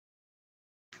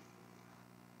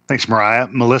 Thanks, Mariah.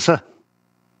 Melissa?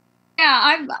 Yeah,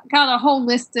 I've got a whole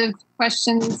list of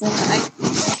questions, and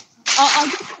I'll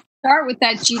just start with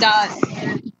that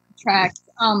GDOT contract.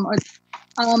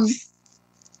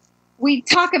 We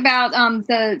talk about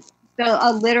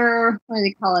a litter, what do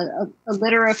they call it? A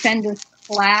litter offenders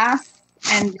class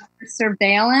and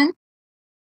surveillance.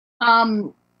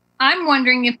 I'm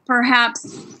wondering if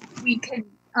perhaps we could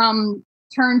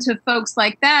turn to folks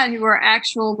like that who are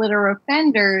actual litter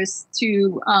offenders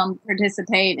to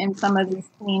participate in some of these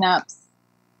cleanups,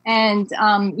 and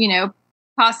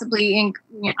possibly.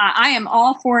 I am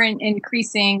all for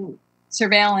increasing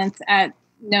surveillance at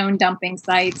known dumping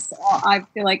sites. I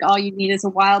feel like all you need is a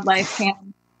wildlife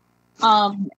cam.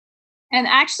 And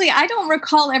actually, I don't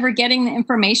recall ever getting the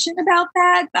information about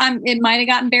that. It might have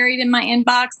gotten buried in my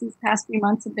inbox. These past few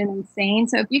months have been insane.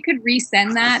 So if you could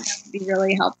resend that would be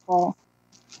really helpful.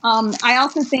 I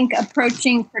also think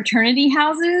approaching fraternity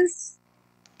houses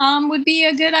would be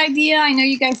a good idea. I know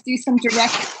you guys do some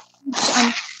direct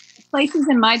places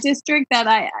in my district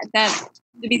that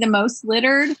to be the most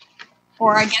littered,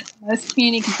 or I get the most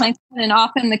community complaints, and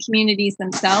often the communities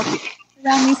themselves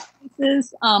around these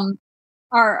places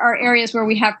are areas where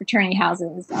we have fraternity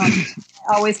houses. I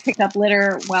always pick up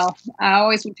litter. Well, I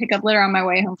always would pick up litter on my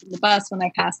way home from the bus when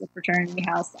I passed the fraternity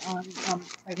house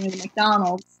right near the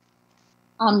McDonald's.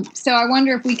 So I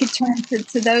wonder if we could turn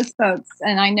to those folks.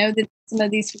 And I know that some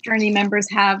of these fraternity members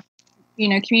have,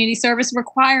 community service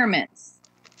requirements.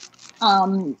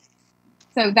 So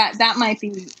that might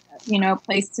be, a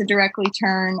place to directly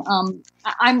turn.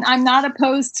 I'm not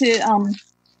opposed to,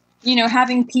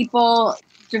 having people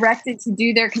directed to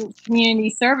do their community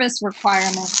service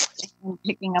requirements and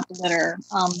picking up litter.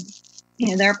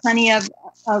 There are plenty of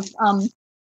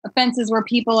offenses where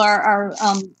people are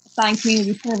assigned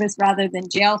community service rather than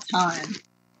jail time.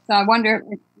 So I wonder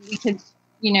if we could,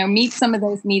 meet some of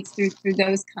those needs through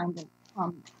those kinds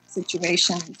of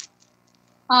situations.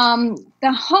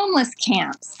 The homeless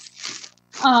camps.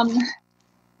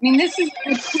 This is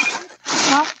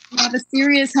we have a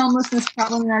serious homelessness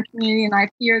problem in our community, and I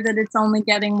fear that it's only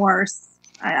getting worse.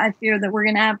 I fear that we're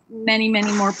going to have many,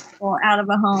 many more people out of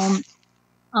a home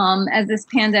as this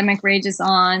pandemic rages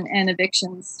on and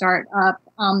evictions start up.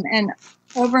 And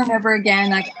over and over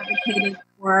again, I've advocated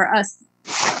for us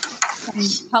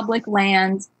some public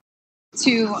land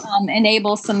to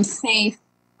enable some safe,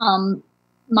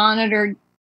 monitored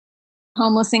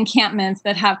homeless encampments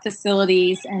that have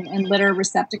facilities and litter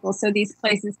receptacles, so these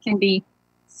places can be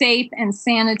safe and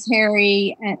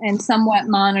sanitary and somewhat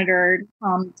monitored,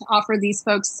 to offer these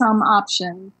folks some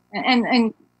options.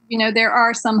 And you know, there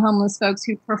are some homeless folks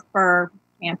who prefer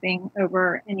camping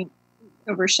over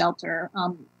shelter.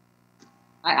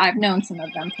 I've known some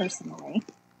of them personally.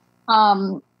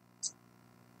 I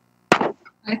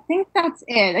think that's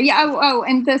it. Yeah. Oh,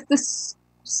 and the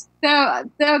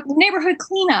neighborhood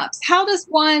cleanups. How does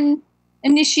one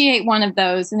initiate one of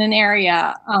those in an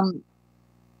area?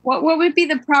 What would be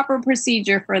the proper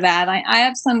procedure for that? I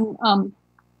have some.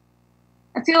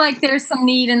 I feel like there's some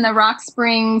need in the Rock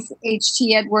Springs,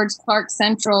 HT Edwards-Clarke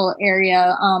Central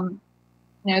area.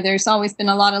 You know, there's always been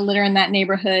a lot of litter in that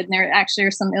neighborhood, and there actually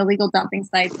are some illegal dumping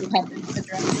sites that have been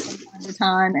addressed from time to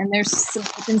time, and there's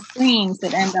some streams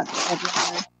that end up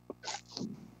everywhere.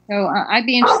 So I'd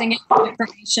be interested in getting some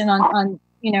information on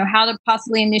you know, how to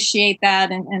possibly initiate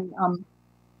that and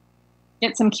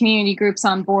get some community groups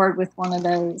on board with one of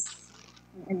those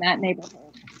in that neighborhood.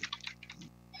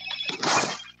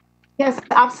 Yes,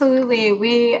 absolutely.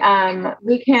 We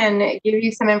can give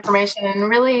you some information, and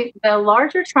really the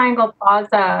larger Triangle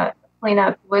Plaza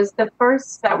cleanup was the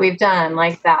first that we've done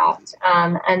like that,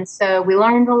 and so we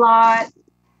learned a lot.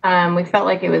 We felt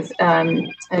like it was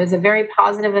a very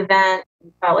positive event.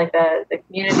 We felt like the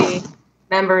community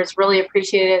members really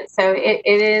appreciated it. So it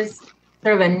is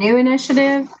sort of a new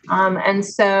initiative, and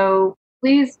so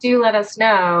please do let us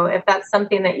know if that's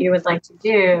something that you would like to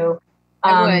do.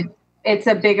 I would. It's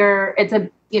a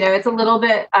little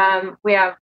bit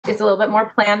more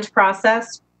planned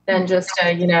process than just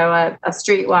a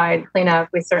street-wide cleanup.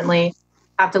 We certainly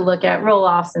have to look at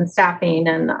roll-offs and staffing,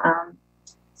 and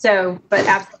but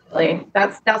absolutely,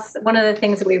 that's one of the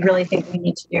things that we really think we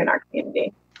need to do in our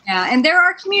community. Yeah, and there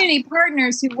are community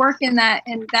partners who work in that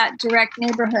direct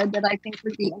neighborhood that I think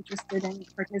would be interested in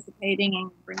participating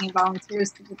and bringing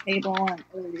volunteers to the table and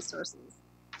other resources.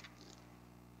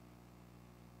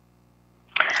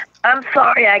 I'm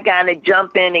sorry I got to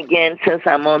jump in again since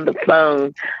I'm on the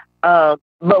phone.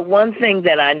 But one thing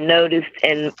that I noticed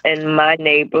in my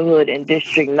neighborhood in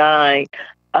District 9,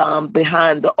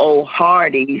 behind the old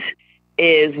Hardys,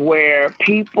 is where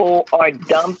people are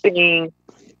dumping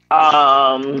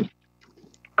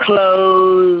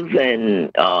clothes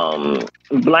and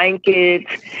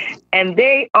blankets, and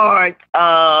they are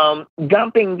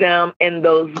dumping them in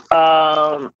those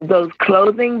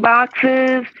clothing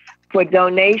boxes for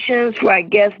donations for, I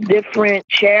guess, different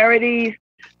charities,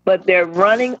 but they're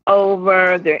running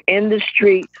over, they're in the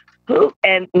street,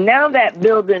 and now that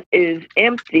building is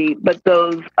empty, but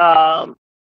those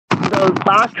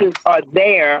boxes are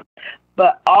there,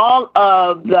 but all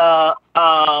of the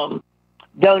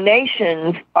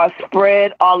donations are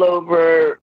spread all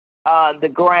over the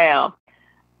ground.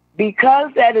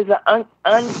 Because that is an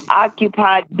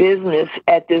unoccupied business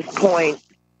at this point,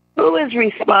 who is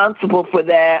responsible for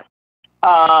that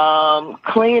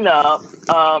cleanup?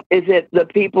 Is it the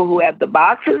people who have the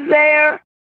boxes there?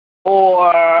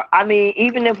 Or, I mean,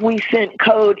 even if we sent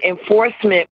code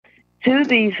enforcement to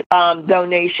these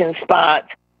donation spots,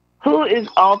 who is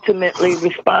ultimately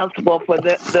responsible for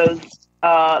those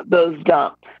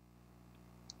dumps?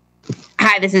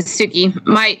 Hi, this is Suki.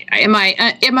 Am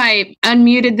I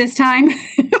unmuted this time?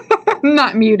 I'm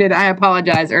not muted. I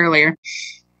apologize earlier.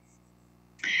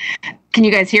 Can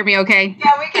you guys hear me okay?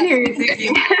 Yeah, we can hear you,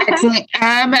 Suki. Excellent.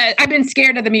 I've been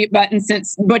scared of the mute button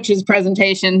since Butch's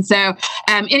presentation. So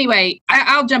anyway,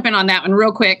 I'll jump in on that one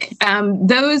real quick.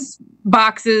 Those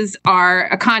boxes are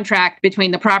a contract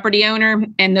between the property owner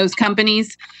and those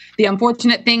companies. The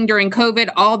unfortunate thing during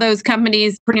COVID, all those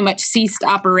companies pretty much ceased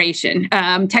operation.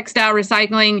 Textile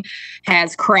recycling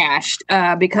has crashed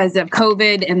because of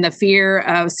COVID and the fear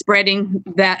of spreading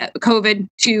that COVID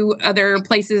to other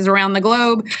places around the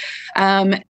globe.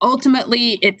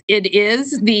 Ultimately, it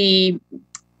is the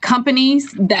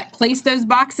companies that place those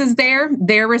boxes there,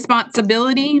 their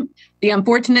responsibility. The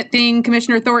unfortunate thing,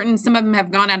 Commissioner Thornton, some of them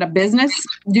have gone out of business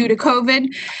due to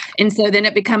COVID. And so then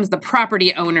it becomes the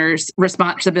property owner's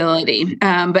responsibility.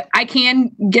 But I can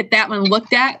get that one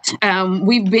looked at.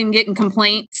 We've been getting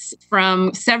complaints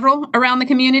from several around the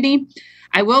community.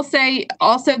 I will say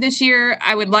also this year,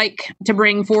 I would like to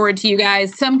bring forward to you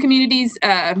guys, some communities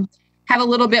have a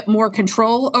little bit more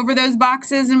control over those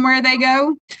boxes and where they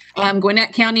go.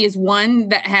 Gwinnett County is one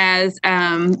that has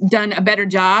done a better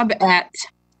job at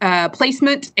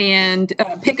placement and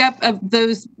pickup of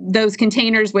those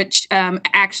containers, which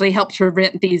actually helps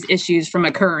prevent these issues from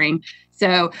occurring.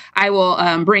 So I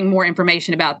will bring more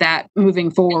information about that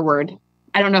moving forward.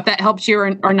 I don't know if that helps you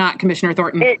or not, Commissioner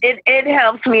Thornton. It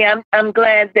helps me. I'm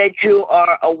glad that you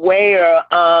are aware.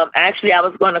 Actually, I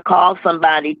was going to call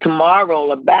somebody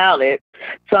tomorrow about it,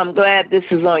 so I'm glad this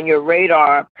is on your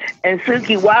radar. And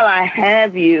Suki, while I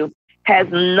have you, has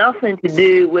nothing to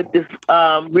do with this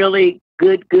really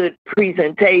good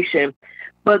presentation.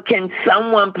 But can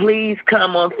someone please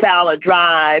come on Fowler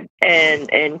Drive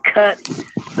and cut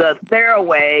the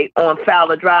fairway on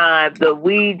Fowler Drive? The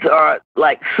weeds are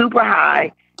like super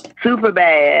high, super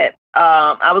bad.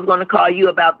 I was going to call you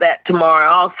about that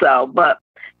tomorrow also. But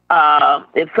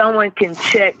if someone can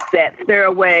check that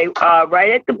fairway right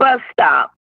at the bus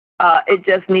stop, it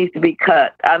just needs to be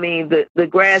cut. I mean, the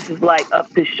grass is like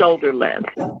up to shoulder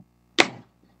length. I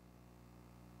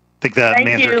think the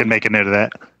manager can make a note of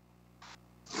that.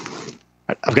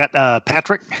 I've got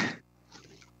Patrick.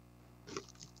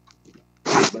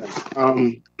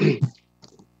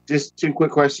 Just two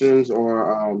quick questions,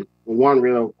 or one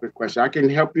real quick question. I can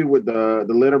help you with the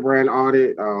litter brand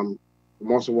audit.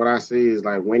 Most of what I see is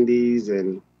like Wendy's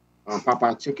and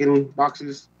Popeye chicken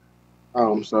boxes.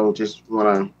 So just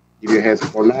want to give you a heads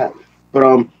up on that. But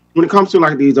when it comes to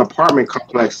like these apartment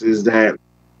complexes that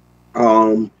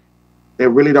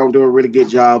really don't do a really good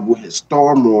job with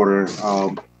stormwater,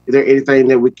 is there anything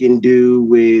that we can do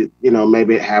with,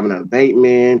 maybe having an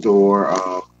abatement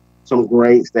or some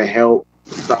grates that help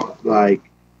stop like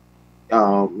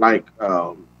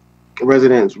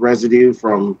residents' residue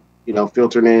from,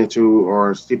 filtering into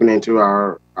or seeping into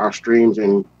our streams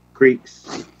and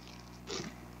creeks?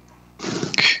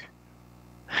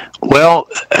 Well,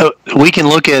 we can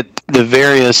look at the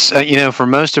various, for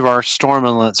most of our storm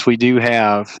inlets, we do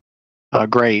have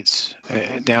grates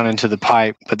down into the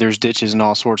pipe, but there's ditches and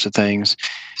all sorts of things.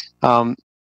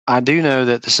 I do know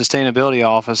that the Sustainability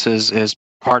Office is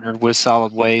partnered with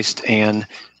Solid Waste and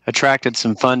attracted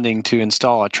some funding to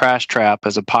install a trash trap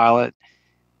as a pilot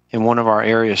in one of our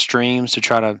area streams to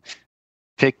try to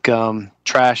pick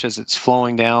trash as it's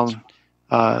flowing down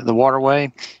the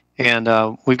waterway.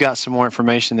 And we've got some more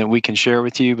information that we can share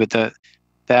with you, but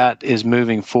that is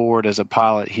moving forward as a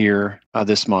pilot here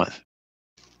this month.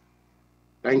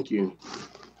 Thank you.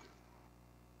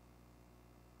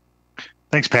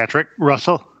 Thanks, Patrick.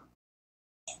 Russell?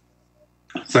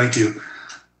 Thank you.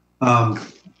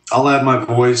 I'll add my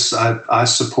voice. I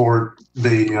support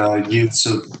the use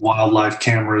of wildlife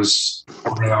cameras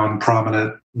around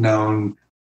prominent known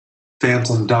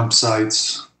phantom dump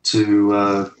sites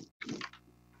to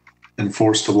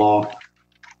enforce the law.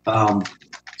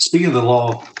 Speaking of the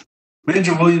law,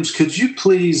 Manager Williams, could you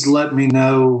please let me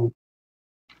know,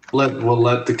 let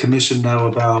the commission know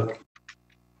about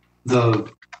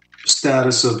the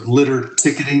status of litter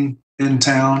ticketing in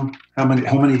town? How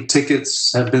many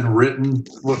tickets have been written?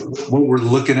 What we're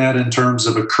looking at in terms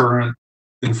of a current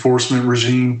enforcement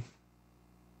regime,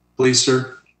 please,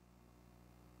 sir?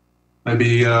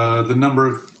 Maybe the number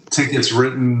of tickets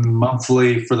written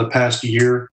monthly for the past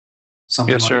year,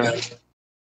 something yes, like sir. that.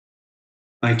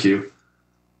 Thank you.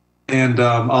 And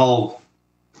I'd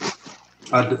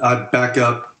back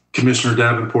up Commissioner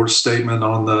Davenport's statement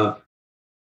on the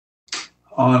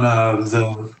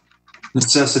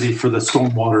necessity for the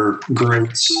stormwater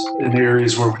grates in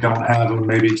areas where we don't have them,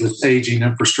 maybe just aging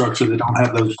infrastructure that don't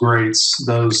have those grates.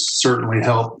 Those certainly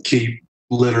help keep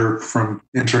litter from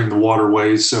entering the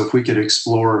waterways. So if we could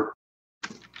explore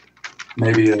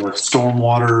maybe a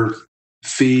stormwater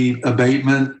fee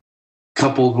abatement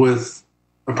coupled with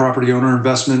a property owner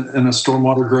investment in a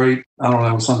stormwater grate, I don't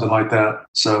know, something like that.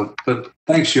 So, but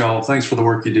thanks y'all. Thanks for the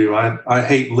work you do. I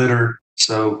hate litter,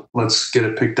 so let's get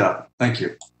it picked up. Thank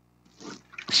you.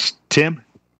 Tim?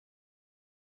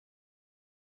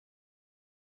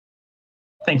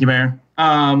 Thank you, Mayor.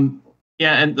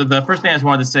 Yeah, and the first thing I just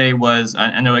wanted to say was,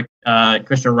 I know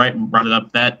Commissioner Wright brought it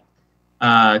up, that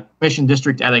Commission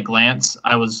District at a glance.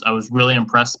 I was really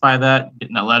impressed by that,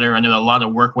 getting that letter. I know a lot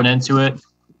of work went into it.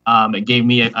 It gave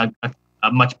me a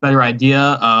much better idea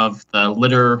of the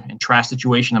litter and trash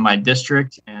situation in my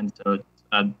district, and so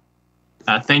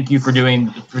thank you for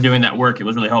doing that work. It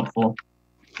was really helpful.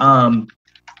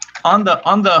 On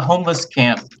the homeless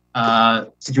camp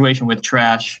situation with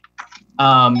trash,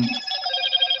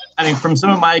 I mean, from some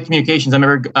of my communications, I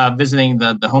remember visiting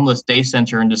the homeless day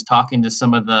center and just talking to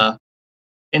some of the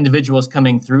individuals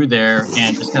coming through there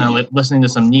and just kind of listening to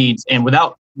some needs. And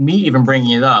without me even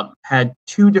bringing it up, had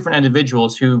two different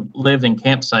individuals who lived in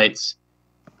campsites.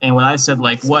 And when I said,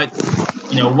 like, what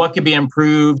what could be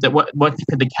improved, what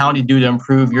could the county do to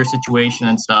improve your situation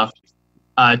and stuff.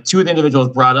 Two of the individuals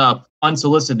brought up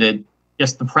unsolicited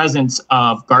just the presence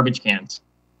of garbage cans,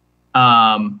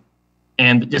 and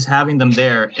just having them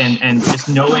there, and just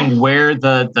knowing where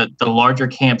the larger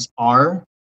camps are,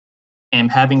 and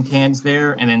having cans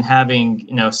there, and then having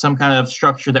some kind of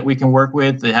structure that we can work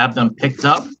with to have them picked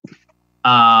up.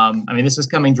 This is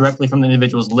coming directly from the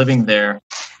individuals living there.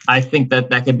 I think that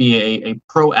could be a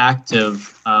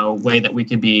proactive way that we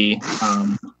could be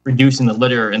reducing the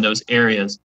litter in those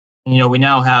areas. And, we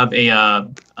now have a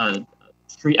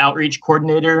street outreach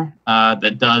coordinator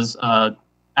that does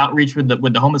outreach with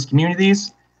the homeless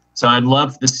communities. So I'd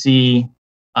love to see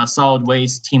Solid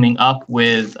Waste teaming up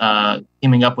with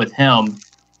him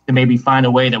to maybe find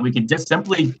a way that we could just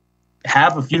simply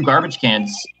have a few garbage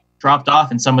cans dropped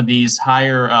off in some of these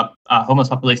higher homeless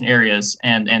population areas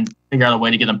and figure out a way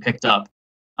to get them picked up.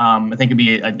 I think it'd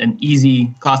be an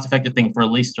easy, cost-effective thing for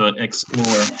at least to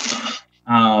explore.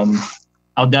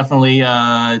 I'll definitely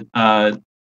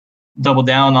double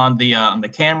down on the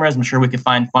cameras. I'm sure we could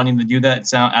find funding to do that.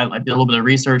 I did a little bit of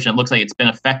research, and it looks like it's been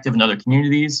effective in other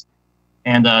communities.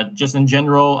 And just in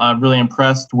general, really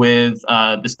impressed with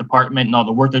this department and all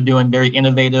the work they're doing. Very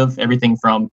innovative. Everything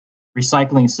from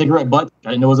recycling cigarette butts,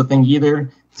 I didn't know was a thing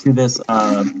either, to this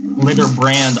litter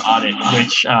brand audit,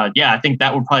 which, I think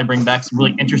that would probably bring back some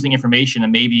really interesting information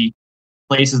and maybe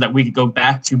places that we could go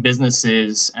back to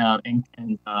businesses and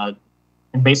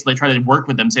basically try to work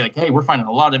with them, say like, hey, we're finding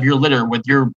a lot of your litter with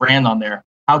your brand on there.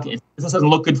 If this doesn't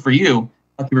look good for you,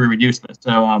 how can we reduce this?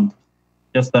 So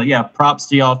props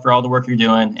to y'all for all the work you're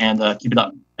doing, and keep it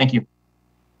up. Thank you.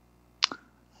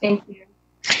 Thank you.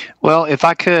 Well, if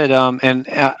I could, and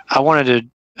I wanted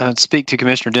to speak to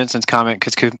Commissioner Denson's comment,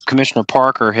 because Commissioner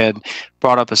Parker had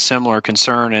brought up a similar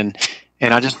concern, and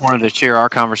I just wanted to share our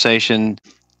conversation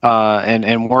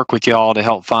and work with y'all to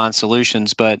help find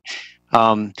solutions. But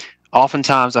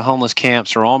oftentimes the homeless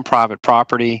camps are on private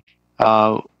property.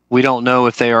 We don't know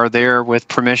if they are there with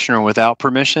permission or without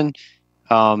permission.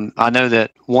 I know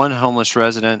that one homeless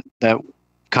resident that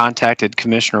contacted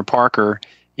Commissioner Parker,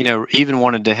 even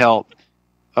wanted to help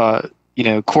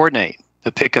coordinate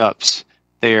the pickups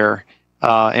there.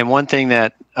 And one thing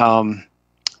that, I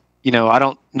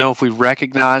don't know if we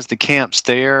recognize the camps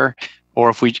there, or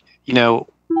if we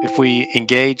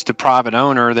engage the private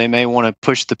owner, they may want to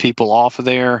push the people off of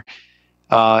there.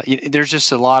 There's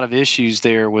just a lot of issues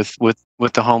there with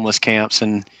the homeless camps,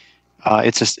 and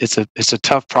it's a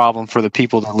tough problem for the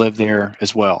people that live there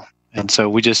as well. And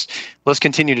so let's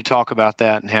continue to talk about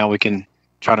that and how we can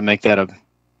try to make that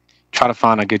try to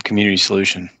find a good community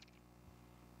solution.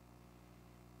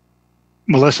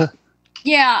 Melissa?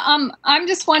 Yeah, I'm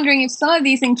just wondering if some of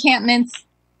these encampments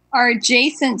are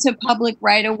adjacent to public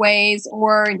right-of-ways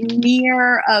or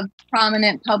near a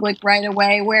prominent public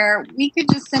right-of-way, where we could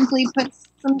just simply put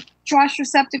some trash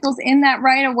receptacles in that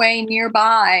right-of-way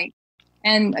nearby,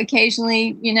 and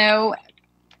occasionally,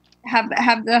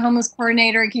 have the homeless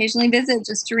coordinator occasionally visit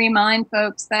just to remind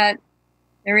folks that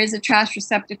there is a trash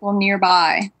receptacle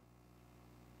nearby.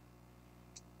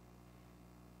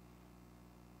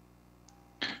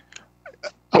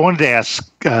 I wanted to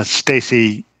ask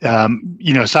Stacy,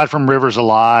 aside from Rivers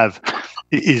Alive,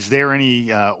 is there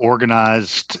any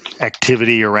organized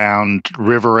activity around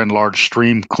river and large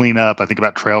stream cleanup? I think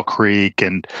about Trail Creek,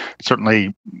 and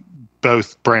certainly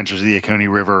both branches of the Oconee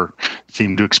River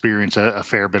seem to experience a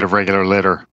fair bit of regular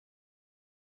litter.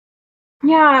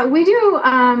 Yeah, we do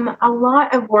a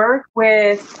lot of work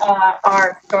with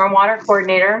our stormwater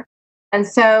coordinator. And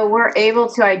so we're able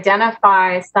to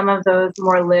identify some of those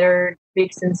more littered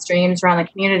creeks and streams around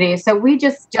the community. So we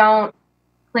just don't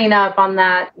clean up on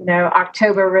that,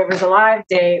 October Rivers Alive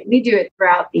Day. We do it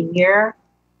throughout the year.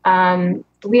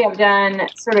 We have done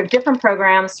sort of different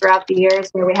programs throughout the years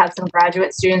where we had some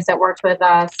graduate students that worked with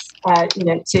us,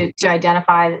 to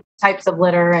identify types of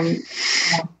litter. And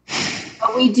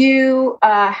but we do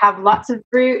have lots of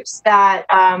groups that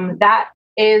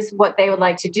is what they would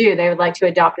like to do. They would like to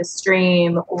adopt a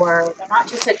stream, or they're not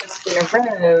just adopting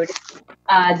a road.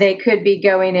 They could be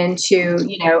going into,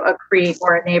 a creek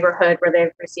or a neighborhood where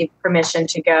they've received permission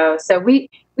to go. So we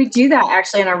do that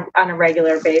actually on a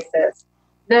regular basis.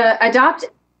 The Adopt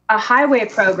a Highway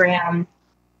program,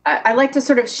 I like to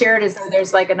sort of share it as though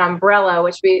there's like an umbrella,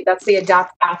 that's the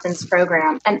Adopt Athens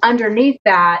program. And underneath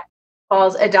that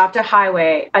falls Adopt a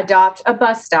Highway, Adopt a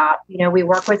Bus Stop. We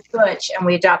work with Butch, and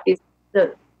we adopt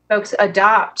the folks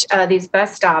adopt these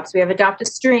bus stops. We have Adopt a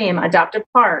Stream, Adopt a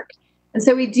Park. And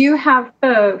so we do have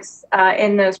folks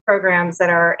in those programs that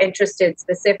are interested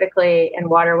specifically in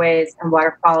waterways and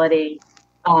water quality.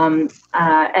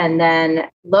 And then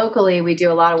locally, we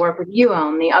do a lot of work with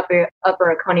UOM, the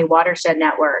Upper Oconee Watershed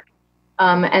Network.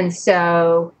 And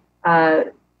so,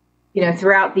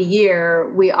 throughout the year,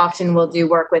 we often will do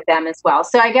work with them as well.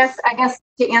 So I guess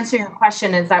to answer your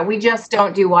question is that we just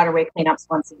don't do waterway cleanups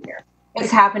once a year.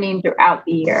 It's happening throughout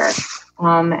the year.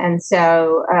 And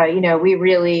so,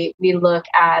 we look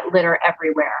at litter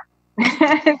everywhere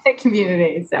in the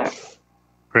community. So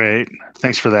Great.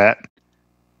 Thanks for that.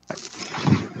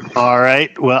 All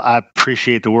right. Well, I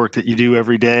appreciate the work that you do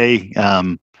every day.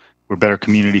 We're a better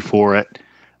community for it.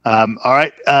 All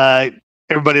right.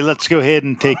 Everybody, let's go ahead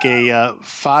and take a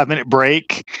 5-minute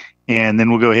break, and then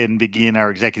we'll go ahead and begin our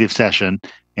executive session,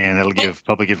 and that'll give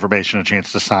public information a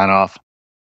chance to sign off.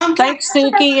 Thanks,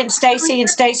 Suki and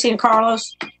Stacy and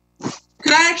Carlos.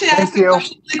 Could I actually ask a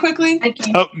question really quickly? Thank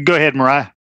you. Oh, go ahead, Mariah.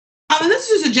 And this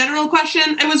is just a general question.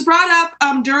 It was brought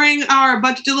up during our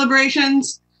budget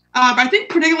deliberations. I think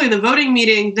particularly the voting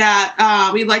meeting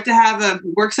that we'd like to have a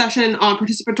work session on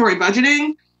participatory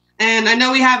budgeting. And I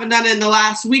know we haven't done it in the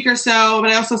last week or so, but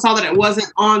I also saw that it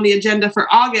wasn't on the agenda for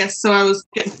August. So I was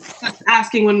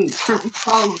asking when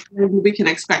we can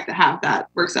expect to have that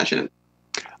work session.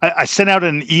 I sent out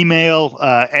an email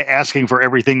asking for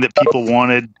everything that people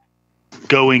wanted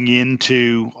going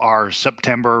into our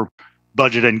September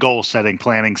budget and goal setting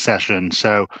planning session.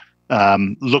 So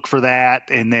look for that.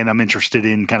 And then I'm interested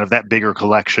in kind of that bigger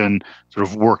collection, sort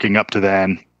of working up to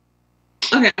then.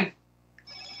 Okay.